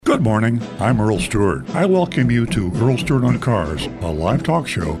Good morning, I'm Earl Stewart. I welcome you to Earl Stewart on Cars, a live talk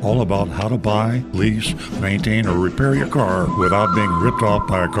show all about how to buy, lease, maintain, or repair your car without being ripped off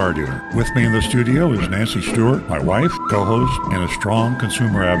by a car dealer. With me in the studio is Nancy Stewart, my wife, co-host, and a strong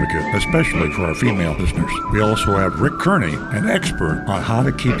consumer advocate, especially for our female listeners. We also have Rick Kearney, an expert on how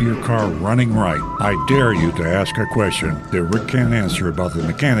to keep your car running right. I dare you to ask a question that Rick can't answer about the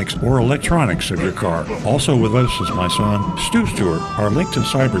mechanics or electronics of your car. Also with us is my son, Stu Stewart, our link to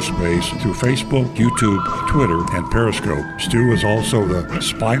cyberspace through Facebook, YouTube, Twitter, and Periscope. Stu is also the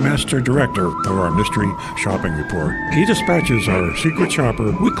Spy Master Director of our Mystery Shopping Report. He dispatches our secret shopper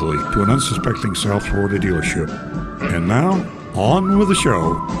weekly to an unsuspecting South Florida dealership. And now, on with the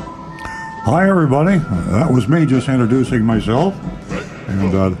show. Hi, everybody. That was me just introducing myself.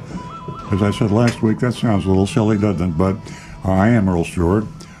 And as I said last week, that sounds a little silly, doesn't it? But I am Earl Stewart.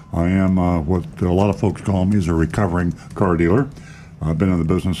 I am what a lot of folks call me is a recovering car dealer. I've been in the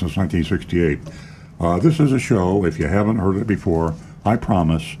business since 1968. This is a show, if you haven't heard it before, I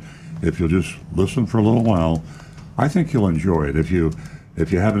promise, if you'll just listen for a little while, I think you'll enjoy it. If you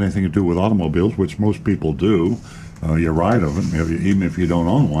have anything to do with automobiles, which most people do, you ride of them, even if you don't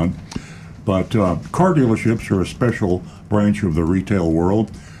own one. But car dealerships are a special branch of the retail world.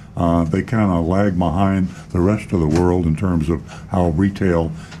 They kind of lag behind the rest of the world in terms of how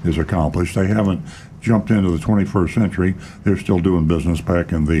retail is accomplished. They haven't jumped into the 21st century. They're still doing business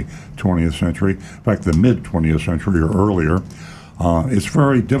back in the 20th century, in fact, the mid-20th century or earlier. It's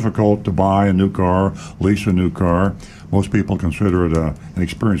very difficult to buy a new car, lease a new car. Most people consider it an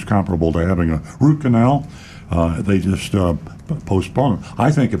experience comparable to having a root canal. They just postpone it. I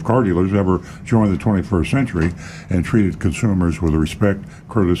think if car dealers ever joined the 21st century and treated consumers with respect,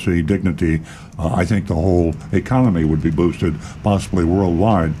 courtesy, dignity, I think the whole economy would be boosted, possibly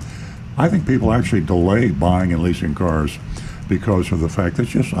worldwide. I think people actually delay buying and leasing cars because of the fact that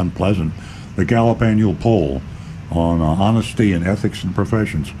it's just unpleasant. The Gallup annual poll on honesty and ethics in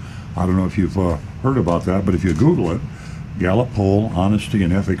professions. I don't know if you've heard about that, but if you Google it, Gallup poll, honesty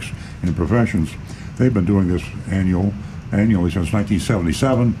and ethics in professions, they've been doing this annually since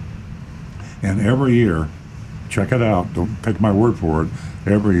 1977, and every year, check it out, don't take my word for it,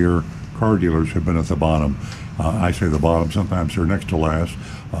 every year car dealers have been at the bottom. I say the bottom, sometimes they're next to last.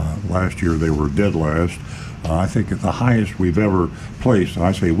 Last year they were dead last. I think at the highest we've ever placed, and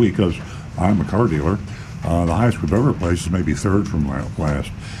I say we because I'm a car dealer, the highest we've ever placed is maybe third from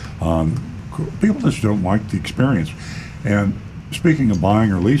last. People just don't like the experience. And speaking of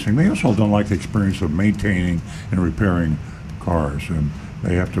buying or leasing, they also don't like the experience of maintaining and repairing cars. And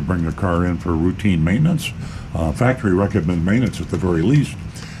they have to bring their car in for routine maintenance, factory recommended maintenance at the very least.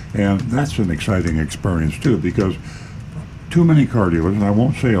 And that's an exciting experience too, because too many car dealers, and I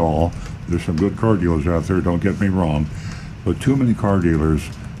won't say all, there's some good car dealers out there, don't get me wrong, but too many car dealers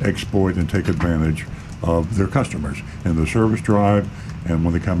exploit and take advantage of their customers in the service drive and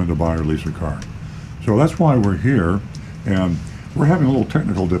when they come in to buy or lease a car. So that's why we're here, and we're having a little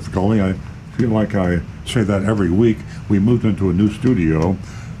technical difficulty. I feel like I say that every week. We moved into a new studio.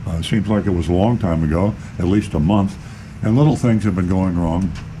 Seems like it was a long time ago, at least a month, and little things have been going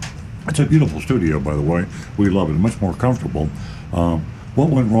wrong. It's a beautiful studio, by the way. We love it. Much more comfortable.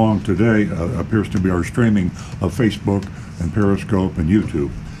 What went wrong today appears to be our streaming of Facebook and Periscope and YouTube.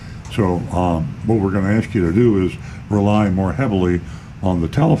 So what we're going to ask you to do is rely more heavily on the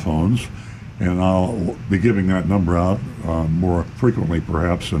telephones, and I'll be giving that number out more frequently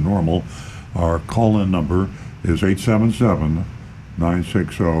perhaps than normal. Our call-in number is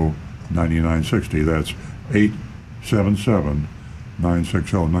 877-960-9960. That's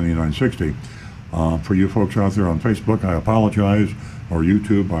 877-960-9960. For you folks out there on Facebook, I apologize, or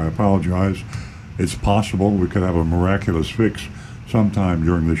YouTube, I apologize. It's possible we could have a miraculous fix sometime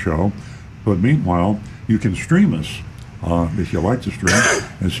during the show, but meanwhile, you can stream us if you like to stream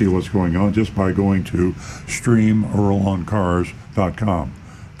and see what's going on just by going to streamearloncars.com,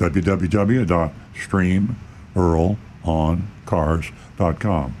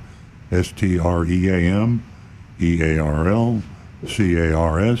 www.streamearloncars.com,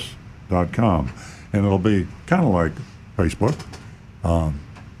 streamearlcars.com, and it'll be kind of like Facebook.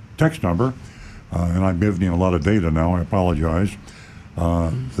 Text number, and I'm giving you a lot of data now, I apologize.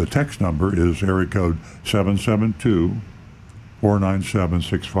 The text number is area code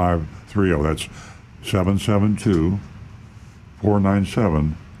 772-497-6530. That's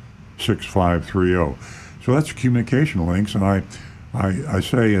 772-497-6530. So that's communication links, and I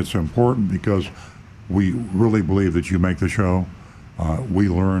say it's important because we really believe that you make the show. We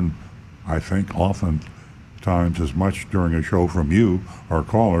learn, I think, often times as much during a show from you, our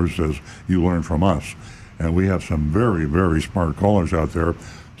callers, as you learn from us. And we have some very, very smart callers out there.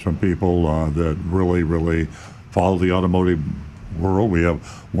 some people that really, really follow the automotive world. We have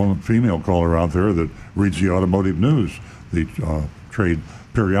one female caller out there that reads the automotive news, the trade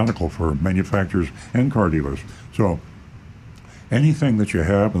periodical for manufacturers and car dealers. So anything that you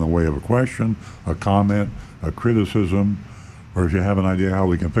have in the way of a question, a comment, a criticism, or if you have an idea how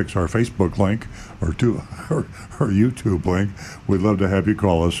we can fix our Facebook link or YouTube link, we'd love to have you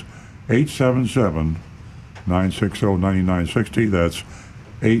call us. 877-960-9960. That's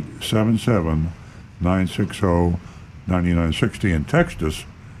 877-960-9960. And text us,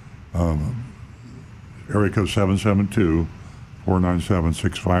 area code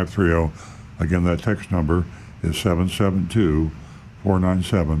 772-497-6530. Again, that text number is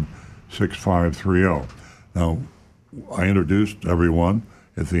 772-497-6530. Now, I introduced everyone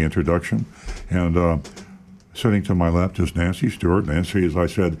at the introduction, and sitting to my left is Nancy Stewart. Nancy, as I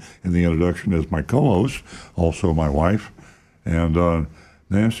said in the introduction, is my co-host, also my wife. And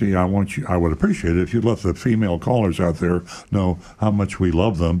Nancy, I would appreciate it if you'd let the female callers out there know how much we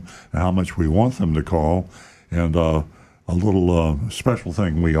love them and how much we want them to call, and a little special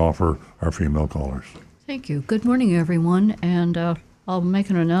thing we offer our female callers. Thank you. Good morning, everyone. And I'll make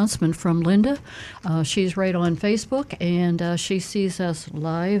an announcement from Linda. She's right on Facebook, and she sees us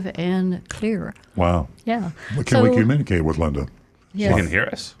live and clear. Wow. Yeah. Well, can we communicate with Linda? Yes. She can hear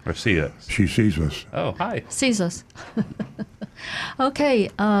us or see us? She sees us. Oh, hi. Sees us. Okay.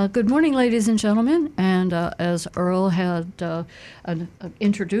 Good morning, ladies and gentlemen. And as Earl had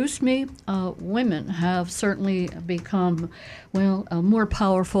introduced me, women have certainly become, a more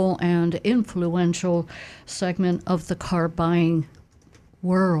powerful and influential segment of the car buying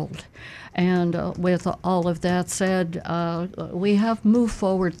world. And with all of that said, we have moved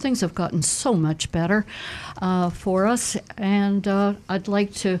forward. Things have gotten so much better for us. And I'd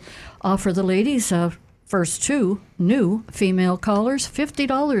like to offer the ladies, first two new female callers,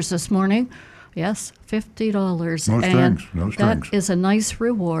 $50 this morning. Yes, $50. No strings, no strings. That is a nice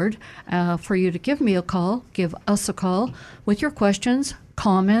reward for you to give me a call, give us a call with your questions,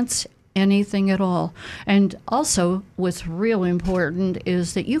 comments, anything at all. And also, what's real important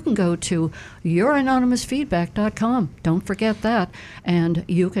is that you can go to youranonymousfeedback.com. Don't forget that. And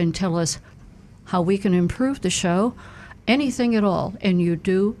you can tell us how we can improve the show, anything at all. And you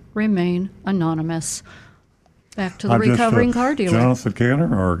do remain anonymous. Back to the recovering car dealer. Jonathan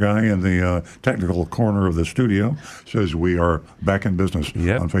Canner, our guy in the technical corner of the studio, says we are back in business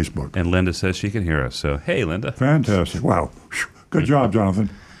on Facebook. And Linda says she can hear us. So, hey, Linda. Fantastic. Wow. Good job, Jonathan.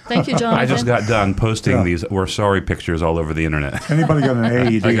 Thank you, Jonathan. I just got done posting these "we're sorry" pictures all over the internet. Anybody got an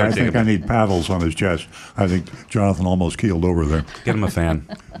AED? I think I need paddles on his chest. I think Jonathan almost keeled over there. Get him a fan.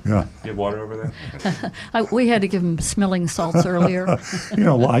 Yeah. You have water over there? We had to give him smelling salts earlier. I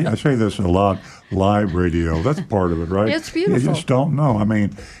say this a lot. Live radio, that's part of it, right? It's beautiful. You just don't know. I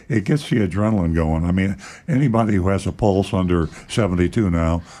mean, it gets the adrenaline going. I mean, anybody who has a pulse under 72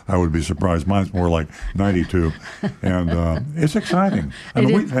 now, I would be surprised. Mine's more like 92. And it's exciting. I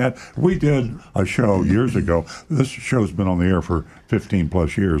mean, we did a show years ago. This show's been on the air for 15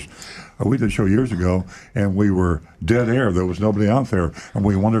 plus years. We did a show years ago, and we were dead air. There was nobody out there, and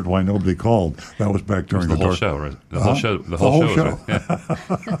we wondered why nobody called. That was back during the whole show, right? The whole show. The whole show.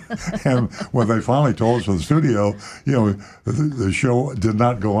 And when they finally told us in the studio, the show did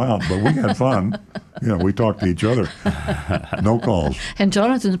not go out, but we had fun. We talked to each other. No calls. And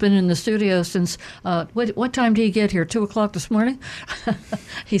Jonathan's been in the studio since, what time did he get here? 2 o'clock this morning?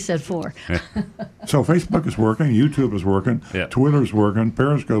 He said 4. So Facebook is working, YouTube is working, Twitter's working,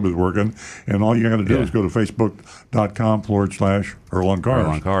 Periscope is working, and all you got to do is go to facebook.com/Earl on Cars.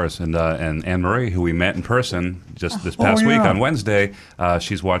 Earl on Cars. And Anne Marie, who we met in person just this past week on Wednesday,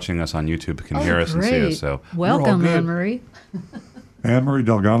 she's watching us on YouTube, can hear us and see us. So welcome, Anne Marie. Anne Marie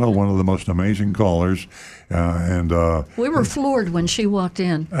Delgado, one of the most amazing callers, and we were floored when she walked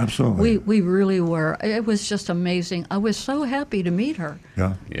in. Absolutely, we really were. It was just amazing. I was so happy to meet her.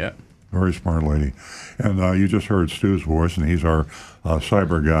 Yeah. Very smart lady. And you just heard Stu's voice, and he's our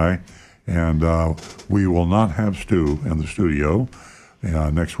cyber guy. And we will not have Stu in the studio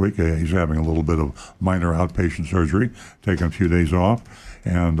next week. He's having a little bit of minor outpatient surgery, taking a few days off.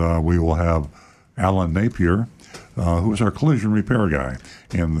 And we will have Alan Napier, who is our collision repair guy,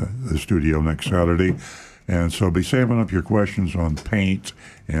 in the studio next Saturday. And so be saving up your questions on paint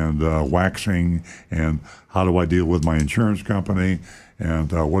and waxing and how do I deal with my insurance company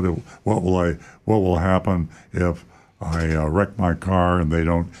and what will happen if I wreck my car and they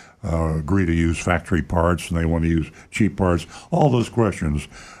don't agree to use factory parts and they want to use cheap parts. All those questions.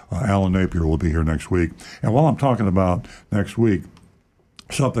 Alan Napier will be here next week. And while I'm talking about next week,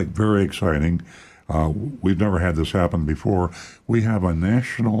 something very exciting. we've never had this happen before. We have a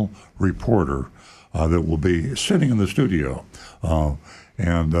national reporter that will be sitting in the studio.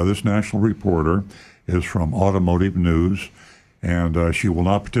 And this national reporter is from Automotive News, and she will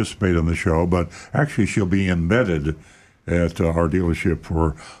not participate in the show, but actually she'll be embedded at our dealership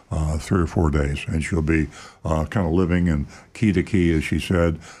for 3 or 4 days, and she'll be kind of living in key to key, as she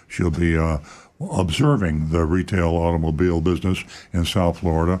said. She'll be observing the retail automobile business in South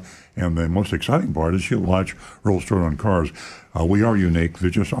Florida, and the most exciting part is she'll watch Earl Stewart on Cars. We are unique. There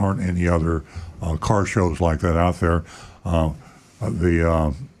just aren't any other car shows like that out there.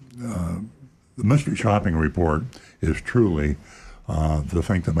 The Mystery Shopping Report is truly the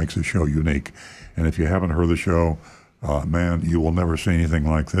thing that makes the show unique. And if you haven't heard the show, man, you will never see anything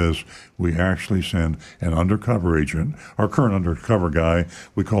like this. We actually send an undercover agent, our current undercover guy,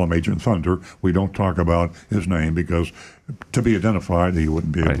 we call him Agent Thunder. We don't talk about his name because to be identified, he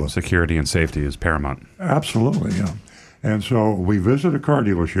wouldn't be able to. Security and safety is paramount. Absolutely, yeah. And so we visit a car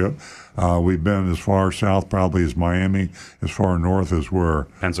dealership. We've been as far south probably as Miami, as far north as where?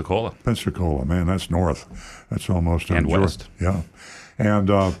 Pensacola. Pensacola, man, that's north. That's almost and west. Yeah.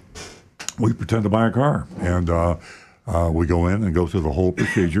 And we pretend to buy a car. And we go in and go through the whole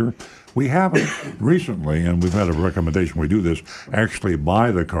procedure. We haven't recently, and we've had a recommendation, we do this, actually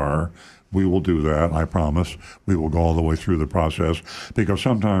buy the car. We will do that, I promise. We will go all the way through the process, because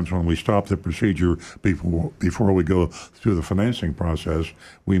sometimes when we stop the procedure before we go through the financing process,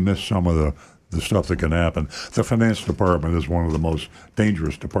 we miss some of the stuff that can happen. The finance department is one of the most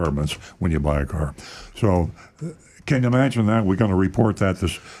dangerous departments when you buy a car. So can you imagine that? We're going to report that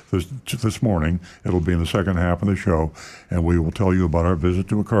this morning. It'll be in the second half of the show, and we will tell you about our visit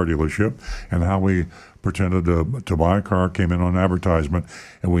to a car dealership and how we pretended to buy a car, came in on advertisement,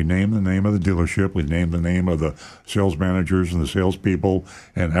 and we named the name of the dealership, we named the name of the sales managers and the salespeople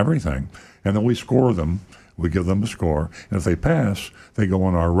and everything. And then we score them. We give them a score. And if they pass, they go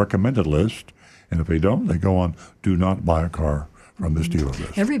on our recommended list. And if they don't, they go on do not buy a car from this dealer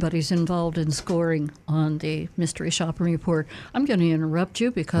list. Everybody's involved in scoring on the Mystery Shopping Report. I'm going to interrupt you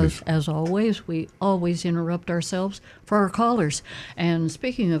because, Please. as always, we always interrupt ourselves for our callers. And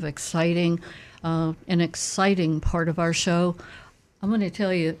speaking of exciting, an exciting part of our show, I'm going to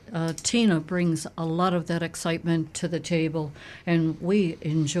tell you, Tina brings a lot of that excitement to the table, and we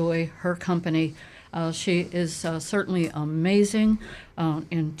enjoy her company. She is certainly amazing,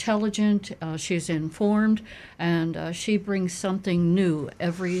 intelligent, she's informed, and she brings something new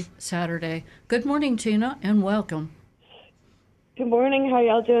every Saturday. Good morning, Tina, and welcome. Good morning. How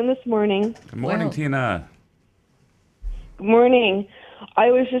y'all doing this morning? Good morning, Well, Tina. Good morning.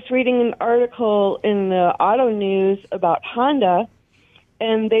 I was just reading an article in the Auto News about Honda,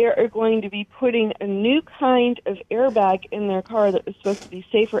 and they are going to be putting a new kind of airbag in their car that is supposed to be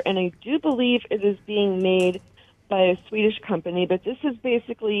safer, and I do believe it is being made by a Swedish company, but this is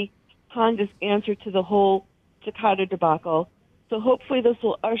basically Honda's answer to the whole Takata debacle. So hopefully this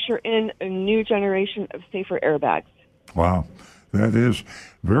will usher in a new generation of safer airbags. Wow, that is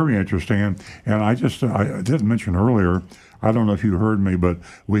very interesting. And I didn't mention earlier, I don't know if you heard me, but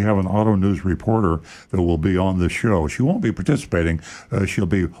we have an Auto News reporter that will be on this show. She won't be participating. She'll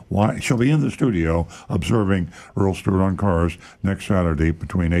be in the studio observing Earl Stewart on Cars next Saturday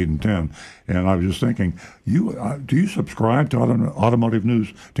between 8 and 10. And I was just thinking, do you subscribe to Automotive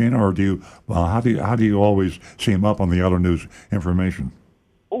News, Tina, or how do you always see him up on the Auto News information?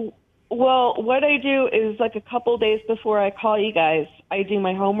 Well, what I do is like a couple days before I call you guys, I do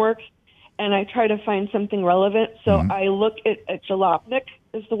my homework and I try to find something relevant. So I look at Jalopnik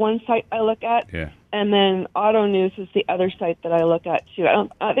is the one site I look at. Yeah. And then Auto News is the other site that I look at too.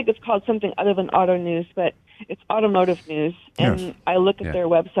 I think it's called something other than Auto News, but it's Automotive News. And Yes. I look at their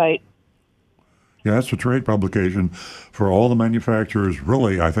website. Yeah, it's a trade publication for all the manufacturers,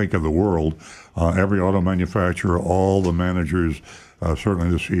 really, I think, of the world. Every auto manufacturer, all the managers,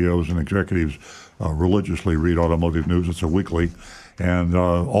 certainly the CEOs and executives, religiously read Automotive News. It's a weekly. And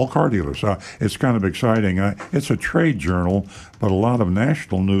all car dealers. It's kind of exciting. It's a trade journal, but a lot of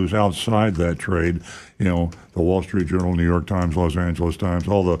national news outside that trade, the Wall Street Journal, New York Times, Los Angeles Times,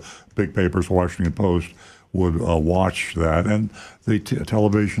 all the big papers, Washington Post, would watch that. And the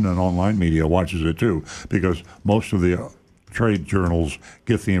television and online media watches it too, because most of the trade journals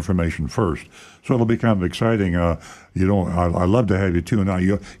get the information first. So it'll be kind of exciting. I love to have you tune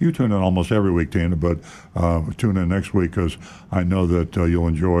in. You tune in almost every week, Tina, but tune in next week because I know that you'll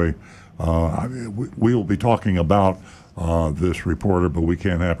enjoy. We will be talking about this reporter, but we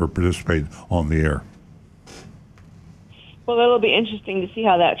can't have her participate on the air. Well, it'll be interesting to see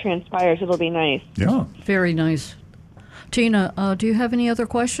how that transpires. It'll be nice. Yeah. Very nice. Tina, do you have any other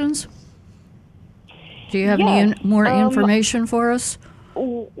questions? Do you have Yes. any more information for us?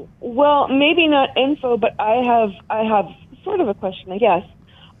 Well, maybe not info, but I have sort of a question, I guess.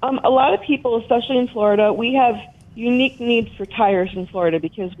 A lot of people, especially in Florida, we have unique needs for tires in Florida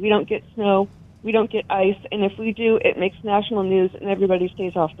because we don't get snow, we don't get ice, and if we do, it makes national news and everybody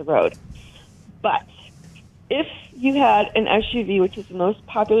stays off the road. But if you had an SUV, which is the most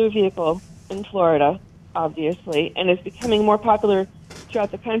popular vehicle in Florida, obviously, and is becoming more popular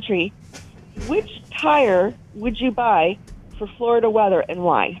throughout the country, which tire would you buy for Florida weather and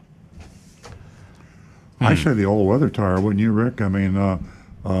why? I say the all-weather tire, wouldn't you, Rick? I mean,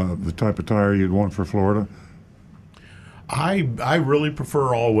 the type of tire you'd want for Florida. I really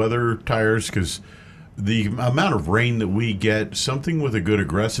prefer all-weather tires because the amount of rain that we get, something with a good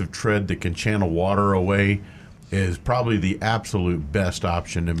aggressive tread that can channel water away is probably the absolute best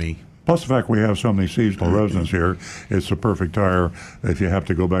option to me. Plus the fact we have so many seasonal residents here, it's the perfect tire if you have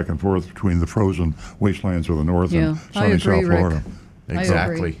to go back and forth between the frozen wastelands of the north and sunny South Florida.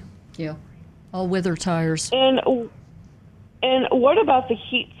 Exactly. Yeah, all-weather tires. And what about the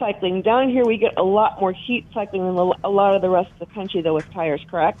heat cycling? Down here we get a lot more heat cycling than a lot of the rest of the country, though, with tires,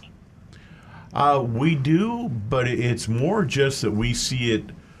 correct? We do, but it's more just that we see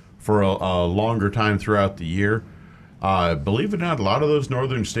it for a longer time throughout the year. Believe it or not, a lot of those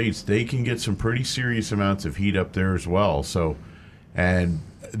northern states, they can get some pretty serious amounts of heat up there as well. So, and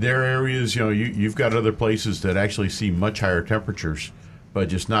there are areas, you've got other places that actually see much higher temperatures, but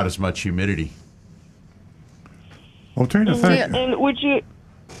just not as much humidity. Well, Tina, thank you. And would you,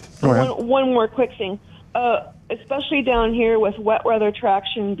 Go ahead. one more quick thing, especially down here with wet weather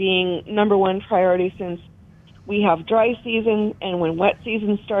traction being number one priority since we have dry season, and when wet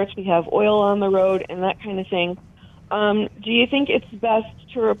season starts, we have oil on the road and that kind of thing. Do you think it's best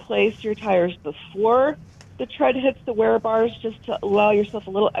to replace your tires before the tread hits the wear bars just to allow yourself a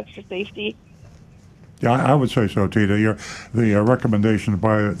little extra safety? Yeah, I would say so, Tina. The recommendation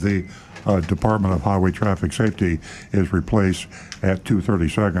by the Department of Highway Traffic Safety is replaced at 230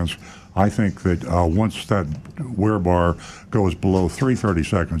 seconds. I think that once that wear bar goes below 330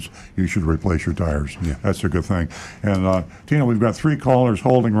 seconds, you should replace your tires. Yeah. That's a good thing. And Tina, we've got 3 callers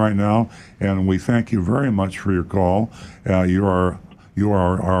holding right now, and we thank you very much for your call. You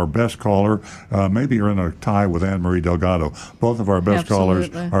are our best caller. Maybe you're in a tie with Anne Marie Delgado. Both of our best callers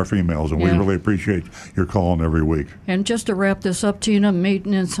are females, and we really appreciate your calling every week. And just to wrap this up, Tina,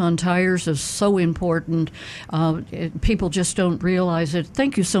 maintenance on tires is so important. People just don't realize it.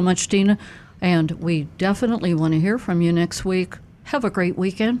 Thank you so much, Tina. And we definitely want to hear from you next week. Have a great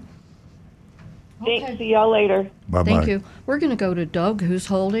weekend. Thanks. See y'all later. Bye-bye. Thank you. We're going to go to Doug, who's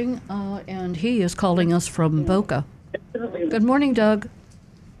holding, and he is calling us from Boca. Good morning, Doug.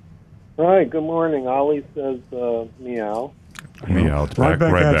 Hi, good morning. Ollie says meow. Meow. Right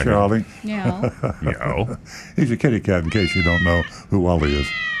back at you, Ollie. Yeah. Meow. He's a kitty cat, in case you don't know who Ollie is.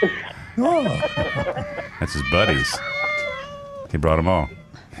 That's his buddies. He brought them all.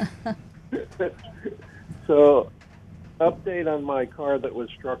 So, update on my car that was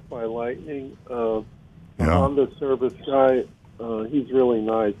struck by lightning. The Honda service guy, he's really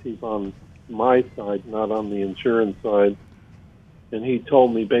nice. He's on my side, not on the insurance side. And he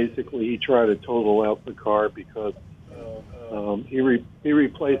told me basically he tried to total out the car because he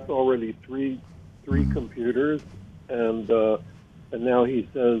replaced already three computers, and now he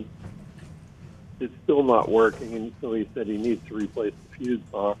says it's still not working, and so he said he needs to replace the fuse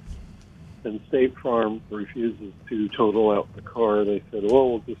box. And State Farm refuses to total out the car. They said,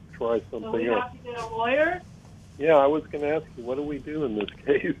 "Well, we'll just try something else." So we have to get a lawyer? Yeah, I was going to ask you, what do we do in this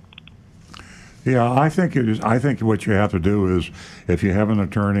case? Yeah, I think it is. I think what you have to do is, if you have an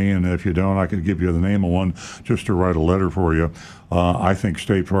attorney, and if you don't, I could give you the name of one just to write a letter for you. I think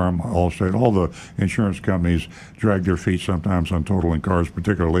State Farm, Allstate, all the insurance companies drag their feet sometimes on totaling cars,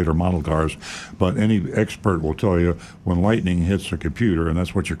 particularly later model cars. But any expert will tell you when lightning hits a computer, and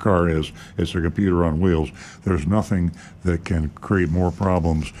that's what your car is, it's a computer on wheels, there's nothing that can create more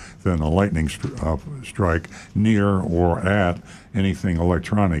problems than a lightning strike near or at anything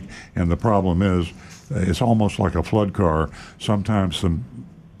electronic. And the problem is, it's almost like a flood car. Sometimes some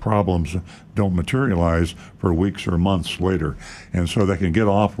problems don't materialize for weeks or months later. And so they can get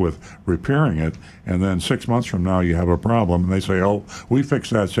off with repairing it, and then 6 months from now you have a problem, and they say, "Oh, we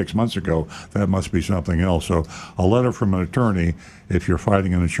fixed that 6 months ago. That must be something else." So a letter from an attorney, if you're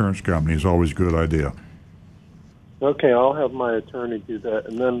fighting an insurance company, is always a good idea. Okay, I'll have my attorney do that.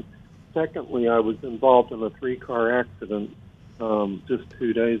 And then secondly, I was involved in a 3-car accident just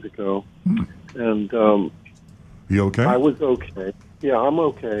 2 days ago. And you okay? I was okay. Yeah, I'm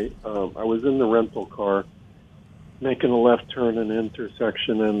okay. I was in the rental car making a left turn in an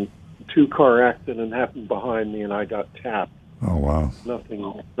intersection, and two-car accident happened behind me, and I got tapped. Oh, wow.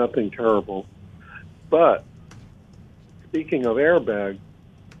 Nothing terrible. But speaking of airbags,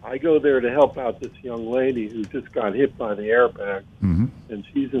 I go there to help out this young lady who just got hit by the airbag, and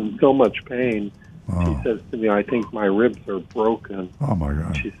she's in so much pain. Oh. She says to me, "I think my ribs are broken." Oh, my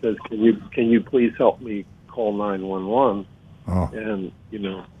God. She says, "Can you please help me call 911?" Oh. And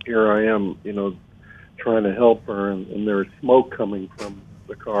here I am, trying to help her, and there's smoke coming from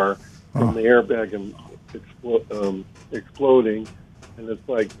the car, from the airbag, and exploding, and it's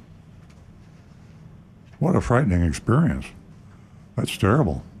like, what a frightening experience. That's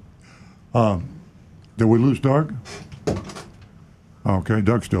terrible. Did we lose Doug? Okay,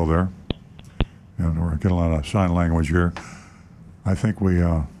 Doug's still there. And we're getting a lot of sign language here. I think we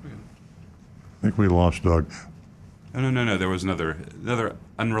lost Doug. No. There was another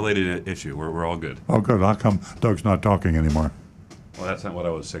unrelated issue. We're all good. Oh, good. How come Doug's not talking anymore? Well, that's not what I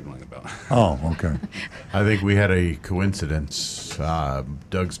was signaling about. Oh, okay. I think we had a coincidence.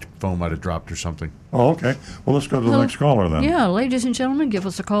 Doug's phone might have dropped or something. Oh, okay. Well, let's go to the next caller then. Yeah, ladies and gentlemen, give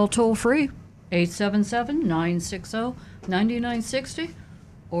us a call toll free, 877-960-9960.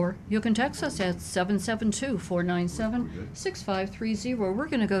 Or you can text us at 772-497-6530. We're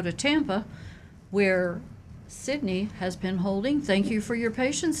going to go to Tampa, where Sydney has been holding. Thank you for your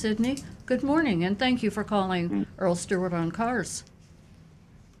patience, Sydney. Good morning, and thank you for calling Earl Stewart on Cars.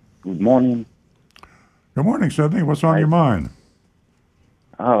 Good morning. Good morning, Sydney. What's on your mind?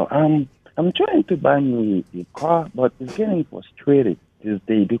 Oh, I'm trying to buy me a car, but it's getting frustrated this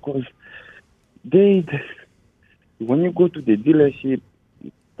day because when you go to the dealership,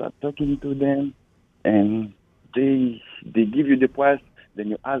 you start talking to them, and they give you the price. Then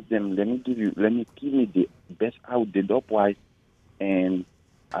you ask them, let me give me the best out the door price, and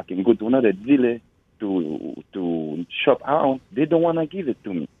I can go to another dealer to shop around. They don't want to give it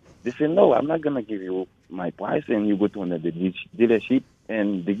to me. They say, no, I'm not going to give you my price, and you go to another dealership,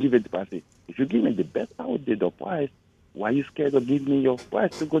 and they give it the price. If you give me the best out the door price, why are you scared to give me your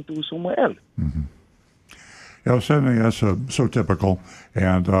price to go to somewhere else? Mm-hmm. Yeah, Sydney, that's so typical,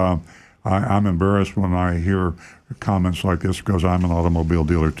 and I'm embarrassed when I hear comments like this because I'm an automobile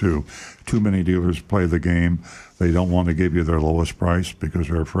dealer too. Too many dealers play the game. They don't want to give you their lowest price because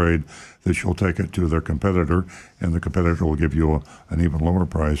they're afraid that you'll take it to their competitor, and the competitor will give you an even lower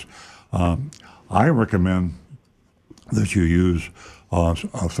price. I recommend that you use a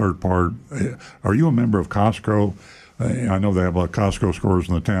third party. Are you a member of Costco? I know they have Costco stores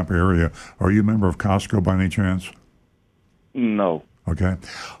in the Tampa area. Are you a member of Costco by any chance? No. Okay.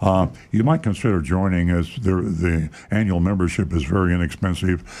 You might consider joining, as the annual membership is very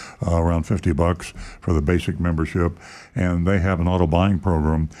inexpensive, around $50 for the basic membership, and they have an auto buying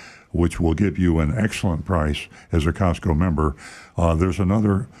program which will give you an excellent price as a Costco member. There's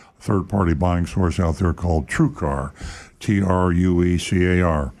another third-party buying source out there called TrueCar,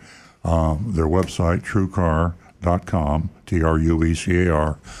 TRUECAR. Their website, TrueCar.com,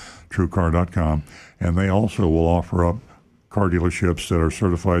 TRUECAR, TrueCar.com, and they also will offer up car dealerships that are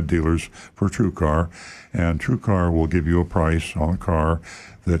certified dealers for TrueCar, and TrueCar will give you a price on a car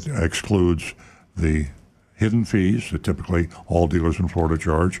that excludes the hidden fees that typically all dealers in Florida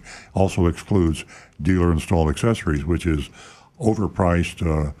charge, also excludes dealer-installed accessories, which is overpriced,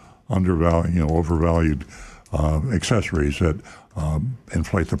 overvalued accessories that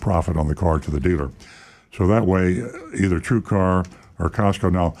inflate the profit on the car to the dealer. So that way, either TrueCar or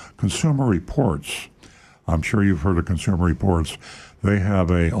Costco. Now, Consumer Reports, I'm sure you've heard of Consumer Reports. They have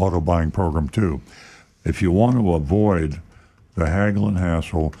a auto buying program too. If you want to avoid the haggle and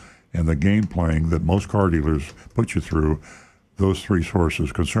hassle and the game playing that most car dealers put you through, those three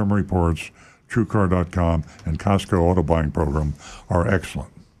sources, Consumer Reports, TrueCar.com, and Costco auto buying program, are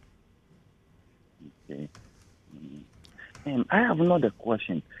excellent. Okay. And I have another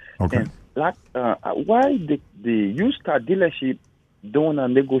question. Okay. Why the used car dealership don't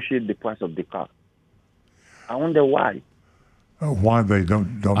negotiate the price of the car? I wonder why. Why they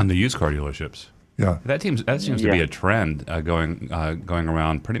don't On the used car dealerships. Yeah. That seems to be a trend going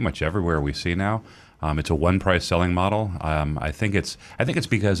around pretty much everywhere we see now. It's a one price selling model. I think it's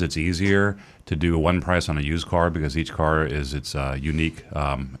because it's easier to do a one price on a used car because each car is its unique.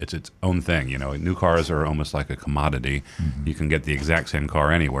 It's its own thing. You know, new cars are almost like a commodity. Mm-hmm. You can get the exact same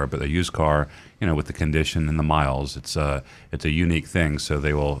car anywhere, but a used car, with the condition and the miles, it's a unique thing. So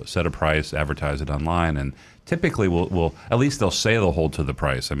they will set a price, advertise it online, and typically will at least they'll say they'll hold to the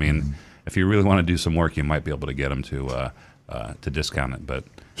price. I mean, mm-hmm. if you really want to do some work, you might be able to get them to discount it, but.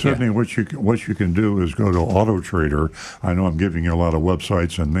 Certainly, yeah. what you can do is go to Auto Trader. I know I'm giving you a lot of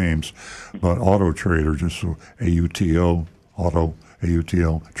websites and names, but Auto Trader, just so AUTO, Auto,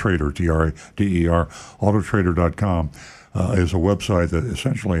 AUTL, Trader, TRADER, Autotrader.com is a website that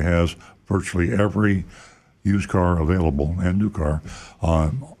essentially has virtually every used car available and new car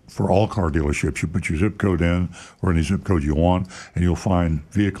for all car dealerships. You put your zip code in or any zip code you want, and you'll find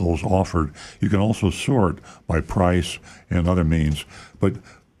vehicles offered. You can also sort by price and other means. But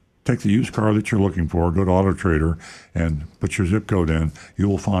take the used car that you're looking for, go to AutoTrader, and put your zip code in. You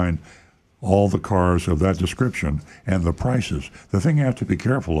will find all the cars of that description and the prices. The thing you have to be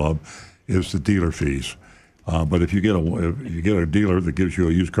careful of is the dealer fees. But if you get a dealer that gives you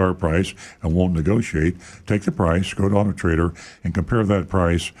a used car price and won't negotiate, take the price, go to AutoTrader, and compare that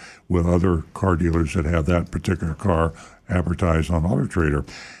price with other car dealers that have that particular car advertised on AutoTrader.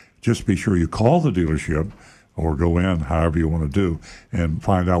 Just be sure you call the dealership or go in, however you want to do, and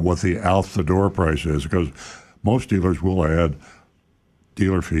find out what the out-the-door price is, because most dealers will add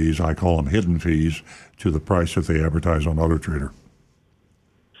dealer fees, I call them hidden fees, to the price that they advertise on AutoTrader.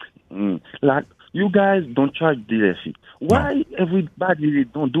 Like, you guys don't charge dealer fee. Why everybody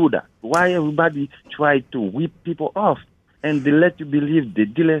don't do that? Why everybody try to whip people off and they let you believe the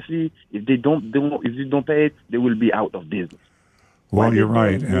dealer fee? If you don't pay it, they will be out of business. Well, you're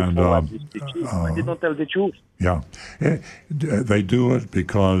right, and they don't tell the truth. Yeah, they do it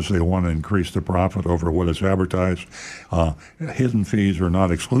because they want to increase the profit over what is advertised. Hidden fees are not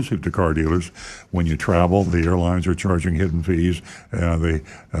exclusive to car dealers. When you travel, the airlines are charging hidden fees.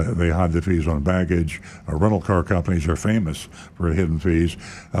 They hide the fees on baggage. Rental car companies are famous for hidden fees.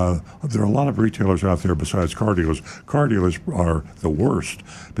 There are a lot of retailers out there besides car dealers. Car dealers are the worst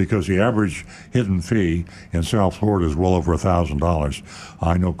because the average hidden fee in South Florida is well over $1,000.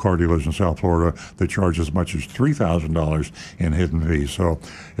 I know car dealers in South Florida that charge as much as $3,000 in hidden fees. So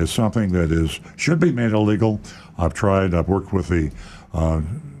it's something that should be made illegal. I've worked with the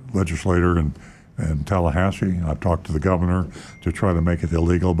legislator in Tallahassee. I've talked to the governor to try to make it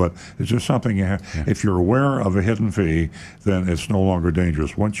illegal, but it's just something you have. Yeah. If you're aware of a hidden fee, then it's no longer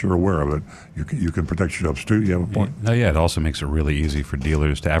dangerous. Once you're aware of it, you can protect yourself. Stu, you have a point? Yeah, it also makes it really easy for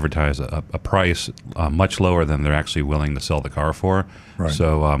dealers to advertise a price much lower than they're actually willing to sell the car for. Right.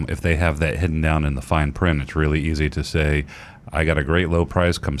 So if they have that hidden down in the fine print, it's really easy to say, I got a great low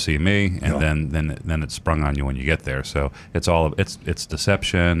price, come see me, and then it's sprung on you when you get there. So it's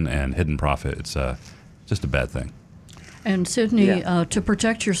deception and hidden profit. It's just a bad thing. And Sydney, to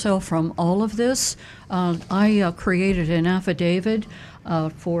protect yourself from all of this, I created an affidavit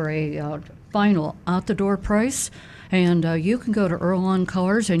for a final out-the-door price. And you can go to Earl on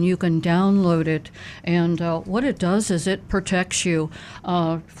Cars and you can download it. And what it does is it protects you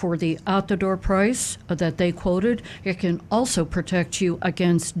for the out-the-door price that they quoted. It can also protect you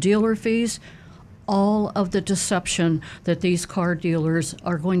against dealer fees, all of the deception that these car dealers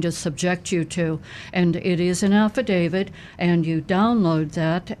are going to subject you to. And it is an affidavit, and you download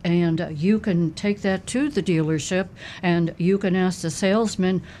that, and you can take that to the dealership, and you can ask the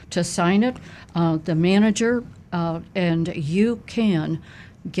salesman to sign it, the manager, and you can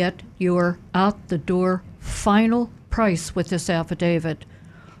get your out-the-door final price with this affidavit.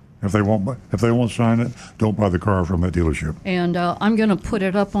 If they won't sign it, don't buy the car from that dealership. And I'm going to put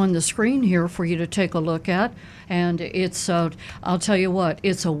it up on the screen here for you to take a look at. And it's, I'll tell you what,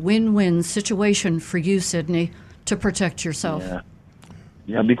 it's a win-win situation for you, Sydney, to protect yourself.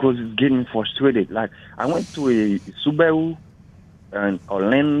 Yeah, because it's getting frustrated. Like, I went to a Subaru in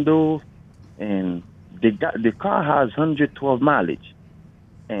Orlando, and the car has 112 mileage.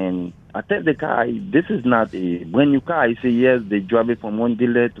 And I tell the guy, this is not a brand new car. He said, yes, they drive it from one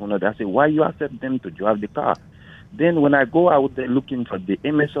dealer to another. I said, why you accept them to drive the car? Then when I go out there looking for the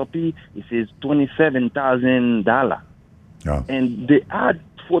MSRP, it says $27,000. Yeah. And they add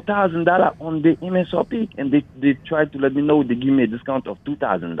 $4,000 on the MSRP, and they try to let me know they give me a discount of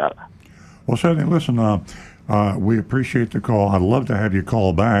 $2,000. Well, Sydney, listen, we appreciate the call. I'd love to have you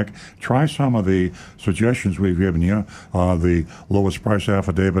call back. Try some of the suggestions we've given you, the lowest price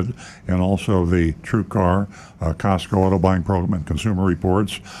affidavit, and also the True Car, Costco Auto Buying Program, and Consumer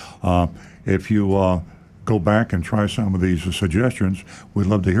Reports. If you go back and try some of these suggestions, we'd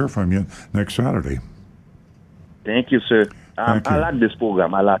love to hear from you next Saturday. Thank you, sir. Thank you. I like this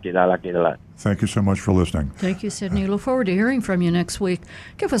program. I like it a lot. Thank you so much for listening. Thank you, Sydney. Look forward to hearing from you next week.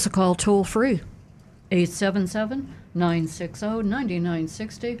 Give us a call toll-free,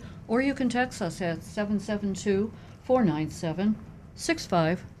 877-960-9960, or you can text us at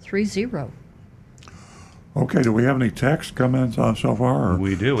 772-497-6530. Okay, do we have any texts come in so far? Or?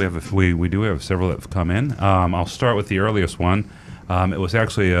 We do. We do have several that have come in. I'll start with the earliest one. It was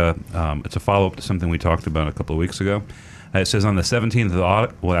actually it's a follow-up to something we talked about a couple of weeks ago. It says on the 17th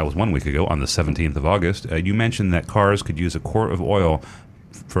of well, that was 1 week ago, on the 17th of August, you mentioned that cars could use a quart of oil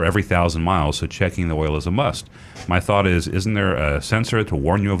for every 1,000 miles, so checking the oil is a must. My thought is, isn't there a sensor to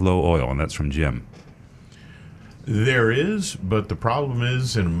warn you of low oil? And that's from Jim. There is, but the problem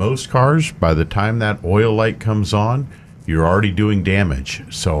is in most cars, by the time that oil light comes on, you're already doing damage.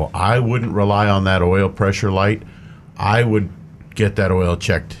 So I wouldn't rely on that oil pressure light. I would get that oil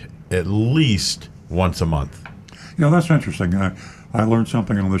checked at least once a month. You know, that's interesting. I learned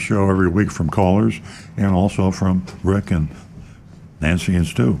something on the show every week from callers and also from Rick and Nancy and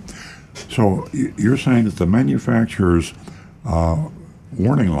Stu. So you're saying that the manufacturer's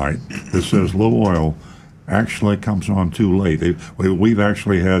warning light that says low oil actually comes on too late. We've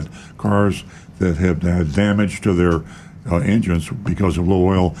actually had cars that have had damage to their engines because of low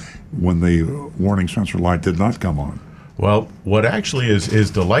oil when the warning sensor light did not come on. Well, what actually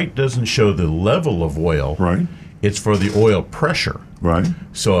is the light doesn't show the level of oil. Right. It's for the oil pressure. Right.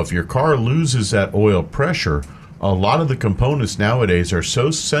 So if your car loses that oil pressure, a lot of the components nowadays are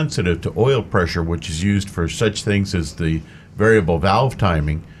so sensitive to oil pressure, which is used for such things as the variable valve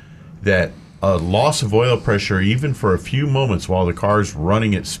timing, that a loss of oil pressure, even for a few moments while the car's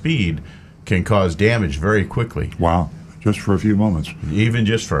running at speed, can cause damage very quickly. Wow. Just for a few moments. Even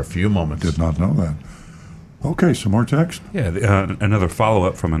just for a few moments. Did not know that. Okay, some more text? Yeah, another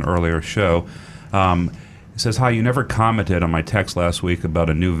follow-up from an earlier show. It says, hi, you never commented on my text last week about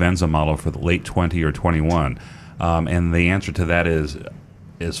a new Venza model for the late 20 or 21. And the answer to that is,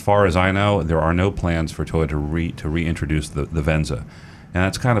 as far as I know, there are no plans for Toyota to reintroduce the Venza. And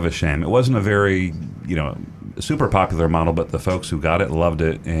that's kind of a shame. It wasn't a very, super popular model, but the folks who got it loved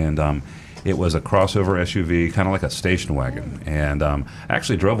it. And it was a crossover SUV, kind of like a station wagon. And I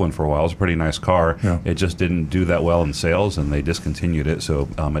actually drove one for a while. It was a pretty nice car. Yeah. It just didn't do that well in sales, and they discontinued it. So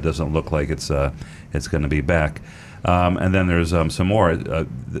it doesn't look like it's going to be back. And then there's some more.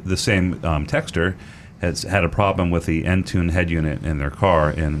 The same texter has had a problem with the Entune head unit in their car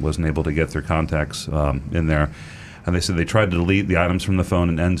and wasn't able to get their contacts in there. And they said they tried to delete the items from the phone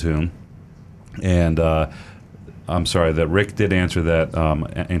in Entune. And I'm sorry that Rick did answer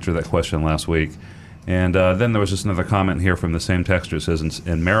that question last week. And then there was just another comment here from the same texter. It says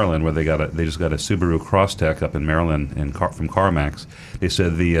in Maryland, where they just got a Subaru Crosstrek up in Maryland from CarMax. They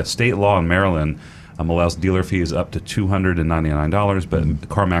said the state law in Maryland allows dealer fees up to $299, but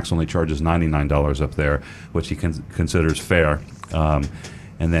CarMax only charges $99 up there, which he considers fair.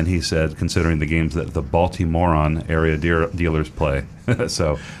 And then he said, considering the games that the Baltimorean area dealers play.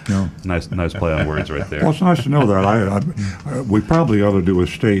 So, Yeah. nice play on words right there. Well, it's nice to know that. We probably ought to do a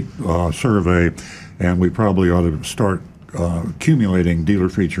state survey, and we probably ought to start accumulating dealer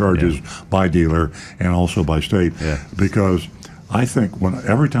fee charges by dealer and also by state. Yeah. Because I think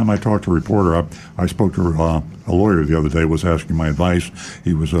every time I talk to a reporter, I spoke to a lawyer the other day, was asking my advice.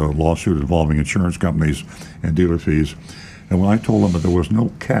 He was a lawsuit involving insurance companies and dealer fees. And when I told him that there was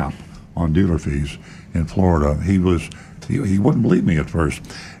no cap on dealer fees in Florida, he wouldn't believe me at first.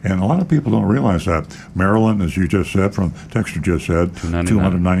 And a lot of people don't realize that. Maryland, as you just said, Texter just said,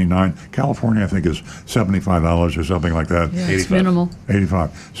 $299. California, I think, is $75 or something like that. Yeah, it's minimal.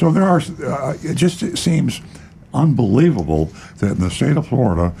 85. So there are. It seems unbelievable that in the state of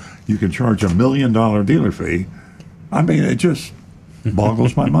Florida you can charge $1 million dealer fee. I mean, it just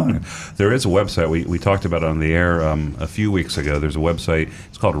boggles my mind. There is a website, we talked about it on the air a few weeks ago. There's a website,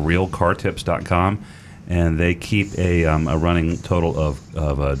 it's called realcartips.com, and they keep a running total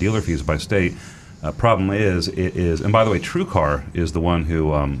of dealer fees by state. Problem is, and by the way, TrueCar is the one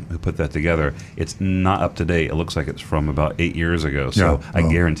who put that together. It's not up to date. It looks like it's from about 8 years ago. So I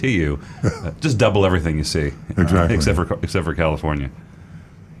guarantee you, just double everything you see. Exactly. Except for California.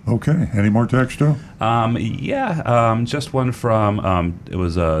 Okay. Any more text, Joe? Just one from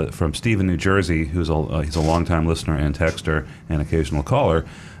from Steve in New Jersey, he's a longtime listener and texter and occasional caller.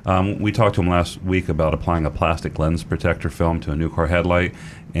 We talked to him last week about applying a plastic lens protector film to a new car headlight,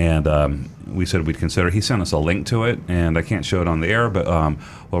 and we said we'd consider. He sent us a link to it, and I can't show it on the air, but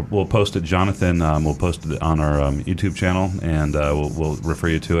we'll post it. Jonathan will post it on our YouTube channel, and we'll refer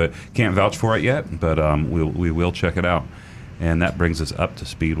you to it. Can't vouch for it yet, but we will check it out. And that brings us up to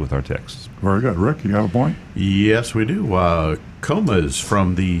speed with our texts. Very good. Rick, you got a point? Yes, we do. Comas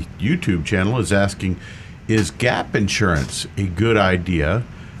from the YouTube channel is asking, is gap insurance a good idea?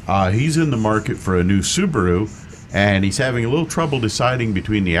 He's in the market for a new Subaru, and he's having a little trouble deciding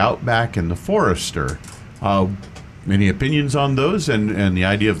between the Outback and the Forester. Any opinions on those and the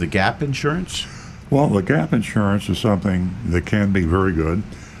idea of the gap insurance? Well, the gap insurance is something that can be very good.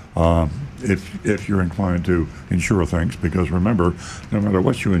 If you're inclined to insure things, because remember, no matter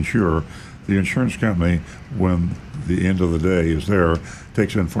what you insure, the insurance company, when the end of the day is there,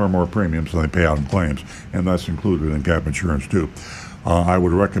 takes in far more premiums than they pay out in claims, and that's included in gap insurance too. I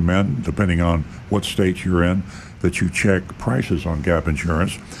would recommend, depending on what state you're in, that you check prices on gap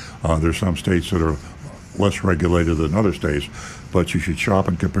insurance. There's some states that are less regulated than other states, but you should shop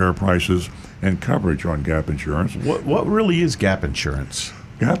and compare prices and coverage on gap insurance. What really is gap insurance?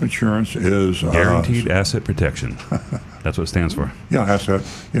 Gap insurance is Guaranteed Asset Protection. That's what it stands for.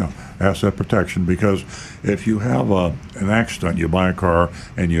 Asset protection. Because if you have an accident, you buy a car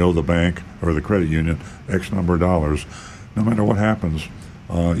and you owe the bank or the credit union X number of dollars, no matter what happens,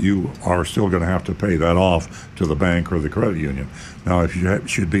 you are still going to have to pay that off to the bank or the credit union. Now, if you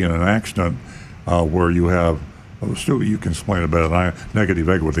should be in an accident where you have, Stu, you can explain about negative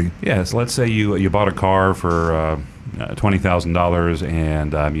equity. Yes, let's say you bought a car for $20,000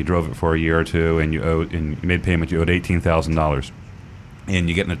 and you drove it for a year or two, and you made payment. You owed $18,000, and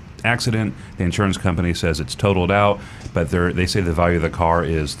you get in an accident. The insurance company says it's totaled out, but they say the value of the car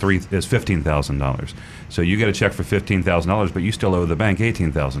is $15,000. So you get a check for $15,000, but you still owe the bank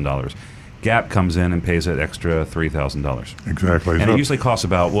 $18,000. Gap comes in and pays that extra $3,000. Exactly. And it usually costs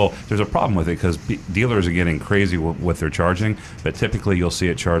there's a problem with it because dealers are getting crazy with what they're charging, but typically you'll see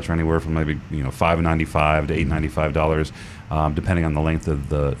it charged for anywhere from maybe $5.95 to $8.95, depending on the length of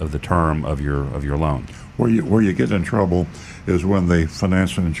the term of your loan. Where you get in trouble is when the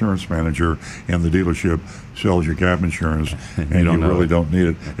finance and insurance manager in the dealership sells you gap insurance and you really don't need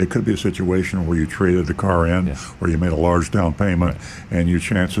it. It could be a situation where you traded the car in, where you made a large down payment, and your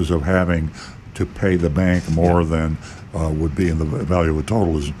chances of having to pay the bank more than would be in the value of the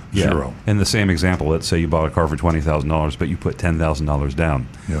total is zero. In the same example, let's say you bought a car for $20,000, but you put $10,000 down.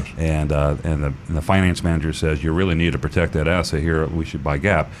 Yes. And the finance manager says you really need to protect that asset here. We should buy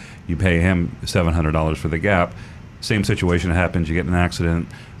Gap. You pay him $700 for the Gap. Same situation happens. You get in an accident.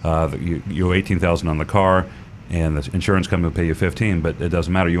 You owe $18,000 on the car, and the insurance company will pay you $15,000, but it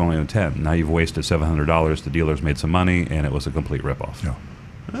doesn't matter. You only owe $10,000. Now you've wasted $700. The dealer's made some money, and it was a complete ripoff.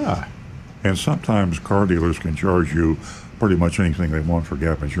 Yeah. And sometimes car dealers can charge you pretty much anything they want for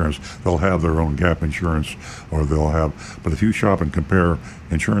gap insurance. They'll have their own gap insurance, or but if you shop and compare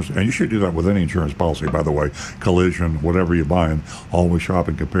insurance, and you should do that with any insurance policy, by the way, collision, whatever you're buying, always shop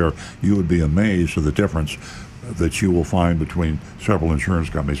and compare. You would be amazed at the difference that you will find between several insurance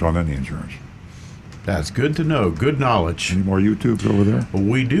companies on any insurance. That's good to know. Good knowledge. Any more YouTubes over there?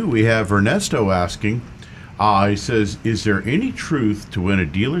 We do. We have Ernesto asking. He says, is there any truth to when a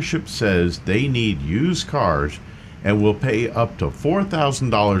dealership says they need used cars and will pay up to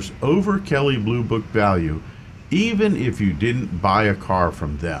 $4,000 over Kelley Blue Book value, even if you didn't buy a car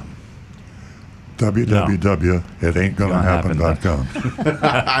from them? www.itaintgonnahappen.com.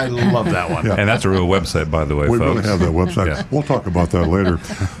 I love that one. Yeah. And that's a real website, by the way, we folks. really have that website. Yeah. We'll talk about that later.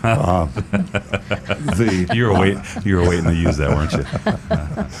 You were waiting to use that, weren't you?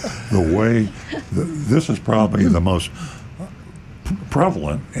 This is probably the most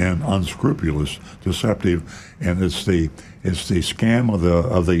prevalent and unscrupulous, deceptive, and it's the scam of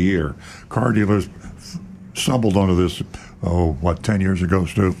the year. Car dealers stumbled onto this 10 years ago,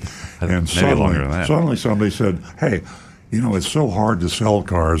 Stu? And suddenly somebody said, hey, it's so hard to sell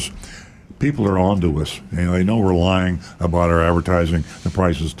cars. People are onto us. They know we're lying about our advertising the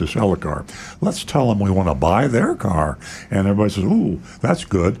prices to sell a car. Let's tell them we want to buy their car. And everybody says, ooh, that's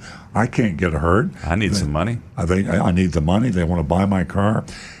good. I can't get hurt. I need some money. I need the money. They want to buy my car.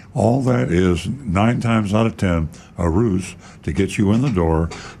 All that is 9 times out of 10 a ruse to get you in the door,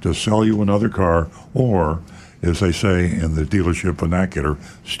 to sell you another car, or, as they say in the dealership vernacular,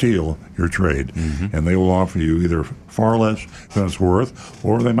 steal your trade. Mm-hmm. And they will offer you either far less than it's worth,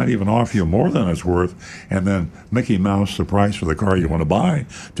 or they might even offer you more than it's worth, and then Mickey Mouse the price for the car you want to buy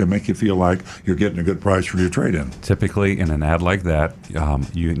to make you feel like you're getting a good price for your trade-in. Typically, in an ad like that,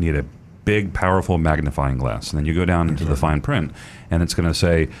 you need a big, powerful magnifying glass. And then you go down into the fine print, and it's going to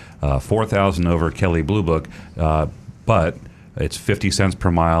say $4,000 over Kelley Blue Book, but it's 50 cents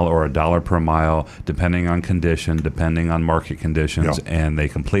per mile or $1 per mile, depending on condition, depending on market conditions, and they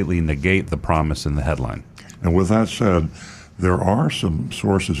completely negate the promise in the headline. And with that said, there are some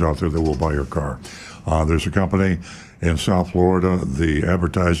sources out there that will buy your car. There's a company in South Florida. The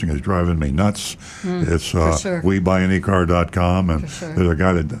advertising is driving me nuts. It's sure. WeBuyAnyCar.com, and there's a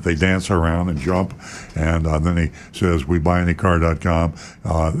guy that they dance around and jump, and then he says WeBuyAnyCar.com.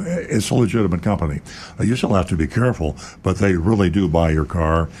 It's a legitimate company. You still have to be careful, but they really do buy your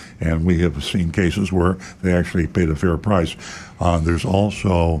car, and we have seen cases where they actually paid a fair price. There's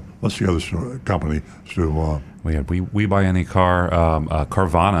also, what's the other company, Stu? We buy any car.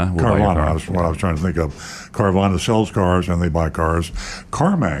 Carvana. Carvana, that's what I was trying to think of. Carvana sells cars and they buy cars.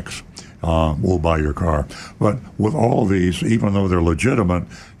 CarMax will buy your car. But with all these, even though they're legitimate,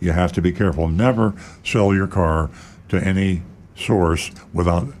 you have to be careful. Never sell your car to any source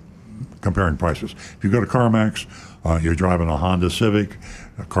without comparing prices. If you go to CarMax, you're driving a Honda Civic,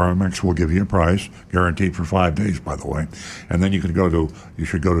 CarMax will give you a price, guaranteed for 5 days, by the way. And then you should go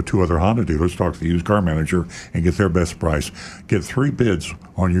to 2 other Honda dealers, talk to the used car manager, and get their best price. Get 3 bids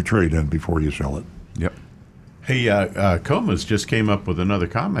on your trade-in before you sell it. Yep. Hey, Comas just came up with another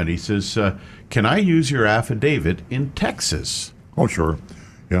comment. He says, can I use your affidavit in Texas? Oh, sure.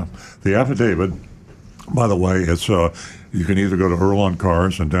 Yeah. The affidavit, by the way, it's you can either go to Earl on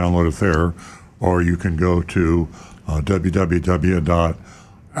Cars and download it there, or you can go to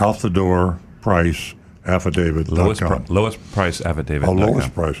www.outthedoorpriceaffidavit.com. Lowest price affidavit. Oh,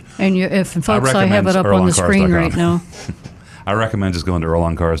 lowest price. And if folks, I have it up on the screen right now. I recommend just going to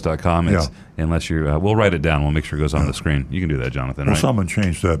earloncars.com. Yeah. Unless you, we'll write it down. We'll make sure it goes on the screen. You can do that, Jonathan. Well, right? someone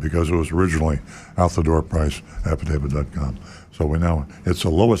changed that because it was originally outthedoorpriceaffidavit.com. So it's the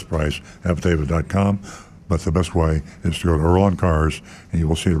lowest price affidavit.com. But the best way is to go to Earl on Cars, and you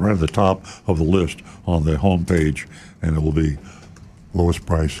will see it right at the top of the list on the home page, and it will be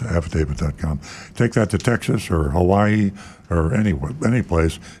lowestpriceaffidavit.com. Take that to Texas or Hawaii or any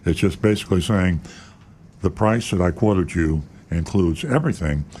place. It's just basically saying the price that I quoted you includes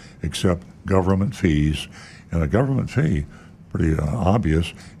everything except government fees. And a government fee, pretty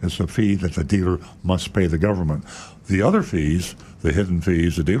obvious, is a fee that the dealer must pay the government. The other fees, the hidden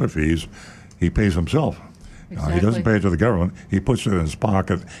fees, the dealer fees, he pays himself. Exactly. He doesn't pay it to the government. He puts it in his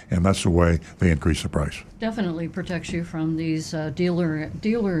pocket, and that's the way they increase the price. Definitely protects you from these dealer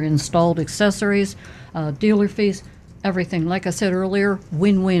installed accessories, dealer fees, everything. Like I said earlier,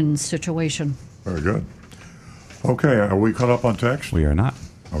 win-win situation. Very good. Okay, are we caught up on text? We are not.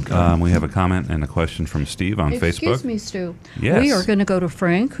 Okay. We have a comment and a question from Steve on Facebook. Excuse me, Stu. Yes. We are going to go to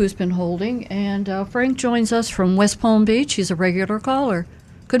Frank, who's been holding, and Frank joins us from West Palm Beach. He's a regular caller.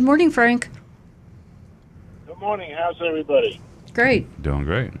 Good morning, Frank. Good morning. How's everybody? Great. Doing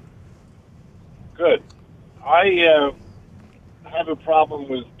great. Good. I have a problem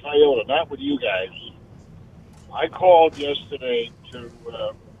with Toyota, not with you guys. I called yesterday to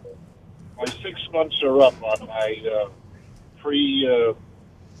my 6 months are up on my free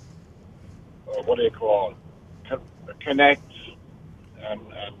what do you call it? Connect and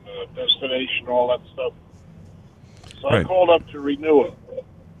destination, all that stuff. So Right. I called up to renew it,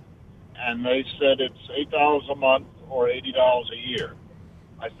 and they said it's $8 a month or $80 a year.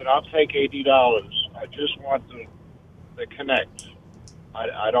 I said, I'll take $80. I just want the connect.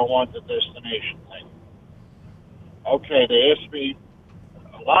 I don't want the destination thing. Okay, they asked me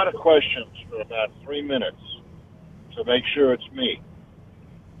a lot of questions for about 3 minutes to make sure it's me.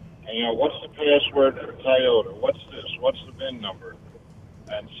 And, what's the password for Toyota? What's this? What's the VIN number?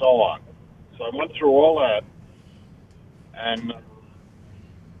 And so on. So I went through all that, and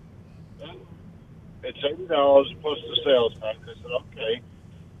then it's $80 plus the sales tax. I said, okay.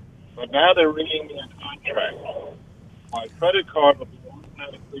 But now they're reading me a contract. My credit card will be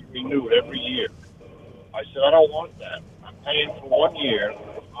automatically renewed every year. I said, I don't want that. I'm paying for 1 year.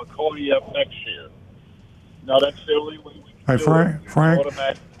 I'll call you up next year. No, that's the only way we can Hey, do Frank,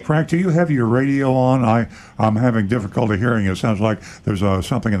 it. Frank, do you have your radio on? I'm having difficulty hearing you. It sounds like there's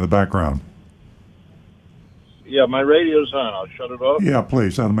something in the background. Yeah, my radio's on. I'll shut it off. Yeah,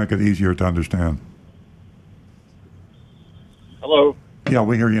 please. That'll make it easier to understand. Hello? Yeah,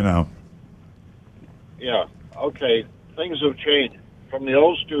 we hear you now. Yeah. Okay. Things have changed. From the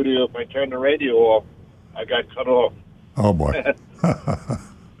old studio, if I turned the radio off, I got cut off. Oh, boy.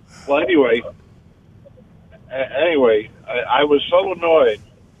 Well, anyway, I was so annoyed.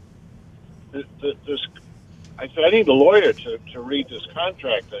 I said, I need a lawyer to read this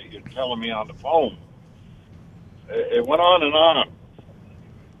contract that you're telling me on the phone. It went on and on.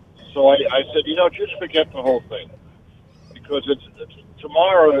 So I said, just forget the whole thing. Because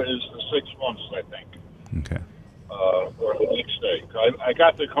tomorrow is the 6 months, I think. Okay. Or the next day. I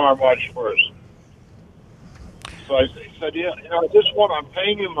got the car March 1st. So I said, I'm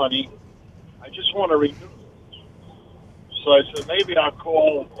paying you money. I just want to renew it. So I said, maybe I'll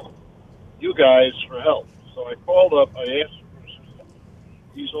call you guys for help. So I called up. I asked him.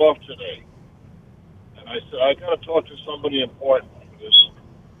 He's off today. And I said, I got to talk to somebody important for this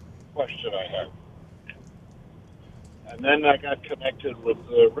question I have. And then I got connected with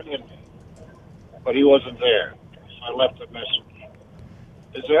Ringing, but he wasn't there. So I left a message.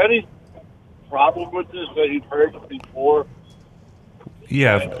 Is there any problem with this that you've heard before?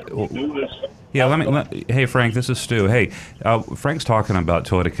 Yeah. Do this? Yeah, hey, Frank, this is Stu. Hey, Frank's talking about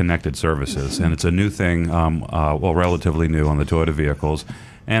Toyota Connected Services, and it's a new thing, relatively new on the Toyota vehicles.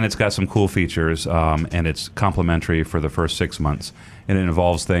 and it's got some cool features, and it's complimentary for the first 6 months. And it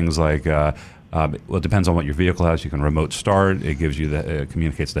involves things like, well, it depends on what your vehicle has. You can remote start. It gives you it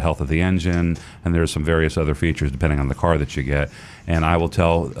communicates the health of the engine, and there's some various other features depending on the car that you get. And I will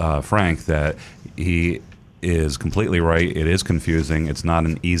tell Frank that he is completely right. It is confusing. It's not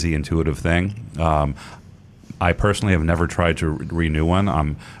an easy, intuitive thing. I personally have never tried to renew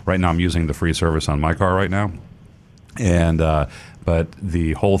one. Right now I'm using the free service on my car right now, and but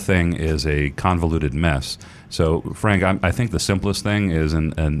the whole thing is a convoluted mess. So, Frank, I think the simplest thing is,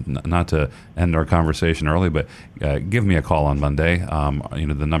 and not to end our conversation early, but give me a call on Monday.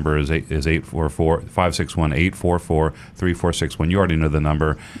 The number is 844-561-844-3461. You already know the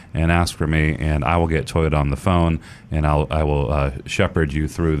number, and ask for me, and I will get Toyota on the phone, and I will shepherd you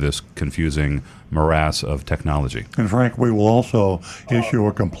through this confusing morass of technology. And Frank, we will also issue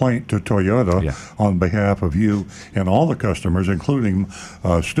a complaint to Toyota on behalf of you and all the customers, including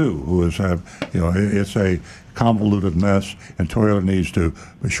Stu, who has had, it's a convoluted mess, and Toyota needs to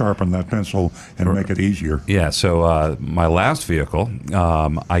sharpen that pencil and make it easier. Yeah, so my last vehicle,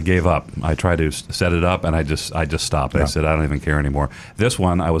 I gave up. I tried to set it up, and I just stopped. I said, I don't even care anymore. This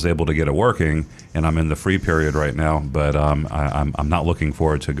one, I was able to get it working, and I'm in the free period right now, but I'm not looking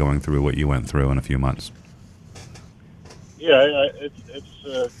forward to going through what you went through in a few months. Yeah,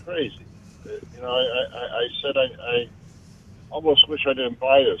 it's crazy. I said I almost wish I didn't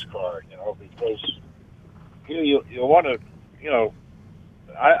buy this car, because here you want to,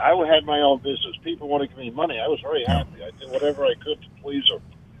 I had my own business. People want to give me money. I was very happy. I did whatever I could to please them.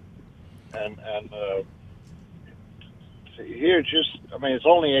 And here, it's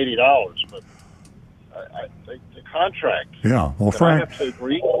only $80, but the contract. Yeah, well, Frank, I have to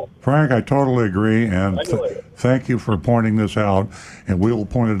agree? Frank, I totally agree, and thank you for pointing this out, and we will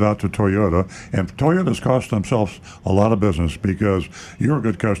point it out to Toyota. And Toyota's cost themselves a lot of business because you're a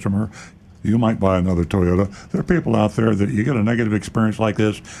good customer. You might buy another Toyota. There are people out there that you get a negative experience like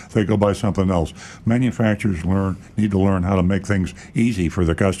this, they go buy something else. Manufacturers need to learn how to make things easy for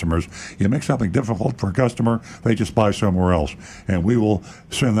the customers. You make something difficult for a customer, they just buy somewhere else. And we will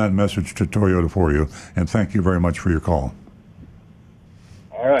send that message to Toyota for you. And thank you very much for your call.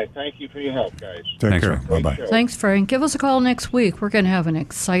 All right. Thank you for your help, guys. Take care. Bye-bye. Thanks, Frank. Give us a call next week. We're going to have an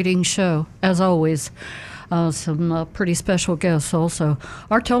exciting show, as always. Some pretty special guests also.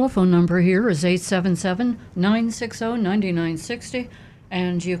 Our telephone number here is 877-960-9960,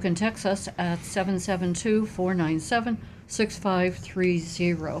 and you can text us at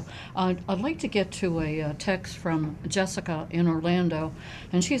 772-497-6530. I'd like to get to a text from Jessica in Orlando,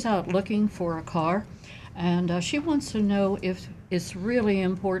 and she's out looking for a car, and she wants to know if it's really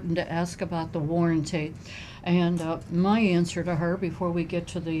important to ask about the warranty. And my answer to her, before we get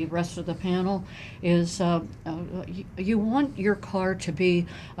to the rest of the panel, is you want your car to be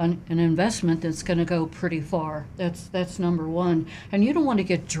an investment that's going to go pretty far. That's number one. And you don't want to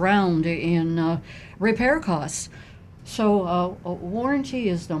get drowned in repair costs. So warranty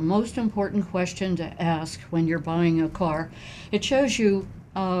is the most important question to ask when you're buying a car. It shows you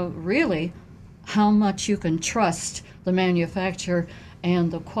really how much you can trust the manufacturer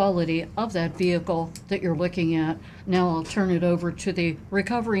and the quality of that vehicle that you're looking at. Now I'll turn it over to the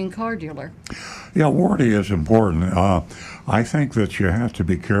recovering car dealer. Yeah, warranty is important. I think that you have to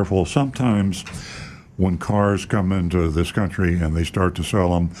be careful. Sometimes when cars come into this country and they start to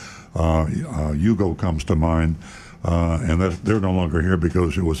sell them, Yugo comes to mind. And they're no longer here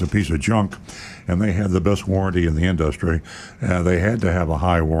because it was a piece of junk, and they had the best warranty in the industry. They had to have a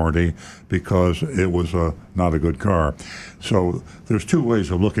high warranty because it was not a good car. So there's two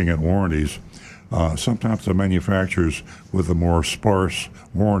ways of looking at warranties. Sometimes the manufacturers with the more sparse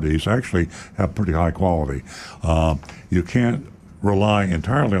warranties actually have pretty high quality. You can't rely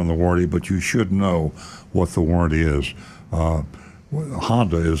entirely on the warranty, but you should know what the warranty is.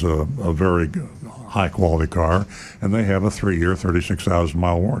 Honda is a very high-quality car, and they have a 3-year,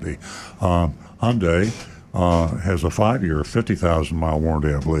 36,000-mile warranty. Hyundai has a 5-year, 50,000-mile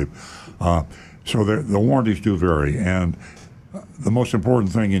warranty, I believe. So the warranties do vary, and the most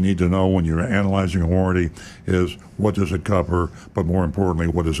important thing you need to know when you're analyzing a warranty is what does it cover, but more importantly,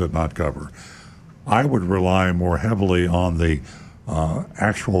 what does it not cover. I would rely more heavily on the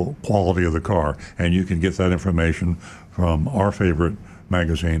actual quality of the car, and you can get that information from our favorite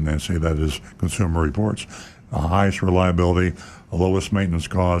magazine, Nancy, that is Consumer Reports. Highest reliability, lowest maintenance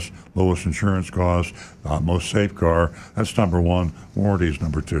cost, lowest insurance cost, most safe car. That's number one. Warranty is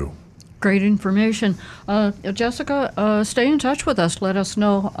number two. Great information. Jessica, stay in touch with us. Let us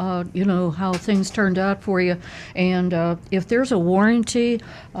know, how things turned out for you. And if there's a warranty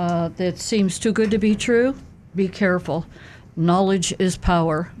that seems too good to be true, be careful. knowledge is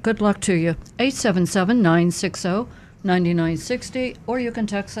power. Good luck to you. 877-960-9960, or you can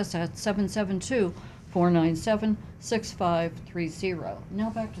text us at 772-497-6530. Now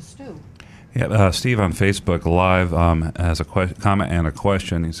back to Stu. Yeah, Steve on Facebook Live has a comment and a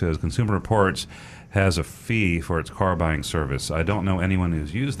question. He says, Consumer Reports has a fee for its car buying service. I don't know anyone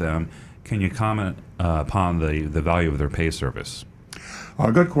who's used them. Can you comment upon the value of their pay service?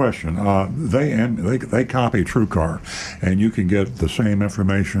 Good question. They copy TrueCar, and you can get the same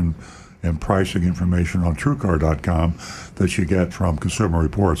information and pricing information on TrueCar.com that you get from Consumer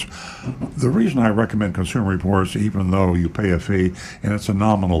Reports. The reason I recommend Consumer Reports, even though you pay a fee, and it's a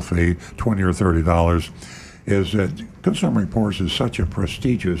nominal fee, $20 or $30, is that Consumer Reports is such a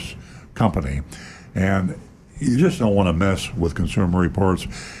prestigious company, and you just don't want to mess with Consumer Reports.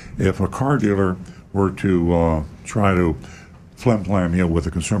 If a car dealer were to try to flim-flam you with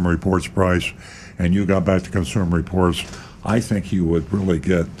the Consumer Reports price, and you got back to Consumer Reports, I think you would really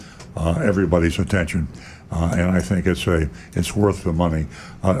get everybody's attention, and I think it's worth the money.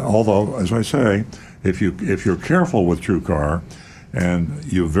 Although, as I say, if you're careful with TrueCar, and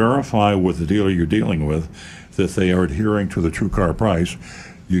you verify with the dealer you're dealing with that they are adhering to the TrueCar price,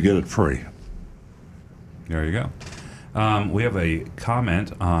 you get it free. There you go. We have a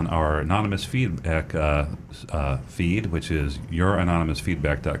comment on our anonymous feedback feed, which is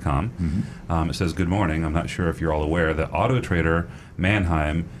youranonymousfeedback.com. Mm-hmm. It says, good morning. I'm not sure if you're all aware that Auto Trader,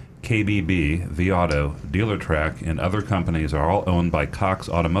 Manheim, KBB, vAuto, DealerTrack, and other companies are all owned by Cox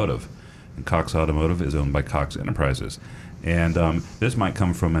Automotive. And Cox Automotive is owned by Cox Enterprises. And this might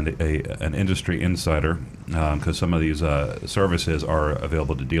come from an industry insider, because some of these services are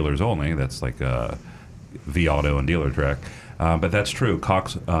available to dealers only. That's like vAuto and DealerTrack. But that's true.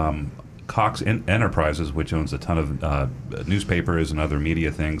 Cox Enterprises, which owns a ton of newspapers and other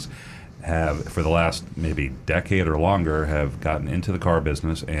media things, have, for the last maybe decade or longer, have gotten into the car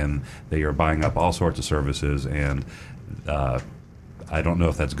business, and they are buying up all sorts of services. And I don't know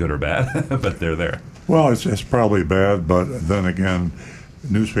if that's good or bad, but they're there. Well, it's probably bad, but then again,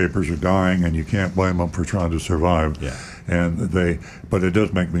 newspapers are dying, and you can't blame them for trying to survive. Yeah. But it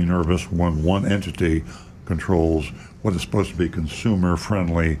does make me nervous when one entity controls what is supposed to be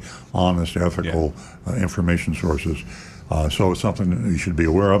consumer-friendly, honest, ethical information sources. So it's something that you should be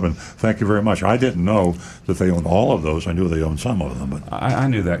aware of, and thank you very much. I didn't know that they owned all of those. I knew they owned some of them. But I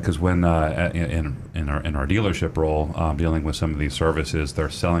knew that because when in our dealership role, dealing with some of these services, they're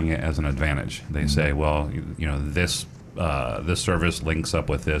selling it as an advantage. They say, well, this service links up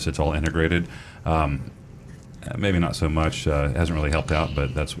with this. It's all integrated. Maybe not so much. It hasn't really helped out,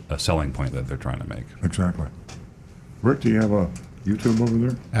 but that's a selling point that they're trying to make. Exactly. Rick, do you have a YouTube over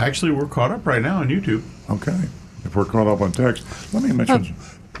there? Actually, we're caught up right now on YouTube. Okay. If we're caught up on text, let me mention.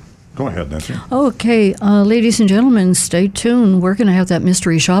 Go ahead, Nancy. Okay, ladies and gentlemen, stay tuned. We're going to have that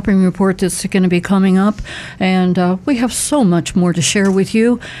mystery shopping report that's going to be coming up, and we have so much more to share with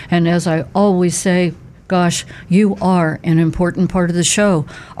you. And as I always say, gosh, you are an important part of the show.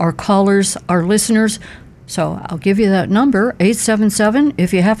 Our callers, our listeners. So I'll give you that number, 877,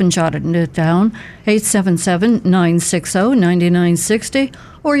 if you haven't jotted it down, 877-960-9960,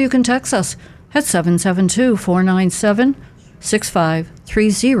 or you can text us at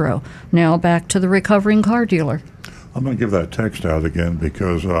 772-497-6530. Now back to the recovering car dealer. I'm going to give that text out again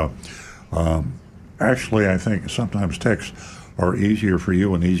because actually I think sometimes texts are easier for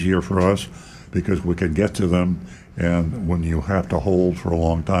you and easier for us because we can get to them, and when you have to hold for a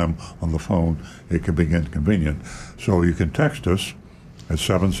long time on the phone, it can be inconvenient. So you can text us at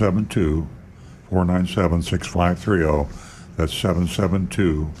 772-497-6530. That's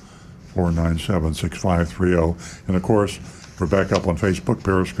 772-497-6530. And of course, we're back up on Facebook,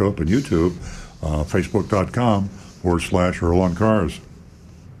 Periscope, and YouTube, facebook.com/Earl on Cars.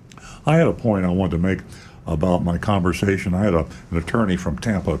 I had a point I wanted to make about my conversation. I had an attorney from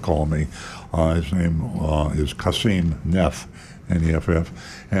Tampa call me. His name is Kasim Neff, N-E-F-F,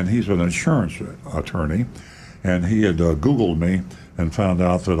 and he's an insurance attorney. And he had Googled me and found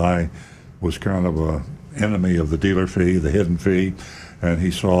out that I was kind of an enemy of the dealer fee, the hidden fee. And he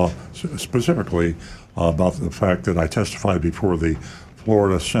saw specifically about the fact that I testified before the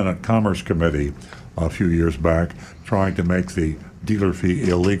Florida Senate Commerce Committee a few years back, trying to make the dealer fee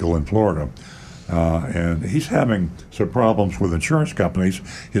illegal in Florida. And he's having some problems with insurance companies.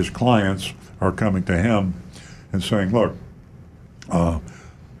 His clients are coming to him and saying, look, I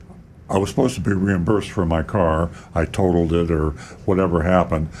was supposed to be reimbursed for my car. I totaled it or whatever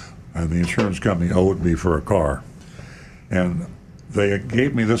happened, and the insurance company owed me for a car. And they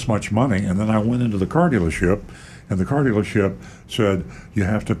gave me this much money, and then I went into the car dealership, And the car dealership said, you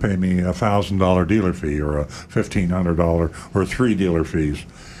have to pay me a $1,000 dealer fee or a $1,500 or 3 dealer fees.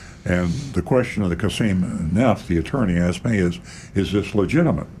 And the question of the Kasim Neff, the attorney, asked me is this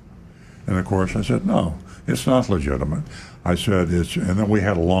legitimate? And of course I said, no, it's not legitimate. I said, and then we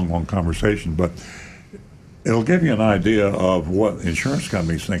had a long conversation, but it'll give you an idea of what insurance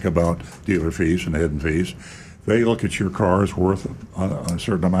companies think about dealer fees and hidden fees. They look at your car as worth a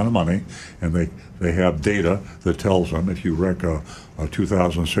certain amount of money, and they have data that tells them if you wreck a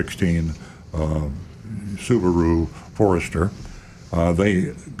 2016 Subaru Forester,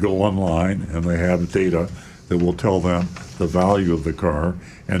 they go online and they have data that will tell them the value of the car,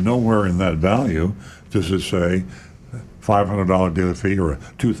 and nowhere in that value does it say $500 dealer fee or a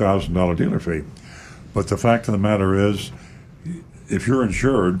 $2,000 dealer fee. But the fact of the matter is, if you're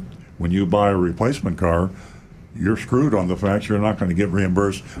insured, when you buy a replacement car, you're screwed on the fact you're not going to get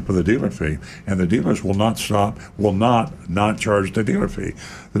reimbursed for the dealer fee. And the dealers will not charge the dealer fee.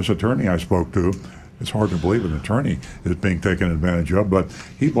 This attorney I spoke to, it's hard to believe an attorney is being taken advantage of, but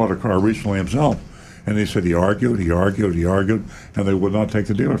he bought a car recently himself. And he said he argued, and they would not take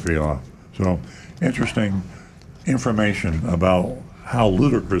the dealer fee off. So interesting information about how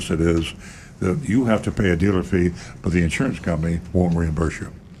ludicrous it is that you have to pay a dealer fee, but the insurance company won't reimburse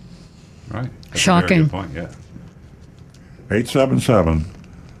you. Right. That's Shocking. A very good point, yeah.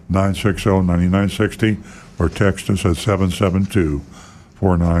 877-960-9960 or text us at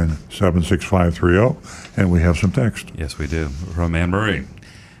 772-497-6530, and we have some text. Yes, we do. From Anne Marie.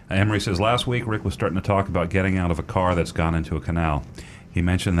 Anne Marie says, last week Rick was starting to talk about getting out of a car that's gone into a canal. He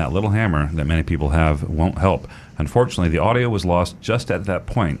mentioned that little hammer that many people have won't help. Unfortunately, the audio was lost just at that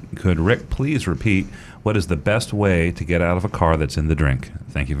point. Could Rick please repeat what is the best way to get out of a car that's in the drink?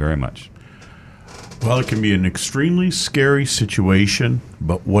 Thank you very much. Well, it can be an extremely scary situation,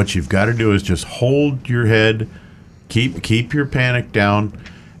 but what you've got to do is just hold your head, keep your panic down,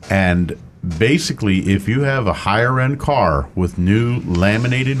 and basically, if you have a higher-end car with new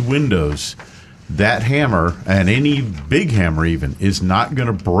laminated windows, that hammer, and any big hammer even, is not going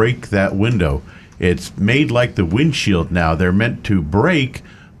to break that window. It's made like the windshield now. They're meant to break,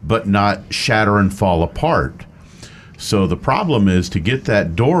 but not shatter and fall apart. So the problem is, to get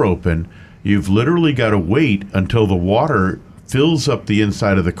that door open, you've literally got to wait until the water fills up the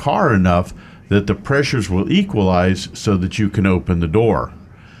inside of the car enough that the pressures will equalize so that you can open the door.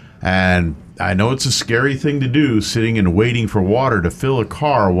 And I know it's a scary thing to do, sitting and waiting for water to fill a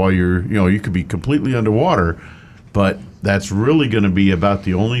car while you could be completely underwater, but that's really going to be about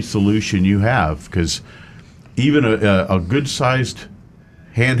the only solution you have, because even a good-sized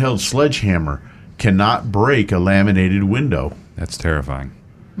handheld sledgehammer cannot break a laminated window. That's terrifying.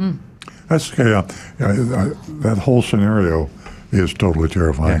 That's that whole scenario is totally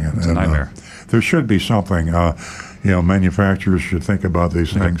terrifying. Yeah, it's a nightmare. There should be something. Manufacturers should think about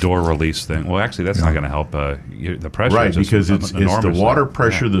these like things. A door release thing. Well, actually, that's not going to help the pressure. Right, because it's the water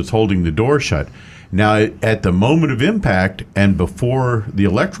pressure that's holding the door shut. Now, at the moment of impact and before the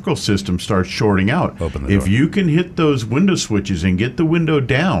electrical system starts shorting out, if you can hit those window switches and get the windows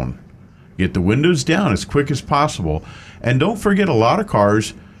down as quick as possible. And don't forget, a lot of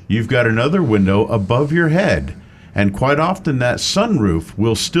cars, you've got another window above your head. And quite often that sunroof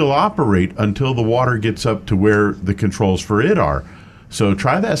will still operate until the water gets up to where the controls for it are. So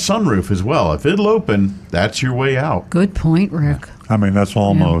try that sunroof as well. If it'll open, that's your way out. Good point, Rick. I mean, that's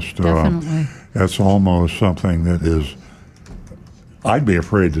almost definitely. That's almost something that is. I'd be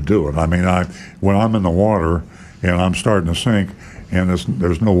afraid to do it. I mean, when I'm in the water and I'm starting to sink, and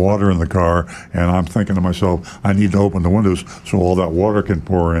there's no water in the car, and I'm thinking to myself, I need to open the windows so all that water can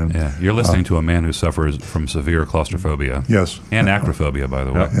pour in. Yeah, you're listening to a man who suffers from severe claustrophobia. Yes. And acrophobia, by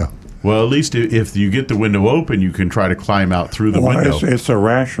the way. Yeah. Well, at least if you get the window open, you can try to climb out through the window. It's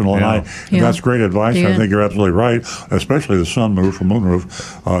irrational, and that's great advice. I think you're absolutely right, especially the sunroof or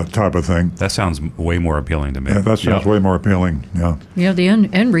moonroof type of thing. That sounds way more appealing to me. Yeah, that sounds way more appealing, yeah. Yeah, the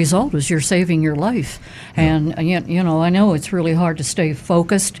end result is you're saving your life. And, I know it's really hard to stay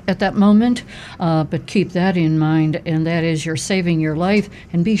focused at that moment, but keep that in mind, and that is you're saving your life,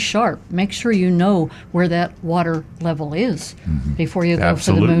 and be sharp. Make sure you know where that water level is before you go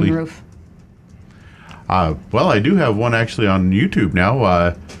for the moonroof. Well, I do have one actually on YouTube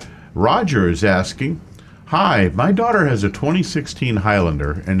now. Roger is asking, hi, my daughter has a 2016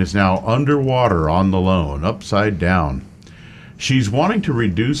 Highlander and is now underwater on the loan, upside down. She's wanting to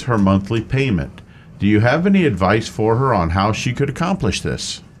reduce her monthly payment. Do you have any advice for her on how she could accomplish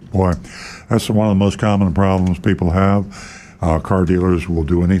this? Boy, that's one of the most common problems people have. Car dealers will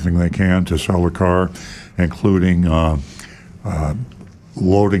do anything they can to sell a car, including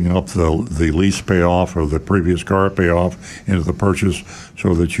loading up the lease payoff or the previous car payoff into the purchase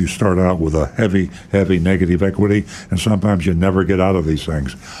so that you start out with a heavy negative equity, and sometimes you never get out of these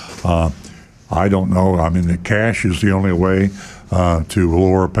things. I don't know. I mean, the cash is the only way to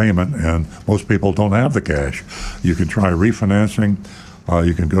lower payment, and most people don't have the cash. You can try refinancing.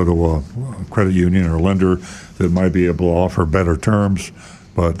 You can go to a credit union or lender that might be able to offer better terms,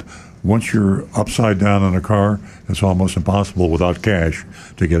 but once you're upside down in a car, it's almost impossible without cash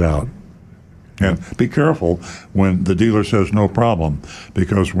to get out. And be careful when the dealer says no problem,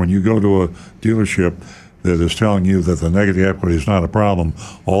 because when you go to a dealership that is telling you that the negative equity is not a problem,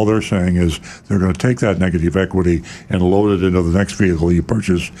 all they're saying is they're going to take that negative equity and load it into the next vehicle you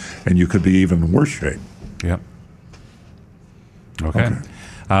purchase, and you could be even in worse shape. Yep. Okay.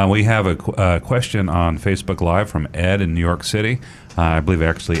 We have a question on Facebook Live from Ed in New York City. I believe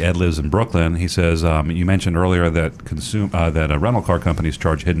actually Ed lives in Brooklyn. He says, you mentioned earlier that rental car companies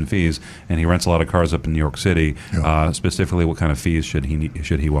charge hidden fees, and he rents a lot of cars up in New York City. Yeah. Specifically, what kind of fees should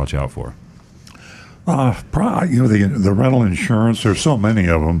he watch out for? The rental insurance. There's so many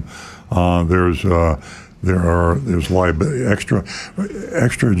of them. There's extra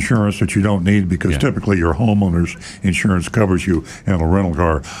insurance that you don't need because typically your homeowner's insurance covers you in a rental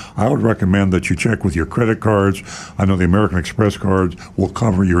car. I would recommend that you check with your credit cards. I know the American Express cards will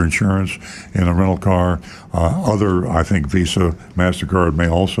cover your insurance in a rental car. I think Visa, MasterCard may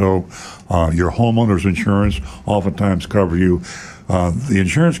also. Your homeowner's insurance oftentimes cover you. The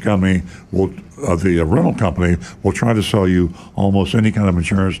insurance company the rental company will try to sell you almost any kind of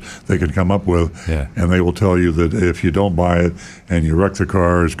insurance they can come up with, and they will tell you that if you don't buy it and you wreck the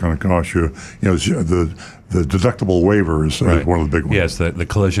car, it's going to cost you. The deductible waiver is one of the big ones. Yes, the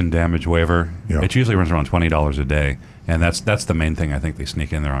collision damage waiver. Yeah. It usually runs around $20 a day, and that's the main thing I think they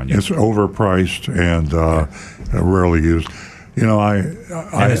sneak in there on you. It's overpriced and rarely used.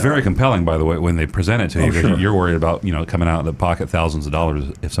 And it's very compelling, by the way, when they present it to you, because sure. You're worried about coming out of the pocket thousands of dollars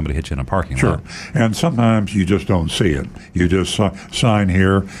if somebody hits you in a parking lot. And sometimes you just don't see it. You just sign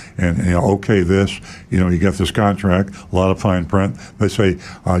here and okay this. You get this contract, a lot of fine print. They say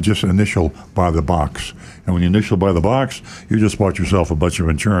just initial by the box. And when you initial by the box, you just bought yourself a bunch of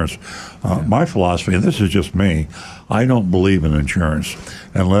insurance. My philosophy, and this is just me, I don't believe in insurance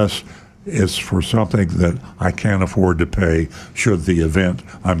unless it's for something that I can't afford to pay should the event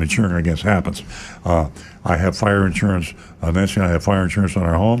I'm insuring against happens. I have fire insurance. Nancy and I have fire insurance on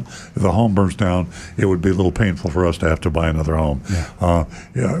our home. If the home burns down, it would be a little painful for us to have to buy another home.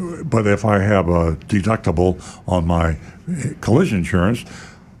 But if I have a deductible on my collision insurance,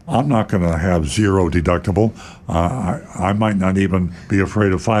 I'm not going to have zero deductible. I might not even be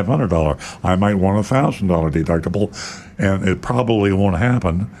afraid of $500. I might want a $1,000 deductible, and it probably won't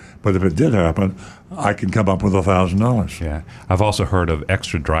happen. But if it did happen, I can come up with $1,000. Yeah, I've also heard of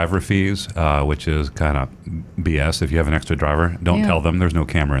extra driver fees, which is kind of BS. If you have an extra driver, don't tell them there's no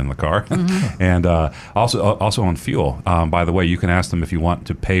camera in the car. Mm-hmm. And also on fuel. By the way, you can ask them if you want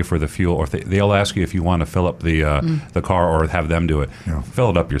to pay for the fuel, or they'll ask you if you want to fill up the car or have them do it. Yeah.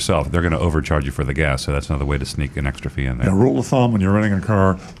 Fill it up yourself. They're going to overcharge you for the gas, so that's another way to sneak an extra fee in there. Now, rule of thumb when you're renting a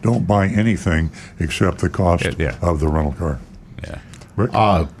car: don't buy anything except the cost of the rental car. Yeah. Rick?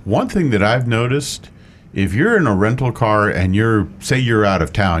 One thing that I've noticed, if you're in a rental car and say you're out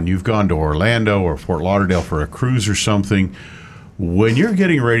of town, you've gone to Orlando or Fort Lauderdale for a cruise or something, when you're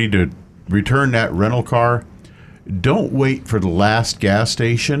getting ready to return that rental car, don't wait for the last gas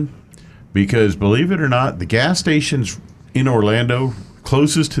station, because believe it or not, the gas stations in Orlando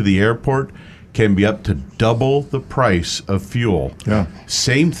closest to the airport can be up to double the price of fuel. Yeah.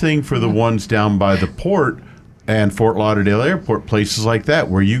 Same thing for the ones down by the port and Fort Lauderdale Airport, places like that,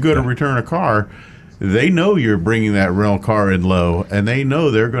 where you go to return a car, they know you're bringing that rental car in low, and they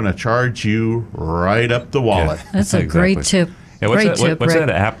know they're going to charge you right up the wallet. Yeah, that's a great tip. Yeah, what's that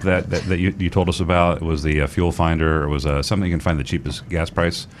app that you told us about? It was the Fuel Finder. It was something you can find the cheapest gas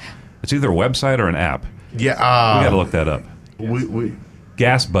price. It's either a website or an app. Yeah, we got to look that up.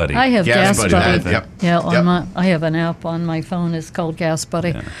 Gas Buddy. I have Gas Buddy. Yep. Yeah, I have an app on my phone. It's called Gas Buddy.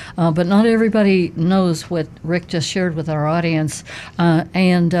 Yeah. But not everybody knows what Rick just shared with our audience.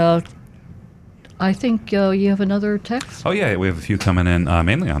 And I think you have another text? Oh, yeah. We have a few coming in,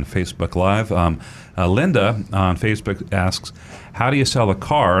 mainly on Facebook Live. Linda on Facebook asks, how do you sell a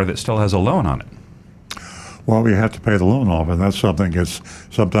car that still has a loan on it? Well, you have to pay the loan off, and that's something that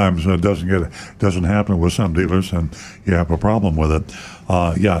sometimes doesn't happen with some dealers, and you have a problem with it.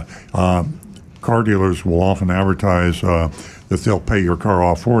 Car dealers will often advertise that they'll pay your car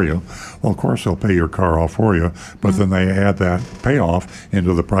off for you. Well, of course they'll pay your car off for you, but then they add that payoff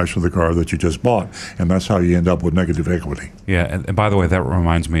into the price of the car that you just bought, and that's how you end up with negative equity. Yeah, and by the way, that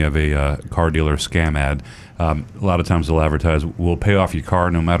reminds me of a car dealer scam ad. A lot of times they'll advertise, "We'll pay off your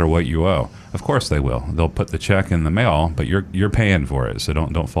car no matter what you owe." Of course they will. They'll put the check in the mail, but you're paying for it, so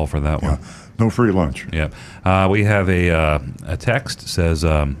don't fall for that one. No free lunch. Yeah. We have a text says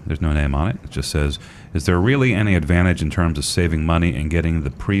there's no name on it. It just says, "Is there really any advantage in terms of saving money and getting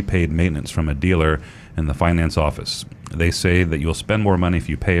the prepaid maintenance from a dealer in the finance office? They say that you'll spend more money if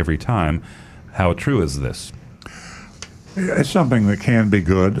you pay every time. How true is this?" It's something that can be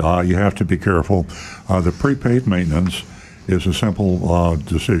good. You have to be careful. The prepaid maintenance is a simple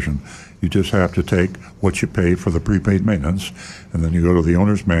decision. You just have to take what you pay for the prepaid maintenance, and then you go to the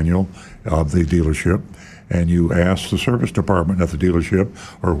owner's manual of the dealership, and you ask the service department at the dealership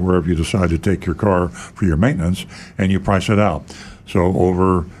or wherever you decide to take your car for your maintenance, and you price it out. So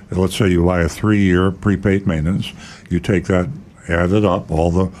over, let's say you buy a 3-year prepaid maintenance, you take that, add it up,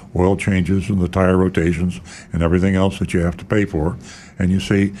 all the oil changes and the tire rotations and everything else that you have to pay for, and you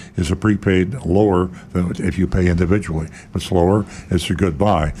see, is a prepaid lower than if you pay individually? If it's lower, it's a good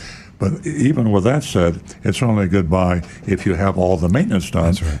buy. But even with that said, it's only a good buy if you have all the maintenance done.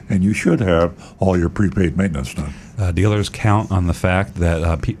 That's right. And you should have all your prepaid maintenance done. Dealers count on the fact that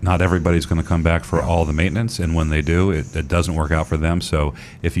not everybody's going to come back for all the maintenance, and when they do, it doesn't work out for them. So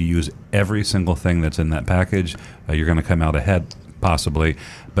if you use every single thing that's in that package, you're going to come out ahead, possibly.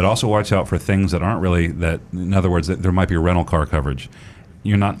 But also watch out for things that aren't really that. In other words, there might be rental car coverage.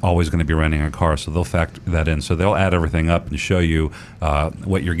 You're not always going to be renting a car, so they'll factor that in. So they'll add everything up and show you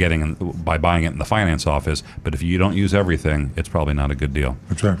what you're getting by buying it in the finance office. But if you don't use everything, it's probably not a good deal.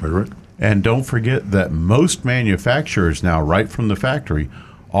 Exactly, Rick. And don't forget that most manufacturers now, right from the factory,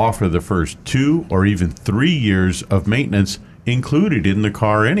 offer the first 2 or even 3 years of maintenance included in the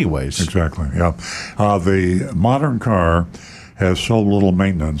car anyways. Exactly, yeah. The modern car has so little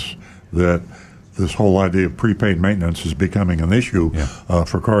maintenance that this whole idea of prepaid maintenance is becoming an issue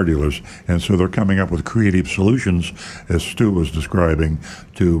for car dealers. And so they're coming up with creative solutions, as Stu was describing,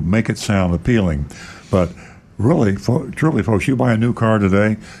 to make it sound appealing. But really, truly, folks, you buy a new car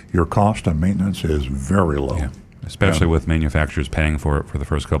today, your cost of maintenance is very low. Yeah. Especially with manufacturers paying for it for the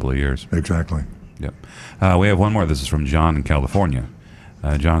first couple of years. Exactly. Yep. We have one more. This is from John in California.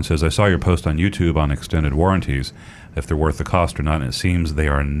 John says, "I saw your post on YouTube on extended warranties, if they're worth the cost or not, and it seems they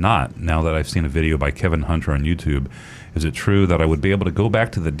are not. Now that I've seen a video by Kevin Hunter on YouTube, is it true that I would be able to go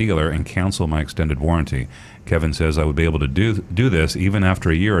back to the dealer and cancel my extended warranty? Kevin says I would be able to do this even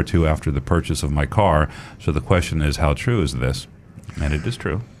after a year or two after the purchase of my car. So the question is, how true is this?" And it is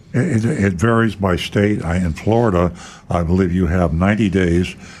true. It varies by state. In Florida, I believe you have 90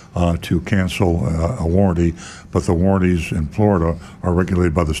 days to cancel a warranty, but the warranties in Florida are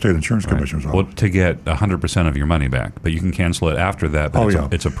regulated by the state insurance commissioners. Well, to get 100% of your money back, but you can cancel it after that.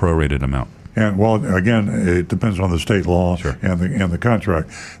 But it's a prorated amount. And well, again, it depends on the state law and the contract.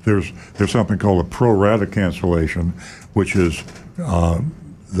 There's something called a pro rata cancellation, which is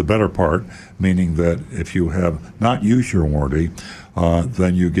the better part, meaning that if you have not used your warranty,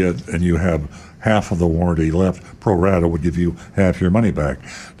 then you get, and you have half of the warranty left, pro rata would give you half your money back.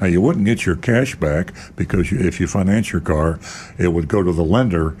 Now, you wouldn't get your cash back because if you finance your car, it would go to the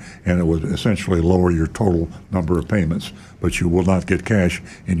lender and it would essentially lower your total number of payments, but you will not get cash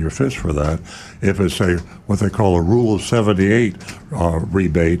in your fist for that. If it's what they call a Rule of 78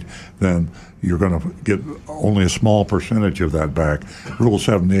 rebate, then you're going to get only a small percentage of that back. Rule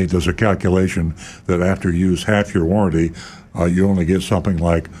 78 does a calculation that after you use half your warranty, you only get something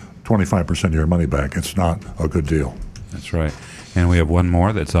like 25% of your money back. It's not a good deal. That's right. And we have one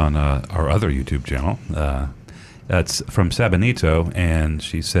more that's on our other YouTube channel. That's from Sabanito, and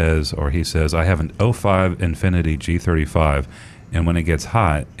she says, or he says, "I have an 05 Infiniti G35, and when it gets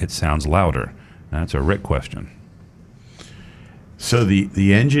hot, it sounds louder." That's a Rick question. So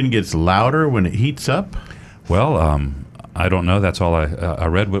the engine gets louder when it heats up? Well, I don't know. That's all I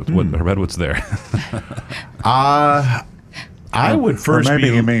read. I read what's there. I would first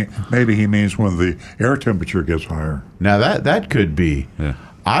maybe he means when the air temperature gets higher. Now that could be. Yeah.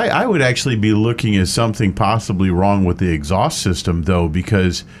 I would actually be looking at something possibly wrong with the exhaust system, though,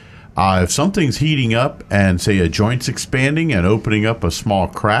 because if something's heating up and, say, a joint's expanding and opening up a small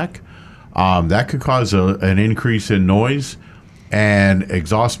crack, that could cause an increase in noise. And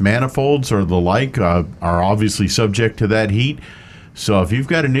exhaust manifolds or the like are obviously subject to that heat. So if you've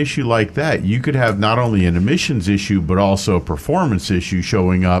got an issue like that, you could have not only an emissions issue, but also a performance issue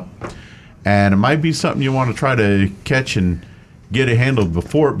showing up. And it might be something you want to try to catch and get it handled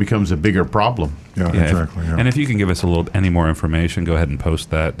before it becomes a bigger problem. Yeah, exactly. Yeah. And if you can give us any more information, go ahead and post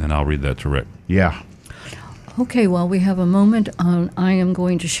that, and I'll read that to Rick. Yeah. Okay, while we have a moment, I am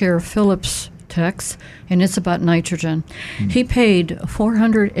going to share Philip's text, and it's about nitrogen. He paid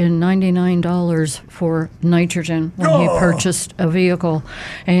 $499 for nitrogen when he purchased a vehicle,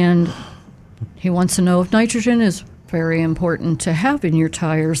 and he wants to know if nitrogen is very important to have in your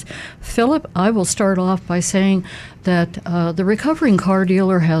tires. Philip, I will start off by saying that the Recovering Car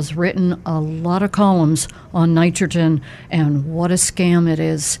Dealer has written a lot of columns on nitrogen and what a scam it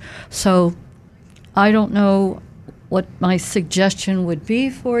is. So I don't know what my suggestion would be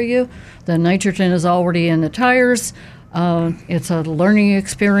for you. The nitrogen is already in the tires. It's a learning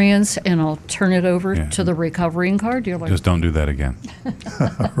experience, and I'll turn it over to the Recovering Car Dealer. Just don't do that again.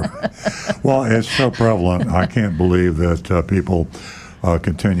 Well, it's so prevalent. I can't believe that people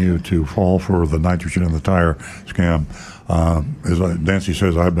continue to fall for the nitrogen in the tire scam. As Nancy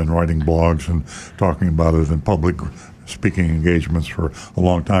says, I've been writing blogs and talking about it in public speaking engagements for a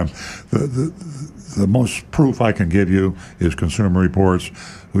long time. The most proof I can give you is Consumer Reports,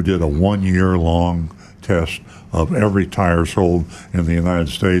 who did a 1-year-long test of every tire sold in the United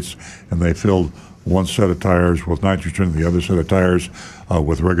States, and they filled one set of tires with nitrogen, the other set of tires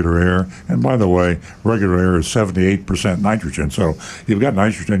with regular air. And by the way, regular air is 78% nitrogen, so you've got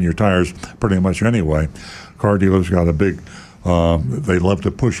nitrogen in your tires pretty much anyway. Car dealers got a big, they love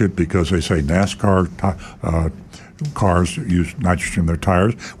to push it because they say NASCAR cars use nitrogen in their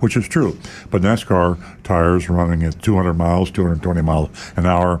tires, which is true. But NASCAR tires running at 200 miles, 220 miles an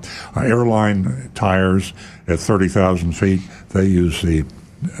hour. Airline tires at 30,000 feet, they use the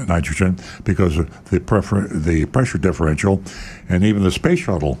nitrogen because of the pressure differential, and even the space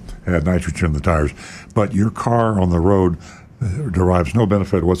shuttle had nitrogen in the tires. But your car on the road derives no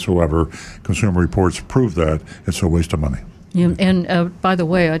benefit whatsoever. Consumer Reports prove that. It's a waste of money. Yeah, and by the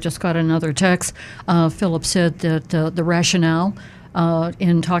way, I just got another text. Philip said that the rationale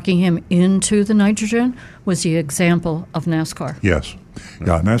in talking him into the nitrogen was the example of NASCAR. Yes.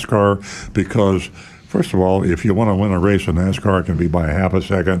 Yeah, NASCAR, because first of all, if you want to win a race in NASCAR, it can be by a half a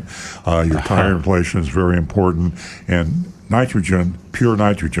second. Your tire inflation is very important. And nitrogen, pure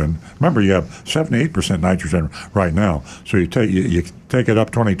nitrogen, remember you have 78% nitrogen right now. So you take it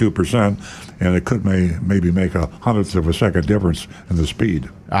up 22%, and it could maybe make a hundredth of a second difference in the speed.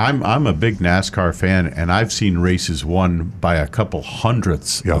 I'm a big NASCAR fan, and I've seen races won by a couple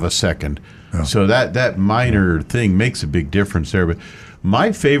hundredths of a second. Yeah. So that minor thing makes a big difference there. But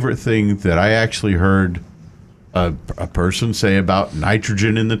my favorite thing that I actually heard a person say about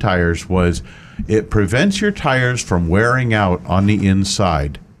nitrogen in the tires was it prevents your tires from wearing out on the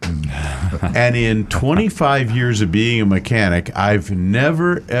inside. And in 25 years of being a mechanic, I've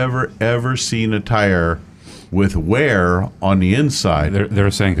never, ever, ever seen a tire with wear on the inside.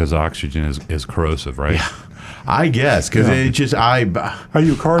 They're saying because oxygen is corrosive, right? Yeah. I guess, because it just, you car dealers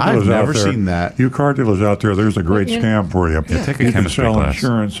I've never out there, seen that. You car dealers out there, there's a great scam for you. Yeah, take a you can chemistry sell class.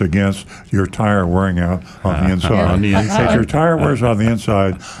 Insurance against your tire wearing out on the inside. On the inside. If your tire wears on the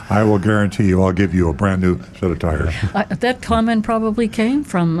inside, I will guarantee you I'll give you a brand new set of tires. That comment probably came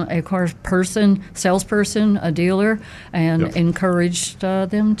from a salesperson, a dealer, and encouraged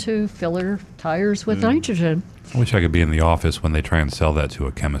them to fill their tires with nitrogen. I wish I could be in the office when they try and sell that to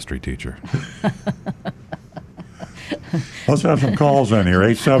a chemistry teacher. Let's have some calls in here.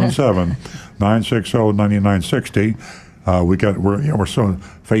 877-960-9960. We're so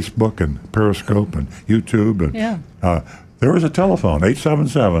Facebook and Periscope and YouTube and there is a telephone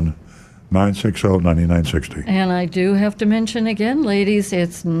 877-960-9960. And I do have to mention again, ladies,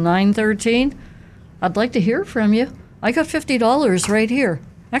 it's 9:13. I'd like to hear from you. I got $50 right here.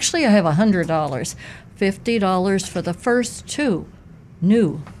 Actually, I have $100. $50 for the first two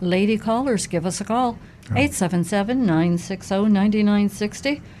new lady callers. Give us a call.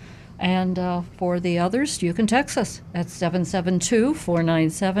 877-960-9960. And for the others, you can text us at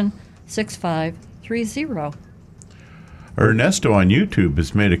 772-497-6530. Ernesto on YouTube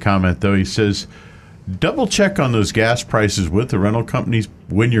has made a comment, though. He says, double check on those gas prices with the rental companies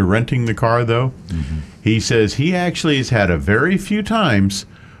when you're renting the car, though. Mm-hmm. He says he actually has had a very few times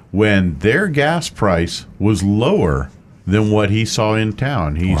when their gas price was lower than what he saw in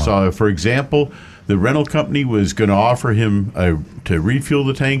town. He saw, for example, the rental company was going to offer him to refuel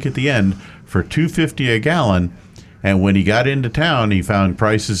the tank at the end for $2.50 a gallon, and when he got into town, he found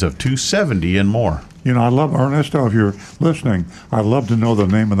prices of $2.70 and more. You know, I love, Ernesto, if you're listening, I'd love to know the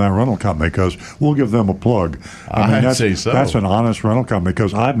name of that rental company because we'll give them a plug. I'd say so. That's an honest rental company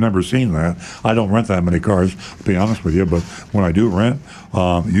because I've never seen that. I don't rent that many cars, to be honest with you, but when I do rent,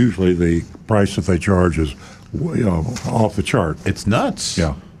 usually the price that they charge is off the chart. It's nuts.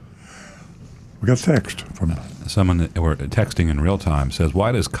 Yeah. We got text from someone that we're texting in real time says,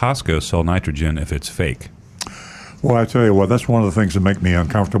 "Why does Costco sell nitrogen if it's fake?" Well, I tell you what, that's one of the things that make me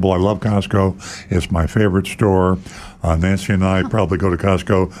uncomfortable. I love Costco. It's my favorite store. Nancy and I probably go to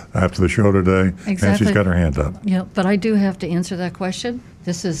Costco after the show today. Exactly. Nancy's got her hand up. Yeah, but I do have to answer that question.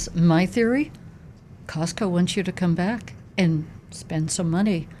 This is my theory. Costco wants you to come back and spend some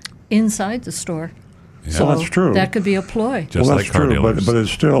money inside the store. Yeah. So Well, that's true. that could be a ploy. Just well, like that's car true, dealers. but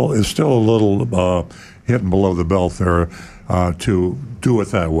it's still a little hitting below the belt there to do it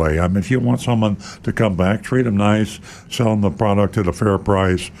that way. I mean, if you want someone to come back, treat them nice, sell them the product at a fair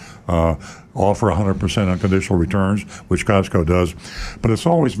price, offer 100% unconditional returns, which Costco does. But it's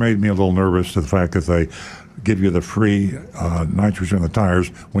always made me a little nervous to the fact that they give you the free nitrogen in the tires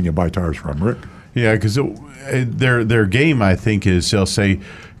when you buy tires from them. Rick? Yeah, because their game, I think, is they'll say,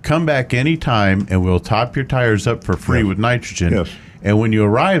 come back anytime and we'll top your tires up for free Yes. with nitrogen. Yes. And when you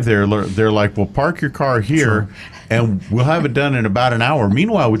arrive there, they're like, well, park your car here and we'll have it done in about an hour.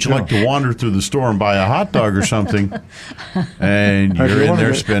 Meanwhile, would you like to wander through the store and buy a hot dog or something? And If you're you in wanna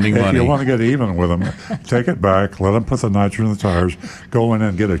there get- spending If money. you want to get even with them, take it back, let them put the nitrogen in the tires, go in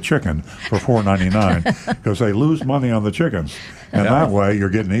and get a chicken for $4.99 because they lose money on the chickens. And that way you're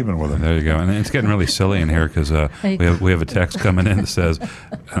getting even with them. There you go. And it's getting really silly in here because Hey. we have a text coming in that says,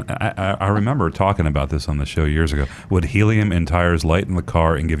 I remember talking about this on the show years ago. Would helium in tires lighten the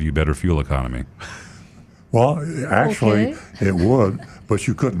car and give you better fuel economy? Well, actually, Okay. it would, but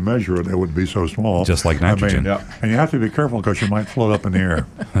you couldn't measure it. It would be so small. Just like nitrogen. And you have to be careful because you might float up in the air.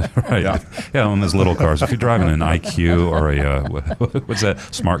 Right. Yeah, on those little cars. If you're driving an IQ or a, what's that,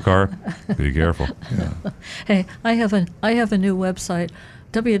 smart car, be careful. Hey, I have a new website,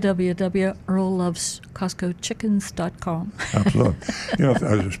 www.earllovescostcochickens.com.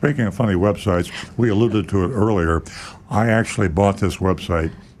 Absolutely. Speaking of funny websites, we alluded to it earlier. I actually bought this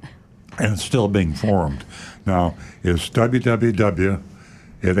website, and it's still being formed. Now, it's www.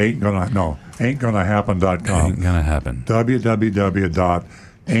 It ain't gonna happen.com. Ain't gonna happen.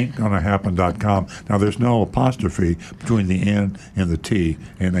 www.ain'tgonnahappen.com. Now, there's no apostrophe between the N and the T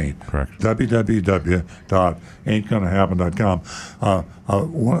in ain't. Correct. www.ain'tgonnahappen.com.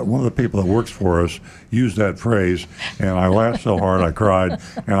 One of the people that works for us used that phrase, and I laughed so hard I cried,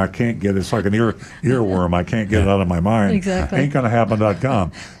 and I can't get it's like an earworm. I can't get it out of my mind. Exactly.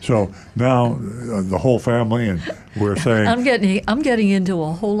 Ain'tgonnahappen.com. So now the whole family, and we're saying, I'm getting into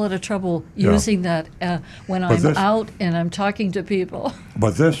a whole lot of trouble Yeah. using that when But I'm this- out and I'm talking to people.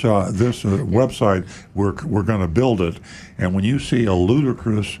 but this website, we're going to build it, and when you see a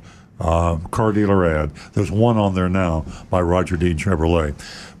ludicrous car dealer ad, there's one on there now by Roger Dean Chevrolet.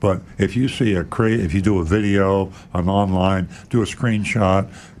 But if you see if you do a video, an online, do a screenshot,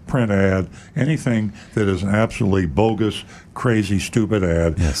 print ad, anything that is an absolutely bogus, crazy, stupid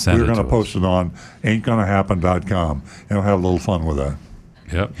ad, Yeah, send we're it going to to post it on ain'tgonnahappen.com, and we'll have a little fun with that.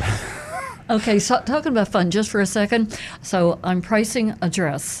 Yep. Okay, so talking about fun just for a second. So I'm pricing a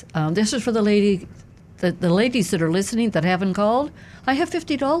dress. This is for the ladies that are listening that haven't called. I have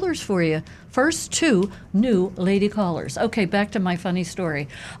 $50 for you. First 2 new lady callers. Okay, back to my funny story.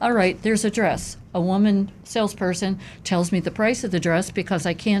 All right, there's a dress. A woman salesperson tells me the price of the dress because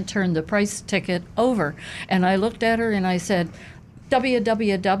I can't turn the price ticket over. And I looked at her and I said,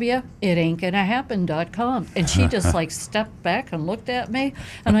 www.itaintgonnahappen.com. And she just like stepped back and looked at me.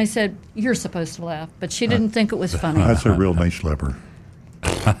 And I said, you're supposed to laugh. But she didn't think it was funny. That's a real nice slipper.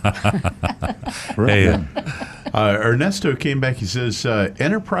 Hey, Ernesto came back. He says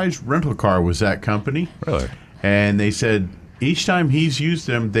Enterprise Rental Car was that company. really? And they said each time he's used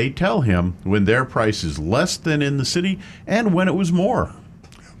them, they tell him when their price is less than in the city and when it was more.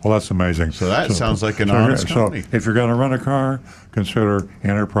 Well, that's amazing. So that sounds like an honest company. So if you're going to rent a car, consider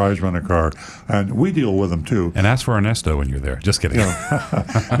Enterprise Rent a Car. And we deal with them, too. And ask for Ernesto when you're there. Just kidding.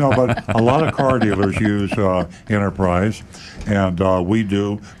 No, but a lot of car dealers use Enterprise, and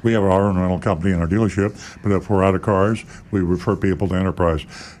we have our own rental company in our dealership, but if we're out of cars, we refer people to Enterprise.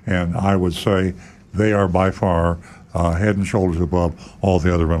 And I would say they are by far head and shoulders above all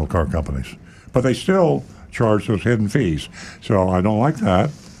the other rental car companies. But they still charge those hidden fees. So I don't like that.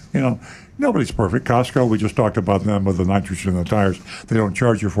 Nobody's perfect. Costco, we just talked about them with the nitrogen in the tires. They don't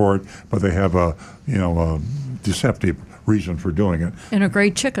charge you for it, but they have a deceptive reason for doing it. And a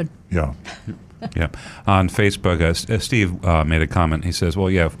great chicken. Yeah. Yeah. On Facebook, Steve made a comment. He says, well,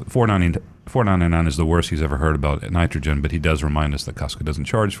 yeah, $4.99 is the worst he's ever heard about nitrogen, but he does remind us that Costco doesn't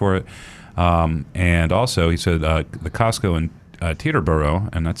charge for it. And also, he said the Costco in Teterboro,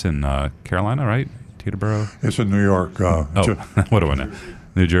 and that's in Carolina, right? Teterboro? It's in New York. What do I know?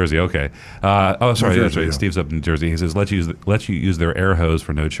 New Jersey, okay. Sorry, New that's Jersey, right. yeah. Steve's up in New Jersey. He says, let you use their air hose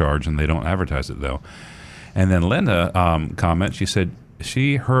for no charge, and they don't advertise it, though. And then Linda comments, she said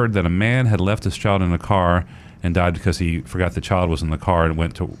she heard that a man had left his child in a car and died because he forgot the child was in the car and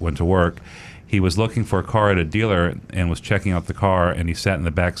went to work. He was looking for a car at a dealer and was checking out the car, and he sat in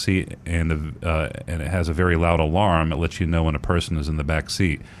the back seat, and it has a very loud alarm. It lets you know when a person is in the back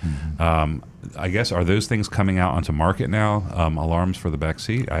seat. Mm-hmm. I guess, are those things coming out onto market now, alarms for the back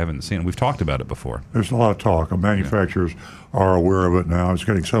seat? I haven't seen it. We've talked about it before. There's a lot of talk. Manufacturers are aware of it now. It's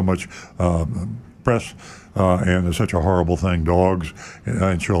getting so much press, and it's such a horrible thing, dogs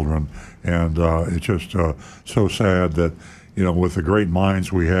and children. And it's just so sad that, with the great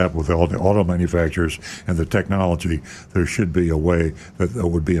minds we have with all the auto manufacturers and the technology, there should be a way that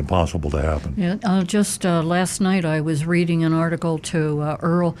would be impossible to happen. Yeah, just last night I was reading an article to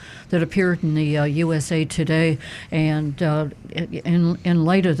Earl that appeared in the USA Today, and in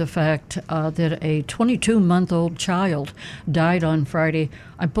light of the fact that a 22-month-old child died on Friday,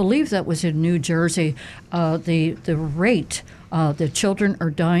 I believe that was in New Jersey, the rate the children are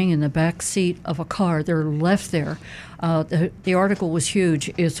dying in the back seat of a car. They're left there. The article was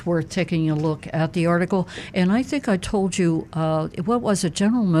huge. It's worth taking a look at the article. And I think I told you, what was it,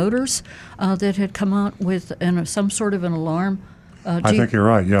 General Motors that had come out with some sort of an alarm? I think you're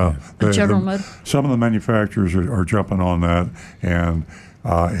right, yeah. General Motors? Some of the manufacturers are jumping on that, and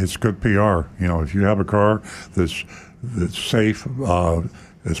it's good PR. If you have a car that's safe,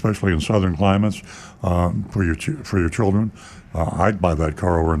 especially in southern climates, for your children, I'd buy that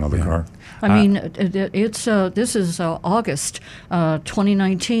car over another car. I mean, this is August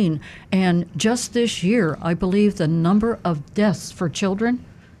 2019, and just this year, I believe the number of deaths for children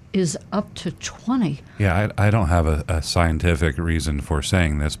is up to 20. Yeah, I don't have a scientific reason for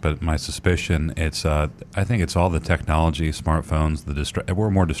saying this, but my suspicion, I think it's all the technology, smartphones, we're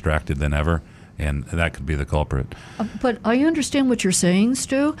more distracted than ever. And that could be the culprit. But I understand what you're saying,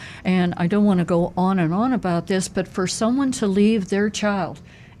 Stu, and I don't want to go on and on about this, but for someone to leave their child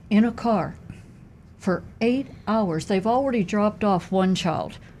in a car for 8 hours, they've already dropped off one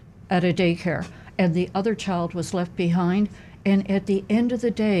child at a daycare, and the other child was left behind. And at the end of the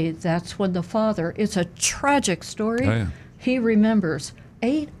day, that's when the father, it's a tragic story, he remembers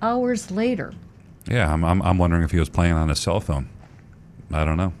 8 hours later. Yeah, I'm wondering if he was playing on his cell phone. I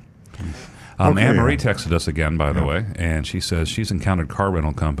don't know. Okay. Anne-Marie texted us again, by the way, and she says she's encountered car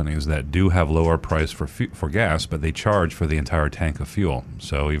rental companies that do have lower price for gas, but they charge for the entire tank of fuel.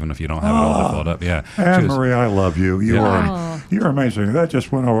 So even if you don't have it all filled up, Anne-Marie, I love you. You're amazing. That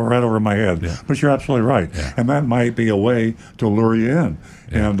just went right over my head. Yeah. But you're absolutely right. Yeah. And that might be a way to lure you in.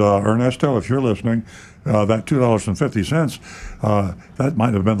 Yeah. And Ernesto, if you're listening, that $2.50, that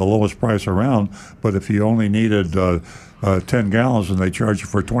might have been the lowest price around. But if you only needed 10 gallons and they charge you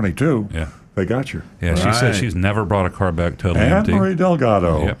for 22, they got you. Yeah, she said she's never brought a car back totally empty. Anne-Marie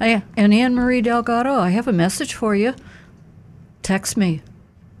Delgado. Yep. And Anne-Marie Delgado, I have a message for you. Text me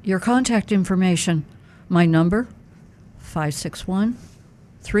your contact information. My number,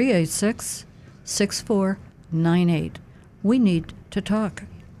 561-386-6498. We need to talk.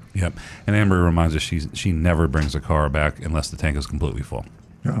 Yep. And Anne-Marie reminds us she never brings a car back unless the tank is completely full.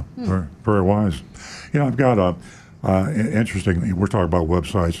 Yeah, very, very wise. I've got a interesting, we're talking about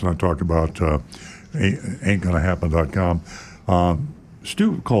websites, and I talked about ain'tgonnahappen.com.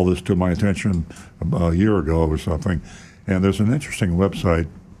 Stu called this to my attention a year ago or something, and there's an interesting website.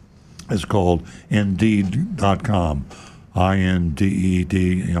 It's called Indeed.com.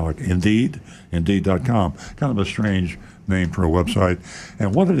 I-N-D-E-D, like Indeed.com. Kind of a strange name for a website.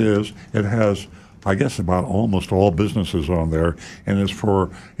 And what it is, it has, I guess, about almost all businesses on there, and it's for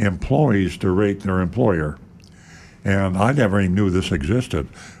employees to rate their employer. And I never even knew this existed.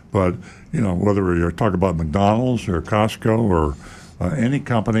 But, whether you're talking about McDonald's or Costco or any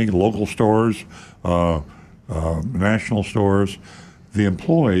company, local stores, national stores, the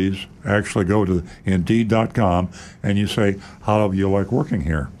employees actually go to Indeed.com and you say, how do you like working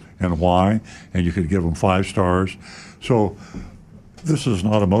here and why? And you could give them 5 stars. So this is an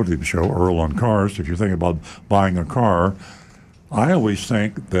automotive show, Earl on Cars. If you're thinking about buying a car, I always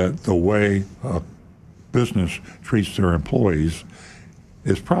think that the way business treats their employees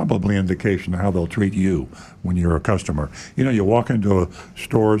is probably an indication of how they'll treat you when you're a customer. You walk into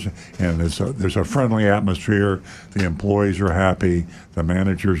stores and there's a friendly atmosphere. The employees are happy. The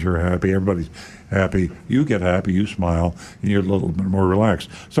managers are happy. Everybody's happy. You get happy. You smile. And you're a little bit more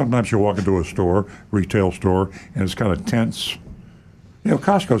relaxed. Sometimes you walk into a store, retail store, and it's kind of tense.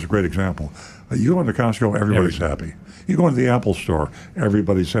 Costco's a great example. You go into Costco, everybody's happy. You go into the Apple store,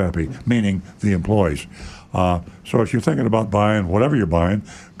 everybody's happy, meaning the employees. So if you're thinking about buying whatever you're buying,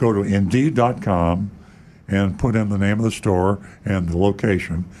 go to Indeed.com and put in the name of the store and the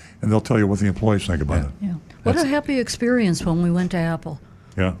location, and they'll tell you what the employees think about it. Yeah. What a happy experience when we went to Apple.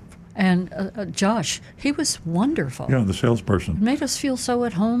 Yeah. And Josh, he was wonderful. Yeah, the salesperson. It made us feel so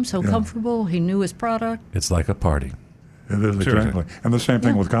at home, so comfortable. He knew his product. It's like a party. It is, exactly. And the same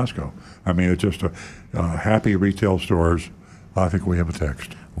thing with Costco. I mean, it's just happy retail stores. I think we have a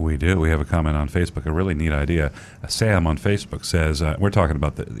text. We do. We have a comment on Facebook, a really neat idea. Sam on Facebook says, we're talking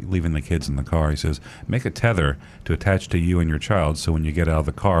about leaving the kids in the car. He says, make a tether to attach to you and your child so when you get out of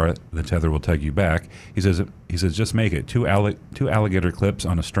the car, the tether will take you back. He says, just make it. Two alligator clips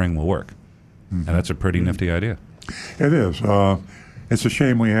on a string will work. Mm-hmm. And that's a pretty nifty idea. It is. It's a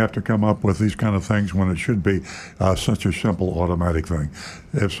shame we have to come up with these kind of things when it should be such a simple automatic thing.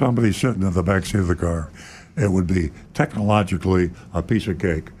 If somebody's sitting in the backseat of the car, it would be technologically a piece of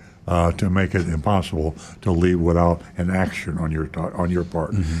cake to make it impossible to leave without an action on your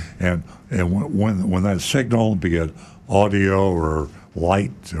part. Mm-hmm. And when that signal, be it audio or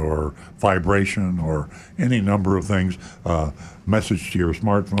light or vibration or any number of things, message to your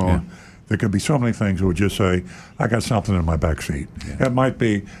smartphone. Yeah. There could be so many things that would just say, I got something in my back seat. Yeah. It might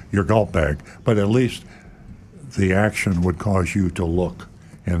be your golf bag, but at least the action would cause you to look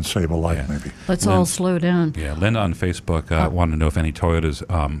and save a life, maybe. Let's all slow down. Yeah, Linda on Facebook wanted to know if any Toyotas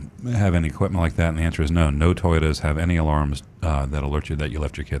have any equipment like that, and the answer is no. No Toyotas have any alarms that alert you that you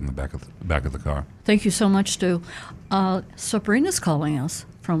left your kid in the back of the car. Thank you so much, Stu. Sabrina's calling us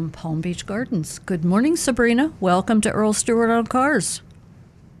from Palm Beach Gardens. Good morning, Sabrina. Welcome to Earl Stewart on Cars.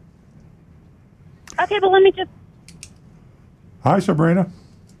 Okay, but let me just... Hi, Sabrina.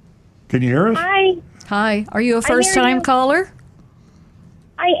 Can you hear us? Hi. Hi. Are you a first-time caller?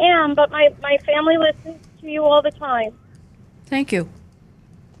 I am, but my family listens to you all the time. Thank you.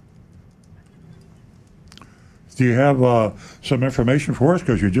 Do you have some information for us?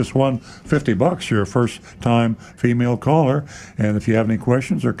 Because you just won $50. You're a first-time female caller. And if you have any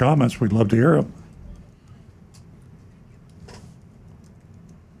questions or comments, we'd love to hear them.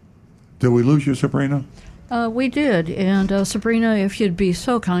 Did we lose you, Sabrina? We did. And Sabrina, if you'd be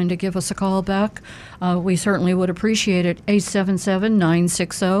so kind to give us a call back, we certainly would appreciate it.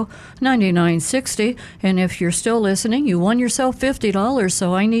 877-960-9960. And if you're still listening, you won yourself $50,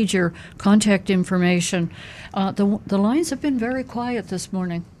 so I need your contact information. The lines have been very quiet this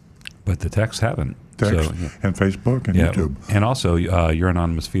morning. But the texts haven't. Text and Facebook and YouTube. And also,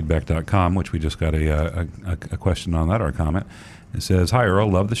 youranonymousfeedback.com, which we just got a question on that or a comment. It says, hi,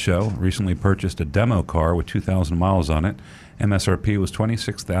 Earl, love the show. Recently purchased a demo car with 2,000 miles on it. MSRP was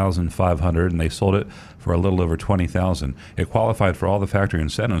 $26,500, and they sold it for a little over $20,000. It qualified for all the factory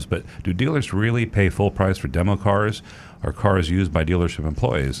incentives, but do dealers really pay full price for demo cars or cars used by dealership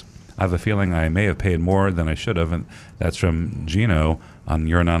employees? I have a feeling I may have paid more than I should have, and that's from Gino on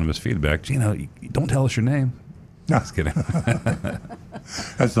Your Anonymous Feedback. Gino, don't tell us your name. No. Just kidding.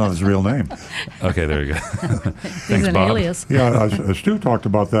 That's not his real name. Okay, there you go. Thanks, Bob. Alias. Yeah, Stu talked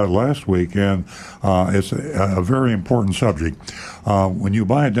about that last week, and it's a very important subject. When you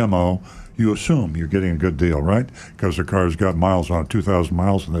buy a demo, you assume you're getting a good deal, right? Because the car's got miles on it, 2,000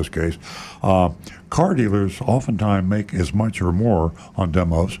 miles in this case. Car dealers oftentimes make as much or more on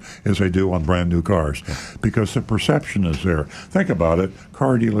demos as they do on brand new cars because the perception is there. Think about it.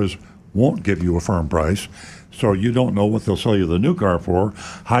 Car dealers won't give you a firm price, so you don't know what they'll sell you the new car for.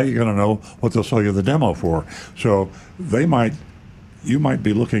 How are you going to know what they'll sell you the demo for? So you might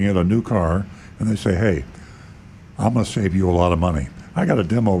be looking at a new car, and they say, hey, I'm going to save you a lot of money. I got a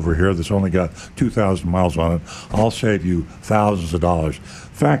demo over here that's only got 2,000 miles on it. I'll save you thousands of dollars.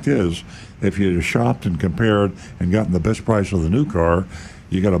 Fact is, if you'd shopped and compared and gotten the best price of the new car,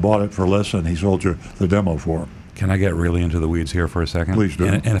 you could have bought it for less than he sold you the demo for. Can I get really into the weeds here for a second? Please do.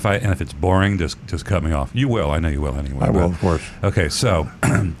 And if it's boring, just cut me off. You will. I know you will anyway. I will, of course. Okay, so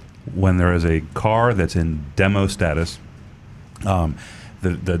when there is a car that's in demo status, as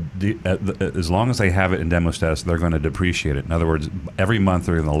long as they have it in demo status, they're going to depreciate it. In other words, every month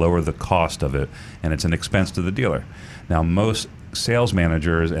they're going to lower the cost of it, and it's an expense to the dealer. Now, most sales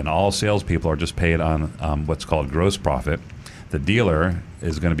managers and all salespeople are just paid on what's called gross profit. The dealer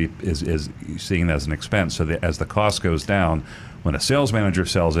is going to be is seeing it as an expense. So as the cost goes down, when a sales manager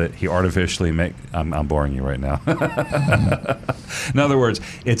sells it, he artificially I'm boring you right now. In other words,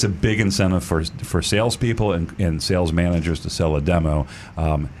 it's a big incentive for salespeople and sales managers to sell a demo.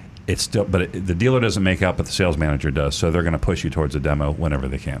 The dealer doesn't make out, but the sales manager does. So they're going to push you towards a demo whenever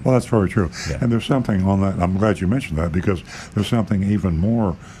they can. Well, that's very true. Yeah. And there's something on that. I'm glad you mentioned that because there's something even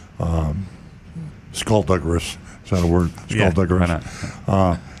more skullduggerous. Is that a word? Skullduggerous. Why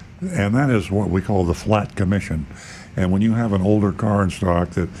not? And that is what we call the flat commission. And when you have an older car in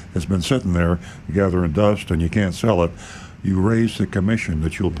stock that has been sitting there gathering dust and you can't sell it, you raise the commission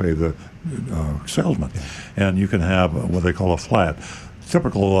that you'll pay the salesman. And you can have what they call a flat.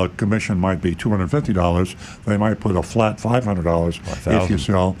 Typical commission might be $250. They might put a flat $500 if you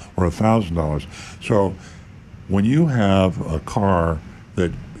sell, or $1,000. So when you have a car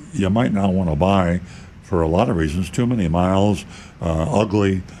that you might not want to buy for a lot of reasons, too many miles,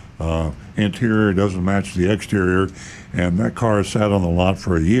 ugly, interior doesn't match the exterior, and that car is sat on the lot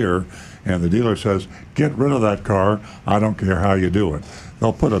for a year, and the dealer says, get rid of that car, I don't care how you do it.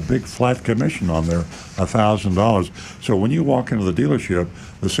 They'll put a big flat commission on there, $1,000. So when you walk into the dealership,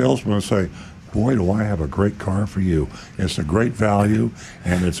 the salesman will say, boy, do I have a great car for you. It's a great value,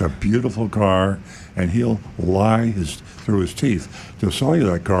 and it's a beautiful car, and he'll lie through his teeth to sell you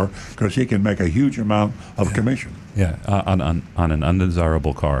that car because he can make a huge amount of commission. Yeah, on an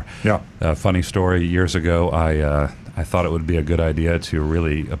undesirable car. Yeah. Funny story, years ago, I thought it would be a good idea to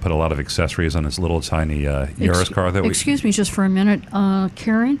really put a lot of accessories on this little tiny Yaris car that we... Excuse me just for a minute.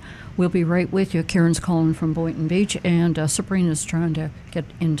 Karen, we'll be right with you. Karen's calling from Boynton Beach, and Sabrina's trying to get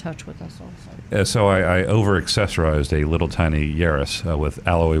in touch with us also. So I over-accessorized a little tiny Yaris with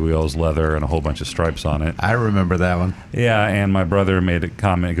alloy wheels, leather, and a whole bunch of stripes on it. I remember that one. Yeah, and my brother made a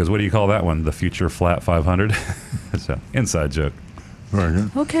comment. He goes, what do you call that one? The Future Flat 500? It's an inside joke. Very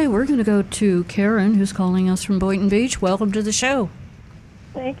good. Okay, we're going to go to Karen, who's calling us from Boynton Beach. Welcome to the show.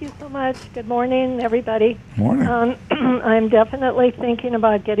 Thank you so much. Good morning, everybody. Morning. I'm definitely thinking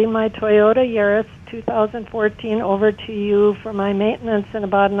about getting my Toyota Yaris 2014 over to you for my maintenance in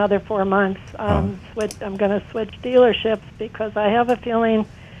about another 4 months. I'm going to switch dealerships because I have a feeling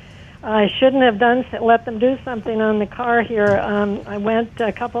I shouldn't have let them do something on the car here. I went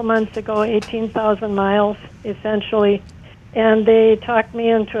a couple months ago, 18,000 miles, essentially, and they talked me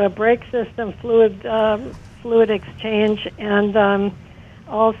into a brake system fluid exchange and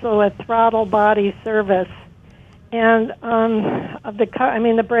also a throttle body service. And of the car, I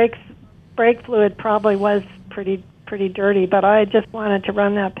mean, the brake fluid probably was pretty dirty, but I just wanted to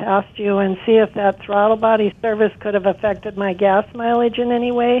run that past you and see if that throttle body service could have affected my gas mileage in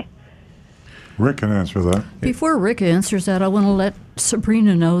any way. Rick can answer that. Before Rick answers that, I want to let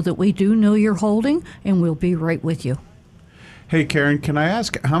Sabrina know that we do know you're holding, and we'll be right with you. Hey, Karen, can I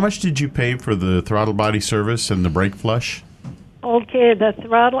ask, how much did you pay for the throttle body service and the brake flush? Okay, the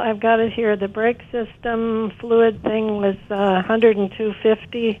throttle, I've got it here. The brake system fluid thing was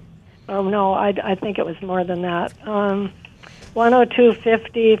 $102.50. Oh, no, I think it was more than that.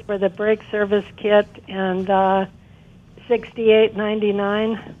 $102.50 for the brake service kit and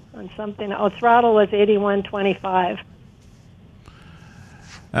 $68.99 on something. Oh, throttle was $81.25.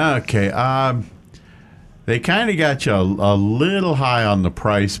 Okay, they kind of got you a little high on the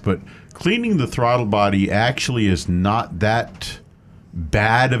price, but cleaning the throttle body actually is not that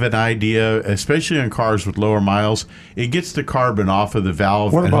bad of an idea, especially on cars with lower miles. It gets the carbon off of the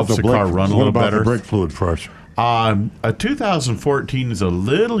valve and helps the car run a little better. What about the brake fluid flush? A 2014 is a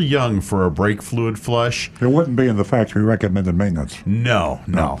little young for a brake fluid flush. It wouldn't be in the factory recommended maintenance. No.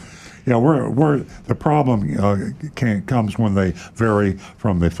 Yeah, we're the problem comes when they vary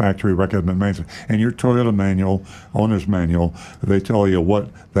from the factory recommended maintenance. And your Toyota manual, owner's manual, they tell you what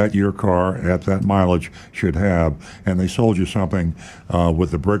your car at that mileage should have, and they sold you something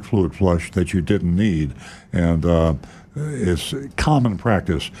with the brake fluid flush that you didn't need. And it's common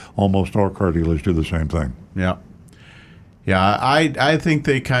practice. Almost all car dealers do the same thing. Yeah. Yeah, I think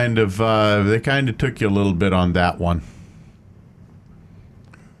they kind of took you a little bit on that one.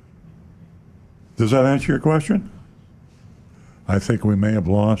 Does that answer your question? I think we may have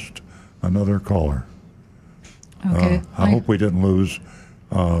lost another caller. Okay. I hope we didn't lose.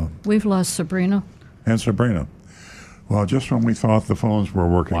 We've lost Sabrina. And Sabrina. Well, just when we thought the phones were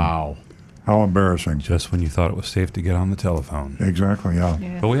working. Wow. How embarrassing. Just when you thought it was safe to get on the telephone. Exactly,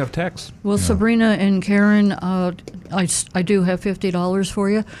 yeah. But we have texts. Well, yeah. Sabrina and Karen, I do have $50 for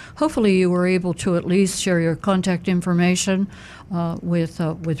you. Hopefully you were able to at least share your contact information with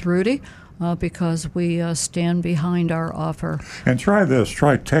Rudy. Because we stand behind our offer. And try this.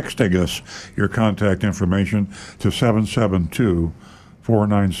 Try texting us your contact information to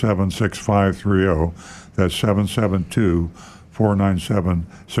 772-497-6530. That's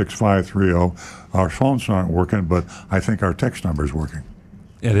 772-497-6530. Our phones aren't working, but I think our text number is working.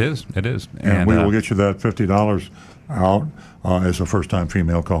 It is. And we will get you that $50 out as a first-time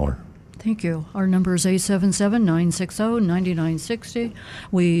female caller. Thank you. Our number is 877-960-9960.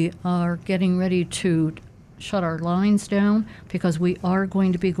 We are getting ready to shut our lines down because we are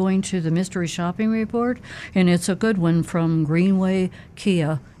going to be going to the mystery shopping report, and it's a good one from Greenway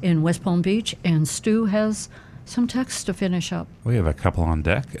Kia in West Palm Beach. And Stu has some text to finish up. We have a couple on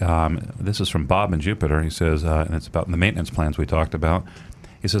deck. This is from Bob in Jupiter. He says, and it's about the maintenance plans we talked about.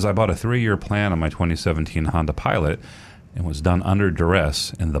 He says, I bought a 3-year plan on my 2017 Honda Pilot and was done under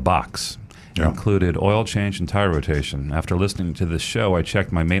duress in the box. It included oil change and tire rotation. After listening to this show, I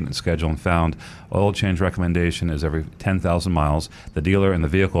checked my maintenance schedule and found oil change recommendation is every 10,000 miles. The dealer and the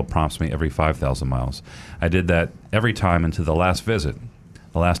vehicle prompts me every 5,000 miles. I did that every time until the last visit.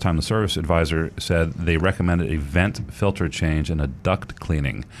 The last time the service advisor said they recommended a vent filter change and a duct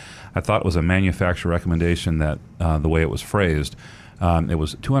cleaning. I thought it was a manufacturer recommendation that the way it was phrased. It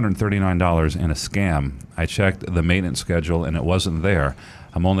was $239 and a scam. I checked the maintenance schedule and it wasn't there.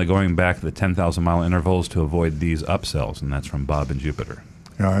 I'm only going back the 10,000-mile intervals to avoid these upsells, and that's from Bob in Jupiter.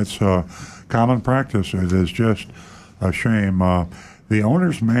 Yeah, it's common practice. It is just a shame. The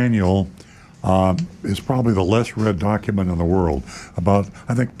owner's manual is probably the less read document in the world.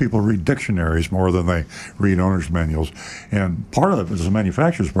 I think people read dictionaries more than they read owner's manuals. And part of it is the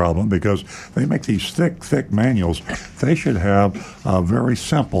manufacturer's problem because they make these thick manuals. They should have a very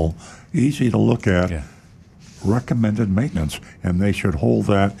simple, easy to look at recommended maintenance, and they should hold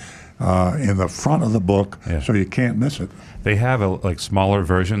that in the front of the book so you can't miss it. They have like smaller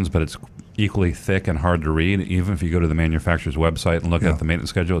versions, but it's equally thick and hard to read. Even if you go to the manufacturer's website and look at the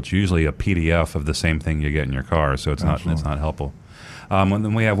maintenance schedule, it's usually a PDF of the same thing you get in your car, so it's not helpful. And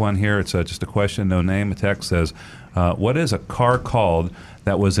then we have one here. It's just a question, no name. A text says, what is a car called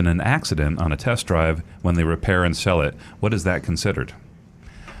that was in an accident on a test drive when they repair and sell it? What is that considered?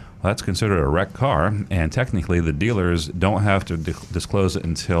 Well, that's considered a wrecked car, and technically the dealers don't have to disclose it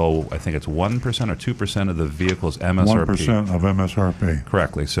until, I think it's 1% or 2% of the vehicle's MSRP. 1% of MSRP.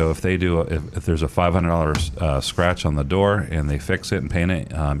 Correctly. So if they do, if there's a $500 scratch on the door and they fix it and paint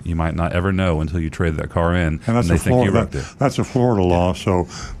it, you might not ever know until you trade that car in, and they think you wrecked it. That's a Florida law, so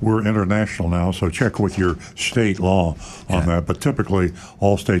we're international now, so check with your state law on that. But typically,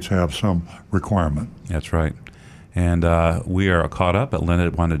 all states have some requirement. That's right. And we are caught up.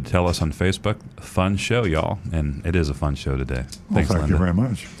 Linda wanted to tell us on Facebook, fun show, y'all. And it is a fun show today. Thanks, thank Linda. you very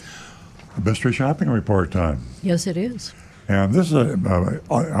much. Mystery shopping report time. Yes, it is. And this is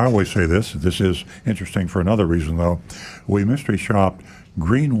I always say this. This is interesting for another reason, though. We mystery shopped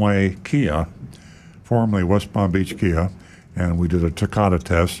Greenway Kia, formerly West Palm Beach Kia, and we did a Takata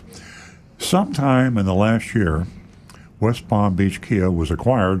test. Sometime in the last year, West Palm Beach Kia was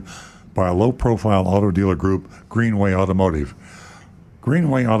acquired by a low-profile auto dealer group, Greenway Automotive.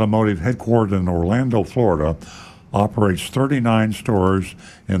 Greenway Automotive, headquartered in Orlando, Florida, operates 39 stores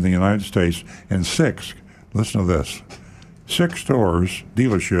in the United States and 6, listen to this, 6 stores,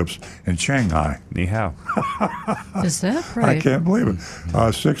 dealerships in Shanghai. Ni hao. Is that right? I can't believe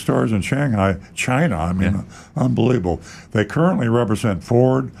it. 6 stores in Shanghai, China. I mean, unbelievable. They currently represent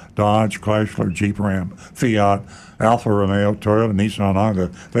Ford, Dodge, Chrysler, Jeep, Ram, Fiat, Alfa Romeo, Toyota, Nissan,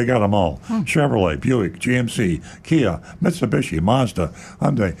 Honda. They got them all. Chevrolet, Buick, GMC, Kia, Mitsubishi, Mazda,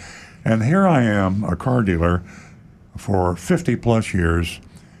 Hyundai. And here I am, a car dealer for 50-plus years,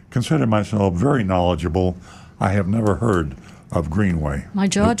 consider myself very knowledgeable. I have never heard of Greenway. My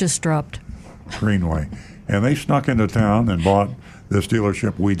jaw just dropped. Greenway. And they snuck into town and bought this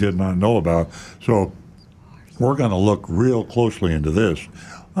dealership we did not know about. So we're going to look real closely into this.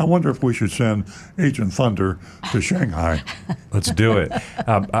 I wonder if we should send Agent Thunder to Shanghai. Let's do it.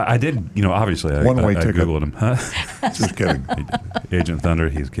 I did, obviously, I Googled him. Huh? Just kidding. Agent Thunder,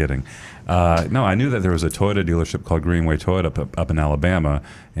 he's kidding. No, I knew that there was a Toyota dealership called Greenway Toyota up in Alabama,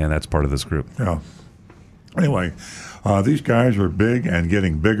 and that's part of this group. Yeah. Anyway, these guys are big and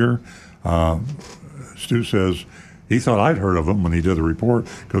getting bigger. Stu says he thought I'd heard of him when he did the report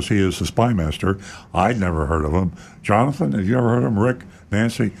because he is the spy master. I'd never heard of him. Jonathan, have you ever heard of him? Rick,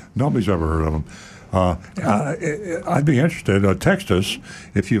 Nancy, nobody's ever heard of him. I'd be interested. Text us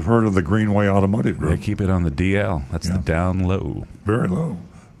if you've heard of the Greenway Automotive Group. They keep it on the DL. That's the down low. Very low.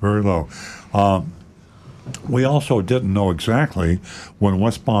 Very low. We also didn't know exactly when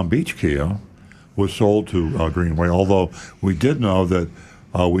West Palm Beach Kia was sold to Greenway, although we did know that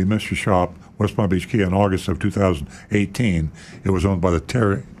we mystery shopped West Palm Beach Kia in August of 2018. It was owned by the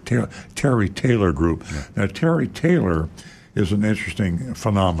Terry Taylor Group. Yeah. Now, Terry Taylor is an interesting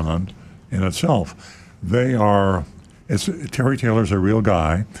phenomenon in itself. Terry Taylor's a real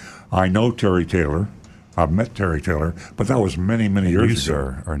guy. I know Terry Taylor. I've met Terry Taylor, but that was many, many years ago. You,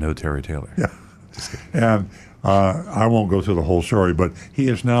 sir, are no Terry Taylor. Yeah. And I won't go through the whole story, but he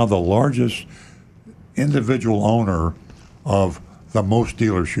is now the largest individual owner of the most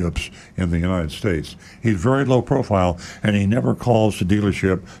dealerships in the United States. He's very low profile, and he never calls the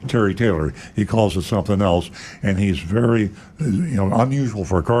dealership Terry Taylor. He calls it something else, and he's very, unusual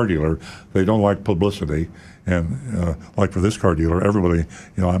for a car dealer. They don't like publicity, and like for this car dealer, everybody,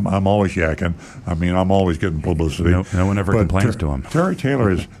 I'm always yakking. I mean, I'm always getting publicity. No one ever complains to him. Terry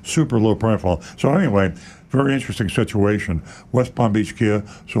Taylor is super low profile. So anyway, very interesting situation. West Palm Beach Kia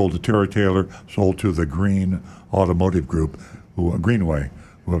sold to Terry Taylor, sold to the Green Automotive Group, Greenway,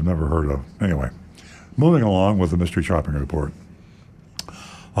 who I've never heard of. Anyway, moving along with the mystery shopping report.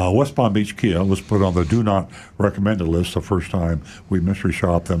 West Palm Beach Kia was put on the do not recommended list the first time we mystery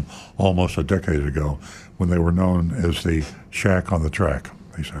shopped them almost a decade ago, when they were known as the Shack on the Track,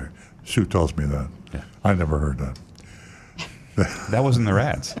 they say. Sue tells me that. Yeah. I never heard that. That wasn't their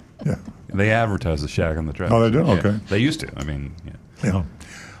ads. Yeah. They advertised the Shack on the Track. Oh, they do? Yeah. Okay. They used to. I mean, yeah.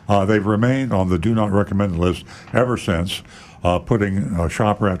 They've remained on the do not recommended list ever since, putting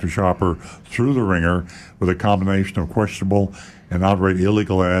shopper after shopper through the ringer with a combination of questionable and outright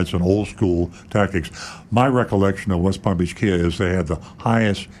illegal ads and old school tactics. My recollection of West Palm Beach Kia is they had the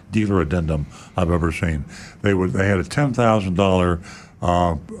highest dealer addendum I've ever seen. They had a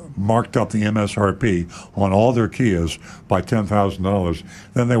 $10,000 marked up the MSRP on all their Kias by $10,000.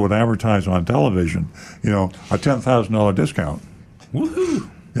 Then they would advertise on television, a $10,000 discount. Woohoo!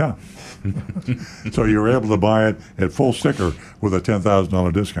 Yeah. So you were able to buy it at full sticker with a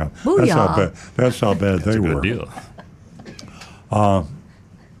 $10,000 discount. Booyah. That's how bad That's they a good were. deal.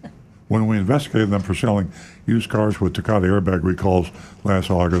 When we investigated them for selling used cars with Takata airbag recalls last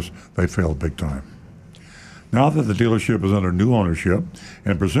August, they failed big time. Now that the dealership is under new ownership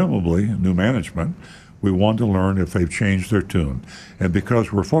and presumably new management, we want to learn if they've changed their tune. And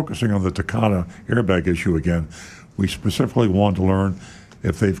because we're focusing on the Takata airbag issue again, we specifically want to learn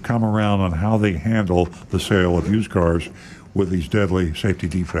if they've come around on how they handle the sale of used cars with these deadly safety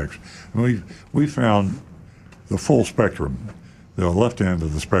defects. And we found the full spectrum. The left end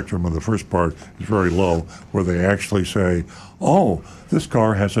of the spectrum of the first part is very low, where they actually say, oh, this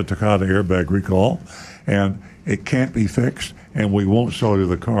car has a Takata airbag recall, and it can't be fixed, and we won't sell you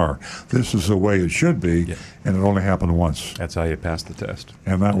the car. This is the way it should be, and it only happened once. That's how you pass the test.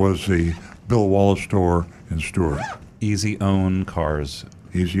 And that was the Bill Wallace store in Stewart. Easy Own Cars.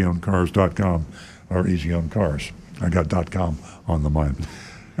 EasyOwnCars.com, or Easy Own Cars. I got .com on the mind.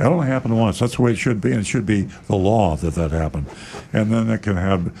 It only happened once. That's the way it should be, and it should be the law that happened. And then it can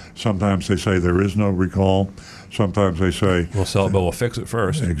have, sometimes they say there is no recall. Sometimes they say... We'll sell it, but we'll fix it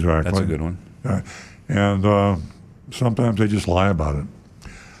first. Exactly. That's a good one. And sometimes they just lie about it.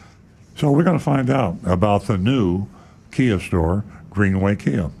 So we're going to find out about the new Kia store, Greenway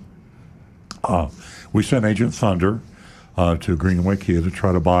Kia. We sent Agent Thunder to Greenway Kia to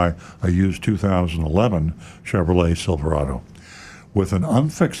try to buy a used 2011 Chevrolet Silverado. With an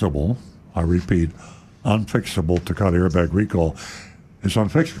unfixable, I repeat, unfixable Takata airbag recall. It's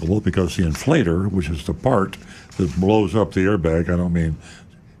unfixable because the inflator, which is the part that blows up the airbag, I don't mean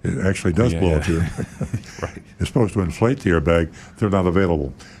it actually does blow up the airbag. Right. It's supposed to inflate the airbag. They're not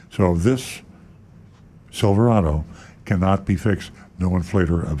available. So this Silverado cannot be fixed. No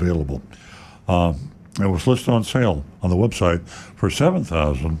inflator available. It was listed on sale on the website for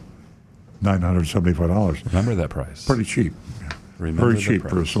 $7,975. Remember that price. Pretty cheap. Remember Very cheap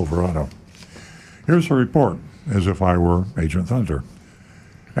for a Silverado. Here's a report, as if I were Agent Thunder.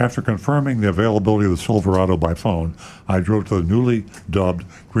 After confirming the availability of the Silverado by phone, I drove to the newly dubbed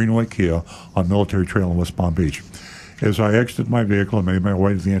Greenway Kia on Military Trail in West Palm Beach. As I exited my vehicle and made my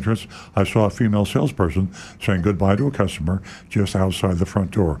way to the entrance, I saw a female salesperson saying goodbye to a customer just outside the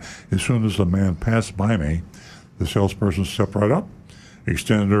front door. As soon as the man passed by me, the salesperson stepped right up,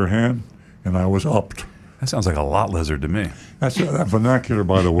 extended her hand, and I was upped. That sounds like a lot lizard to me. That vernacular,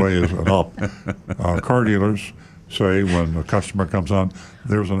 by the way, is an up. Car dealers say when a customer comes on,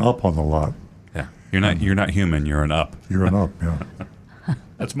 there's an up on the lot. Yeah, you're not human. You're an up. You're an up. Yeah.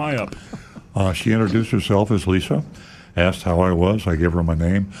 That's my up. She introduced herself as Lisa, asked how I was. I gave her my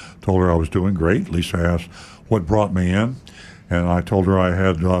name, told her I was doing great. Lisa asked what brought me in, and I told her I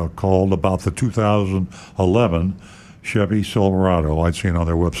had called about the 2011 Chevy Silverado I'd seen on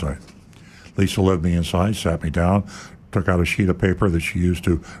their website. Lisa led me inside, sat me down, took out a sheet of paper that she used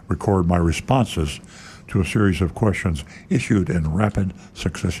to record my responses to a series of questions issued in rapid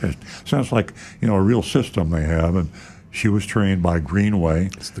succession. Sounds like, a real system they have, and she was trained by Greenway.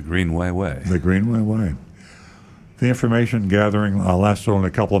 It's the Greenway way. The Greenway way. The information gathering lasted only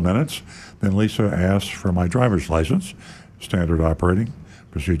a couple of minutes. Then Lisa asked for my driver's license, standard operating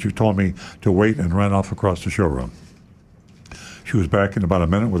procedure, told me to wait and ran off across the showroom. She was back in about a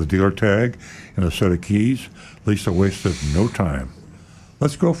minute with a dealer tag and a set of keys. Lisa wasted no time.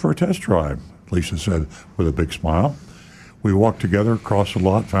 Let's go for a test drive, Lisa said with a big smile. We walked together across the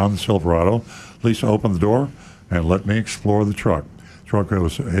lot, found the Silverado. Lisa opened the door and let me explore the truck. The truck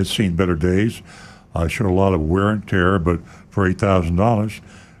had seen better days. I showed a lot of wear and tear, but for $8,000,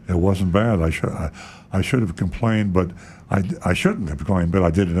 it wasn't bad. I should have complained, but I shouldn't have complained, but I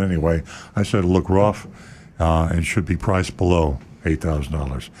did it anyway. I said it looked rough and should be priced below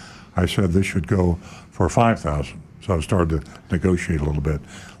 $8,000. I said this should go for $5,000. So I started to negotiate a little bit.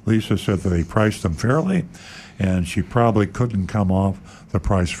 Lisa said that they priced them fairly, and she probably couldn't come off the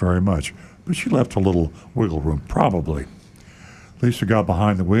price very much. But she left a little wiggle room, probably. Lisa got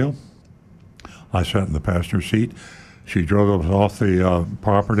behind the wheel. I sat in the passenger seat. She drove us off the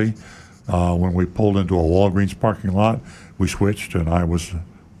property. When we pulled into a Walgreens parking lot, we switched, and I was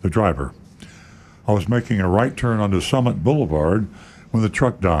the driver. I was making a right turn onto Summit Boulevard when the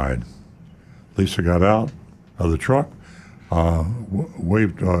truck died. Lisa got out of the truck,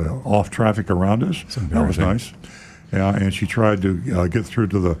 waved off traffic around us. That was nice. And she tried to get through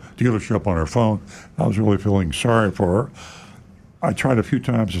to the dealership on her phone. I was really feeling sorry for her. I tried a few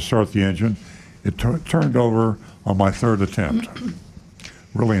times to start the engine. It turned over on my third attempt.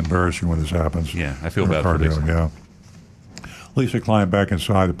 Really embarrassing when this happens. Yeah, I feel bad for Lisa. Yeah. Lisa climbed back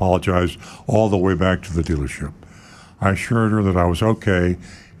inside, apologized all the way back to the dealership. I assured her that I was okay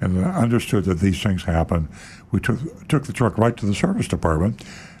and I understood that these things happen. We took the truck right to the service department.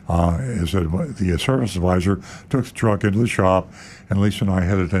 The service advisor took the truck into the shop, and Lisa and I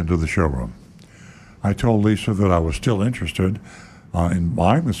headed into the showroom. I told Lisa that I was still interested in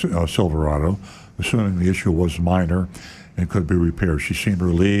buying the Silverado, assuming the issue was minor and could be repaired. She seemed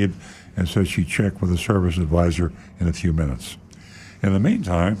relieved and said she'd check with the service advisor in a few minutes. In the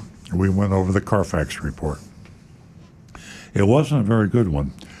meantime, we went over the Carfax report. It wasn't a very good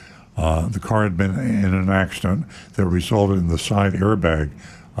one. The car had been in an accident that resulted in the side airbag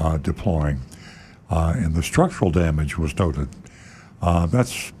deploying, and the structural damage was noted.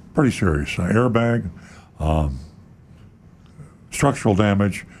 That's pretty serious. Airbag, structural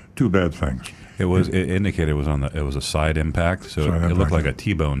damage, two bad things. It indicated it was a side impact, so it looked like a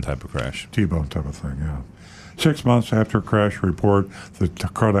T-bone type of crash. T-bone type of thing, yeah. 6 months after crash report, the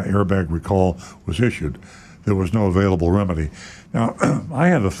Takata airbag recall was issued. There was no available remedy. Now, I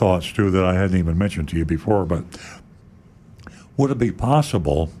had the thoughts, too, that I hadn't even mentioned to you before, but would it be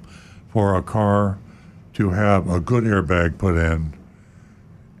possible for a car to have a good airbag put in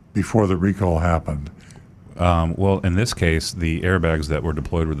before the recall happened? Well, in this case, the airbags that were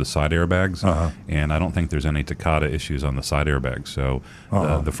deployed were the side airbags, and I don't think there's any Takata issues on the side airbags, so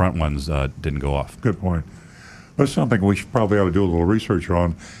the front ones didn't go off. Good point. That's something we probably ought to do a little research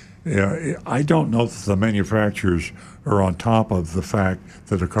on. I don't know that the manufacturers are on top of the fact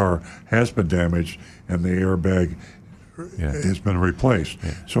that a car has been damaged and the airbag has been replaced.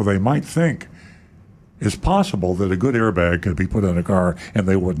 Yeah. So they might think it's possible that a good airbag could be put in a car and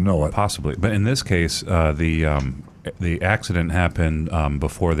they wouldn't know it. Possibly. But in this case, the accident happened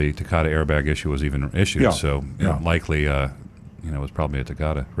before the Takata airbag issue was even issued. Yeah. So likely, it was probably a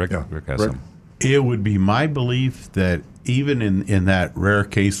Takata. Rick has some. It would be my belief that even in that rare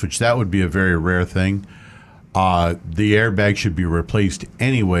case, which that would be a very rare thing, the airbag should be replaced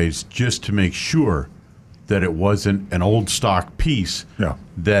anyways, just to make sure that it wasn't an old stock piece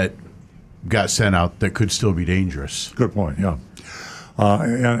that got sent out that could still be dangerous. Good point, yeah.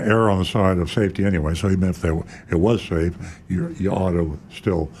 And err on the side of safety anyway, so even if it was safe, you ought to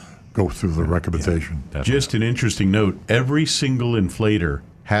still go through the recommendation. Just an interesting note, every single inflator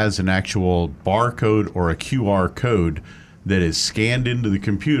has an actual barcode or a QR code that is scanned into the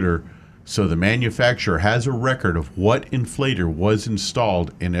computer, so the manufacturer has a record of what inflator was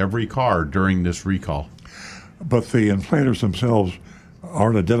installed in every car during this recall. But the inflators themselves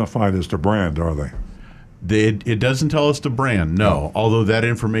aren't identified as the brand, are they? It doesn't tell us the brand, no. Although that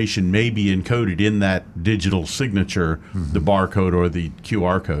information may be encoded in that digital signature, the barcode or the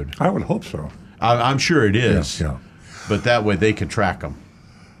QR code. I would hope so. I'm sure it is. Yeah. But that way they can track them.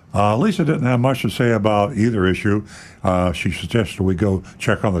 Lisa didn't have much to say about either issue. She suggested we go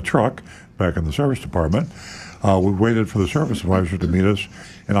check on the truck back in the service department. We waited for the service advisor to meet us,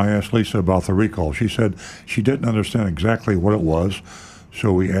 and I asked Lisa about the recall. She said she didn't understand exactly what it was,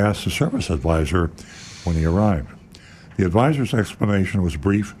 so we asked the service advisor when he arrived. The advisor's explanation was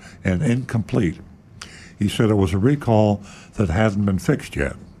brief and incomplete. He said it was a recall that hadn't been fixed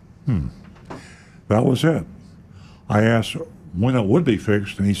yet. That was it. I asked when it would be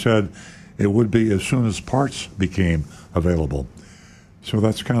fixed, and he said it would be as soon as parts became available. So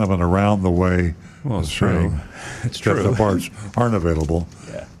that's kind of an around the way of saying that the parts aren't available,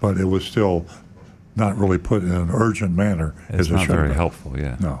 but it was still not really put in an urgent manner It's as it not should have very been. helpful,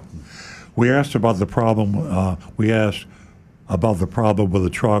 yeah. No. We asked about the problem. We asked about the problem with the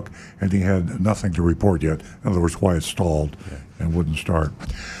truck, and he had nothing to report yet. In other words, why it stalled and wouldn't start.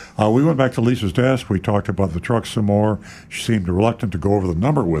 We went back to Lisa's desk. We talked about the truck some more. She seemed reluctant to go over the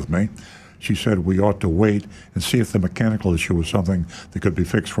number with me. She said we ought to wait and see if the mechanical issue was something that could be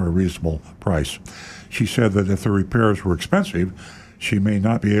fixed for a reasonable price. She said that if the repairs were expensive, she may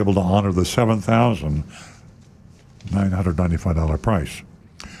not be able to honor the $7,995 price.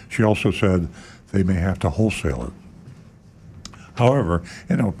 She also said they may have to wholesale it. However,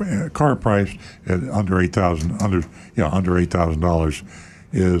 a car price at under $8,000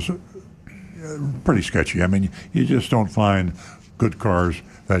 is pretty sketchy. I mean, you just don't find good cars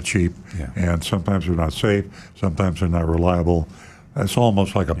that cheap, and sometimes they're not safe, sometimes they're not reliable. It's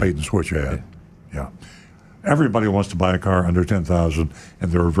almost like a bait and switch ad. Yeah. Everybody wants to buy a car under $10,000,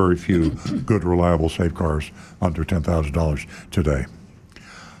 and there are very few good, reliable, safe cars under $10,000 today.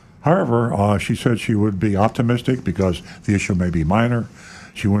 However, she said she would be optimistic because the issue may be minor.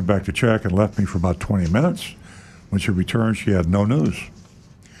 She went back to check and left me for about 20 minutes. When she returned, she had no news.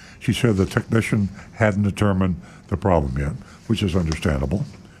 She said the technician hadn't determined the problem yet, which is understandable.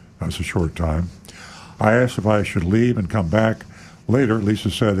 That's a short time. I asked if I should leave and come back later.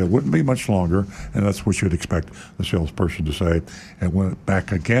 Lisa said it wouldn't be much longer, and that's what you'd expect the salesperson to say, and went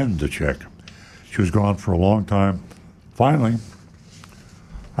back again to check. She was gone for a long time. Finally,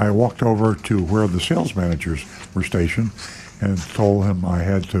 I walked over to where the sales managers were stationed and told him I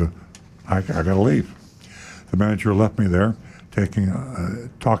got to leave. The manager left me there,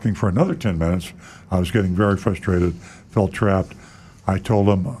 talking for another 10 minutes. I was getting very frustrated, felt trapped. I told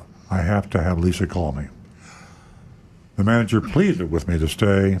him I have to have Lisa call me. The manager pleaded with me to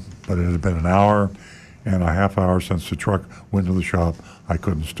stay, but it had been an hour and a half hour since the truck went to the shop. I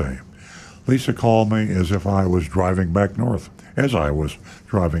couldn't stay. Lisa called me as I was driving back north.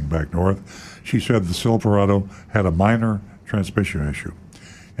 She said the Silverado had a minor transmission issue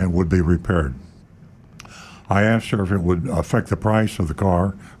and would be repaired. I asked her if it would affect the price of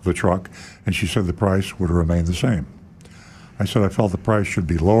the truck, and she said the price would remain the same. I said I felt the price should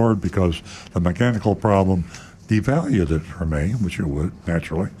be lowered because the mechanical problem devalued it for me, which it would,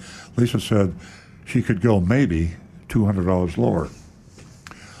 naturally. Lisa said she could go maybe $200 lower.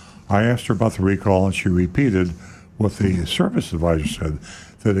 I asked her about the recall, and she repeated what the service advisor said,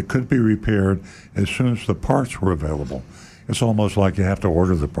 that it could be repaired as soon as the parts were available. It's almost like you have to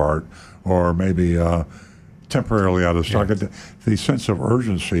order the part, or maybe temporarily out of stock. Yeah. The sense of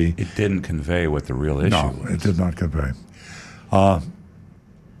urgency. It didn't convey what the real issue was. No, it did not convey.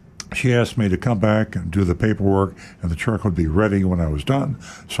 She asked me to come back and do the paperwork, and the truck would be ready when I was done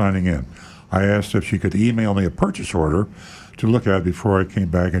signing in. I asked if she could email me a purchase order to look at before I came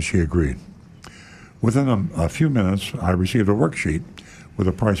back, and she agreed. Within a few minutes, I received a worksheet with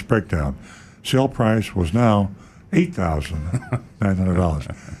a price breakdown. Sale price was now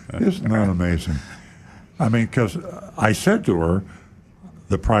 $8,900. Isn't that amazing? I mean, because I said to her,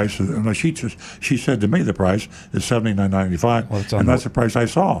 the price, she said to me the price is $79.95, and that's the price I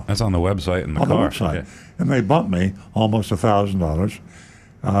saw. That's on the website in the car. On the website. Yeah. And they bumped me almost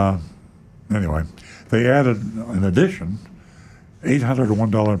 $1,000. Anyway, they added, in addition,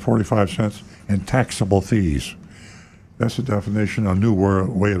 $801.45 in taxable fees. That's a definition, a new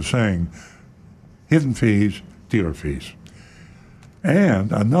way of saying hidden fees, dealer fees.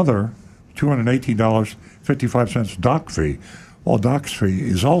 And another $218.55 dock fee. Well, dock's fee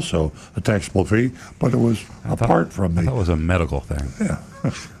is also a taxable fee, but it was apart from the... That was a medical thing. Yeah.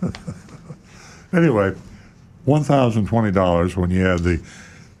 Anyway, $1,020 when you add the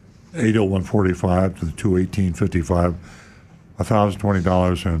 $801.45 to the $218.55,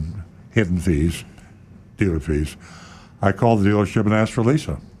 $1,020 in hidden fees, dealer fees. I called the dealership and asked for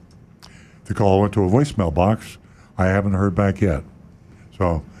Lisa. The call went to a voicemail box. I haven't heard back yet.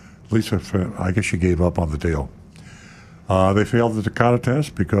 So Lisa, I guess she gave up on the deal. They failed the Takata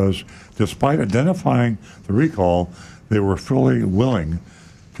test because despite identifying the recall, they were fully willing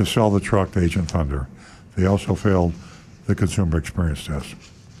to sell the truck to Agent Thunder. They also failed the consumer experience test.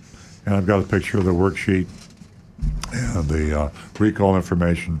 And I've got a picture of the worksheet and the recall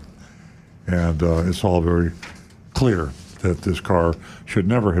information, and it's all very clear that this car should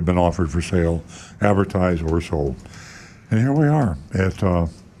never have been offered for sale, advertised, or sold. And here we are at how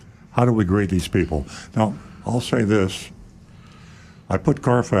do we grade these people? Now, I'll say this. I put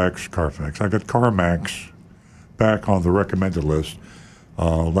Carfax, I got CarMax back on the recommended list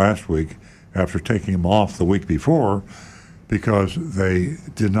last week after taking them off the week before because they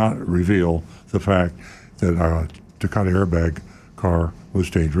did not reveal the fact that a Takata airbag car was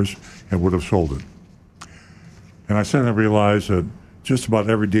dangerous and would have sold it. And I suddenly realized that just about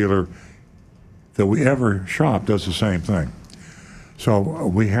every dealer that we ever shop does the same thing. So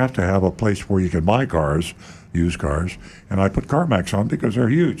we have to have a place where you can buy cars, used cars, and I put CarMax on because they're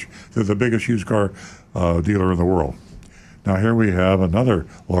huge. They're the biggest used car dealer in the world. Now here we have another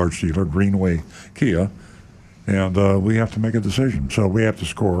large dealer, Greenway Kia, and we have to make a decision. So we have to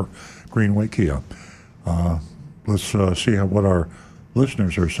score Greenway Kia. Let's see what our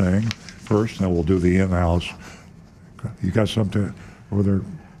listeners are saying first, and then we'll do the in-house. You got something over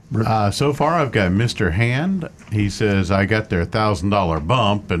there? So far, I've got Mr. Hand. He says, I got their $1,000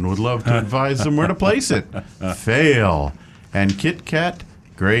 bump and would love to advise them where to place it. Fail. And Kit Kat,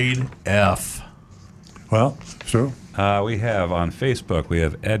 grade F. Well, so? We have on Facebook, we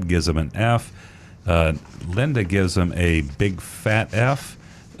have Ed gives him an F. Linda gives him a big fat F.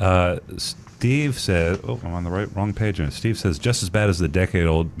 Steve says, I'm on the wrong page. Steve says, just as bad as the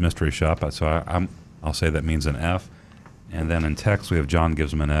decade-old mystery shop. So I'll say that means an F. And then in text, we have John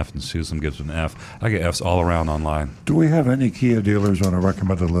gives him an F and Susan gives him an F. I get Fs all around online. Do we have any Kia dealers on a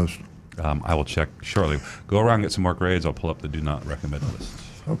recommended list? I will check shortly. Go around and get some more grades. I'll pull up the do not recommend list.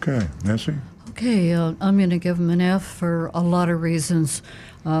 Okay. Nancy? Okay, I'm going to give him an F for a lot of reasons.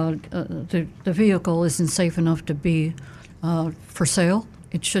 The vehicle isn't safe enough to be for sale.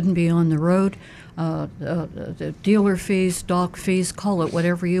 It shouldn't be on the road. The dealer fees, dock fees, call it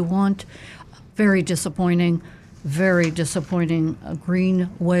whatever you want. Very disappointing. Very disappointing.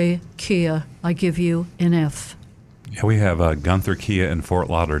 Greenway Kia, I give you an F. Yeah, we have Gunther Kia in Fort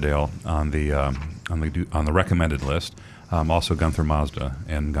Lauderdale on the recommended list. Also Gunther Mazda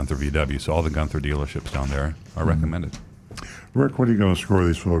and Gunther VW. So all the Gunther dealerships down there are recommended. Rick, what are you going to score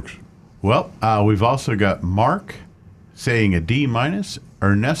these folks? Well, we've also got Mark saying a D-,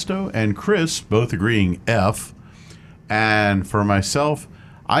 Ernesto and Chris both agreeing F. And for myself,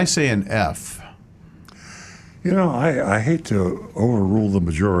 I say an F. You know, I hate to overrule the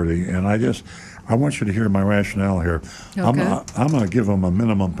majority, and I want you to hear my rationale here. Okay. I'm going to give them a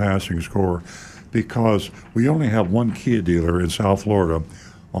minimum passing score because we only have one Kia dealer in South Florida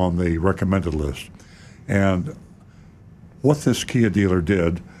on the recommended list. And what this Kia dealer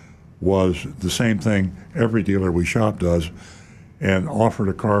did was the same thing every dealer we shop does and offered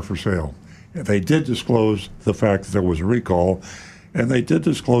a car for sale. They did disclose the fact that there was a recall, and they did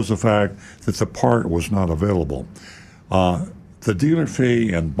disclose the fact that the part was not available. The dealer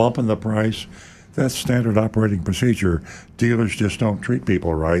fee and bumping the price, that's standard operating procedure. Dealers just don't treat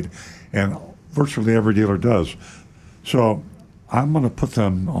people right, and virtually every dealer does. So I'm going to put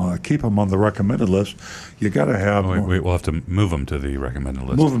them, keep them on the recommended list. You got to have. We'll have to move them to the recommended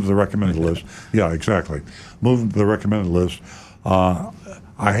list. Move them to the recommended list. Yeah, exactly. Move them to the recommended list. I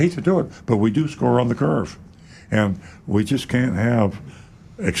hate to do it, but we do score on the curve. And we just can't have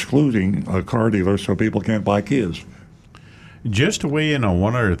excluding a car dealer so people can't buy Kias. Just to weigh in on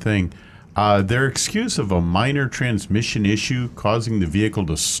one other thing, their excuse of a minor transmission issue causing the vehicle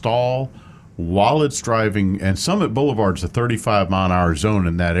to stall while it's driving, and Summit Boulevard's a 35-mile-an-hour zone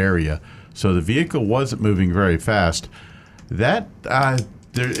in that area, so the vehicle wasn't moving very fast. That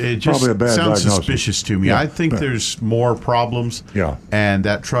it just sounds diagnosis. Suspicious to me. Yeah, I think there's more problems, and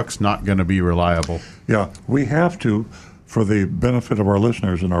that truck's not going to be reliable. Yeah, we have to, for the benefit of our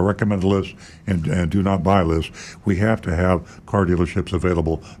listeners in our recommended list and do not buy list, we have to have car dealerships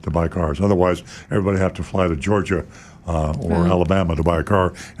available to buy cars. Otherwise, everybody have to fly to Georgia or Alabama to buy a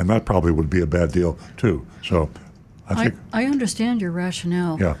car, and that probably would be a bad deal too. So I understand your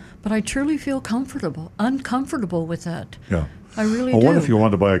rationale, but I truly feel uncomfortable with that. Yeah. I really do. What if you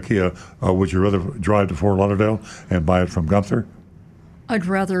wanted to buy a Kia? Would you rather drive to Fort Lauderdale and buy it from Gunther? I'd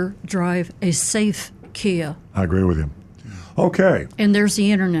rather drive a safe Kia. I agree with you. Okay. And there's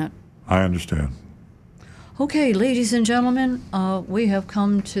the internet. I understand. Okay, ladies and gentlemen, we have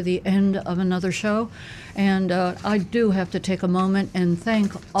come to the end of another show, and I do have to take a moment and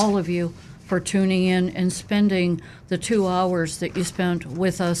thank all of you for tuning in and spending the 2 hours that you spent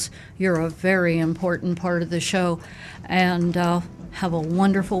with us. You're a very important part of the show, and have a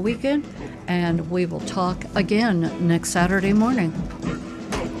wonderful weekend, and we will talk again next Saturday morning.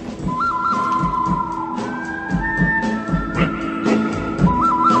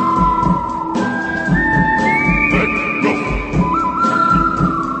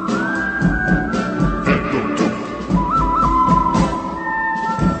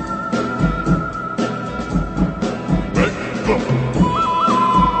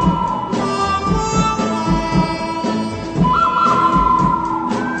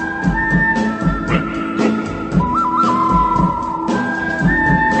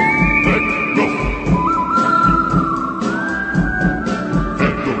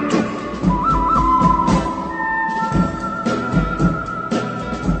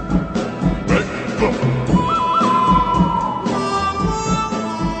 Look,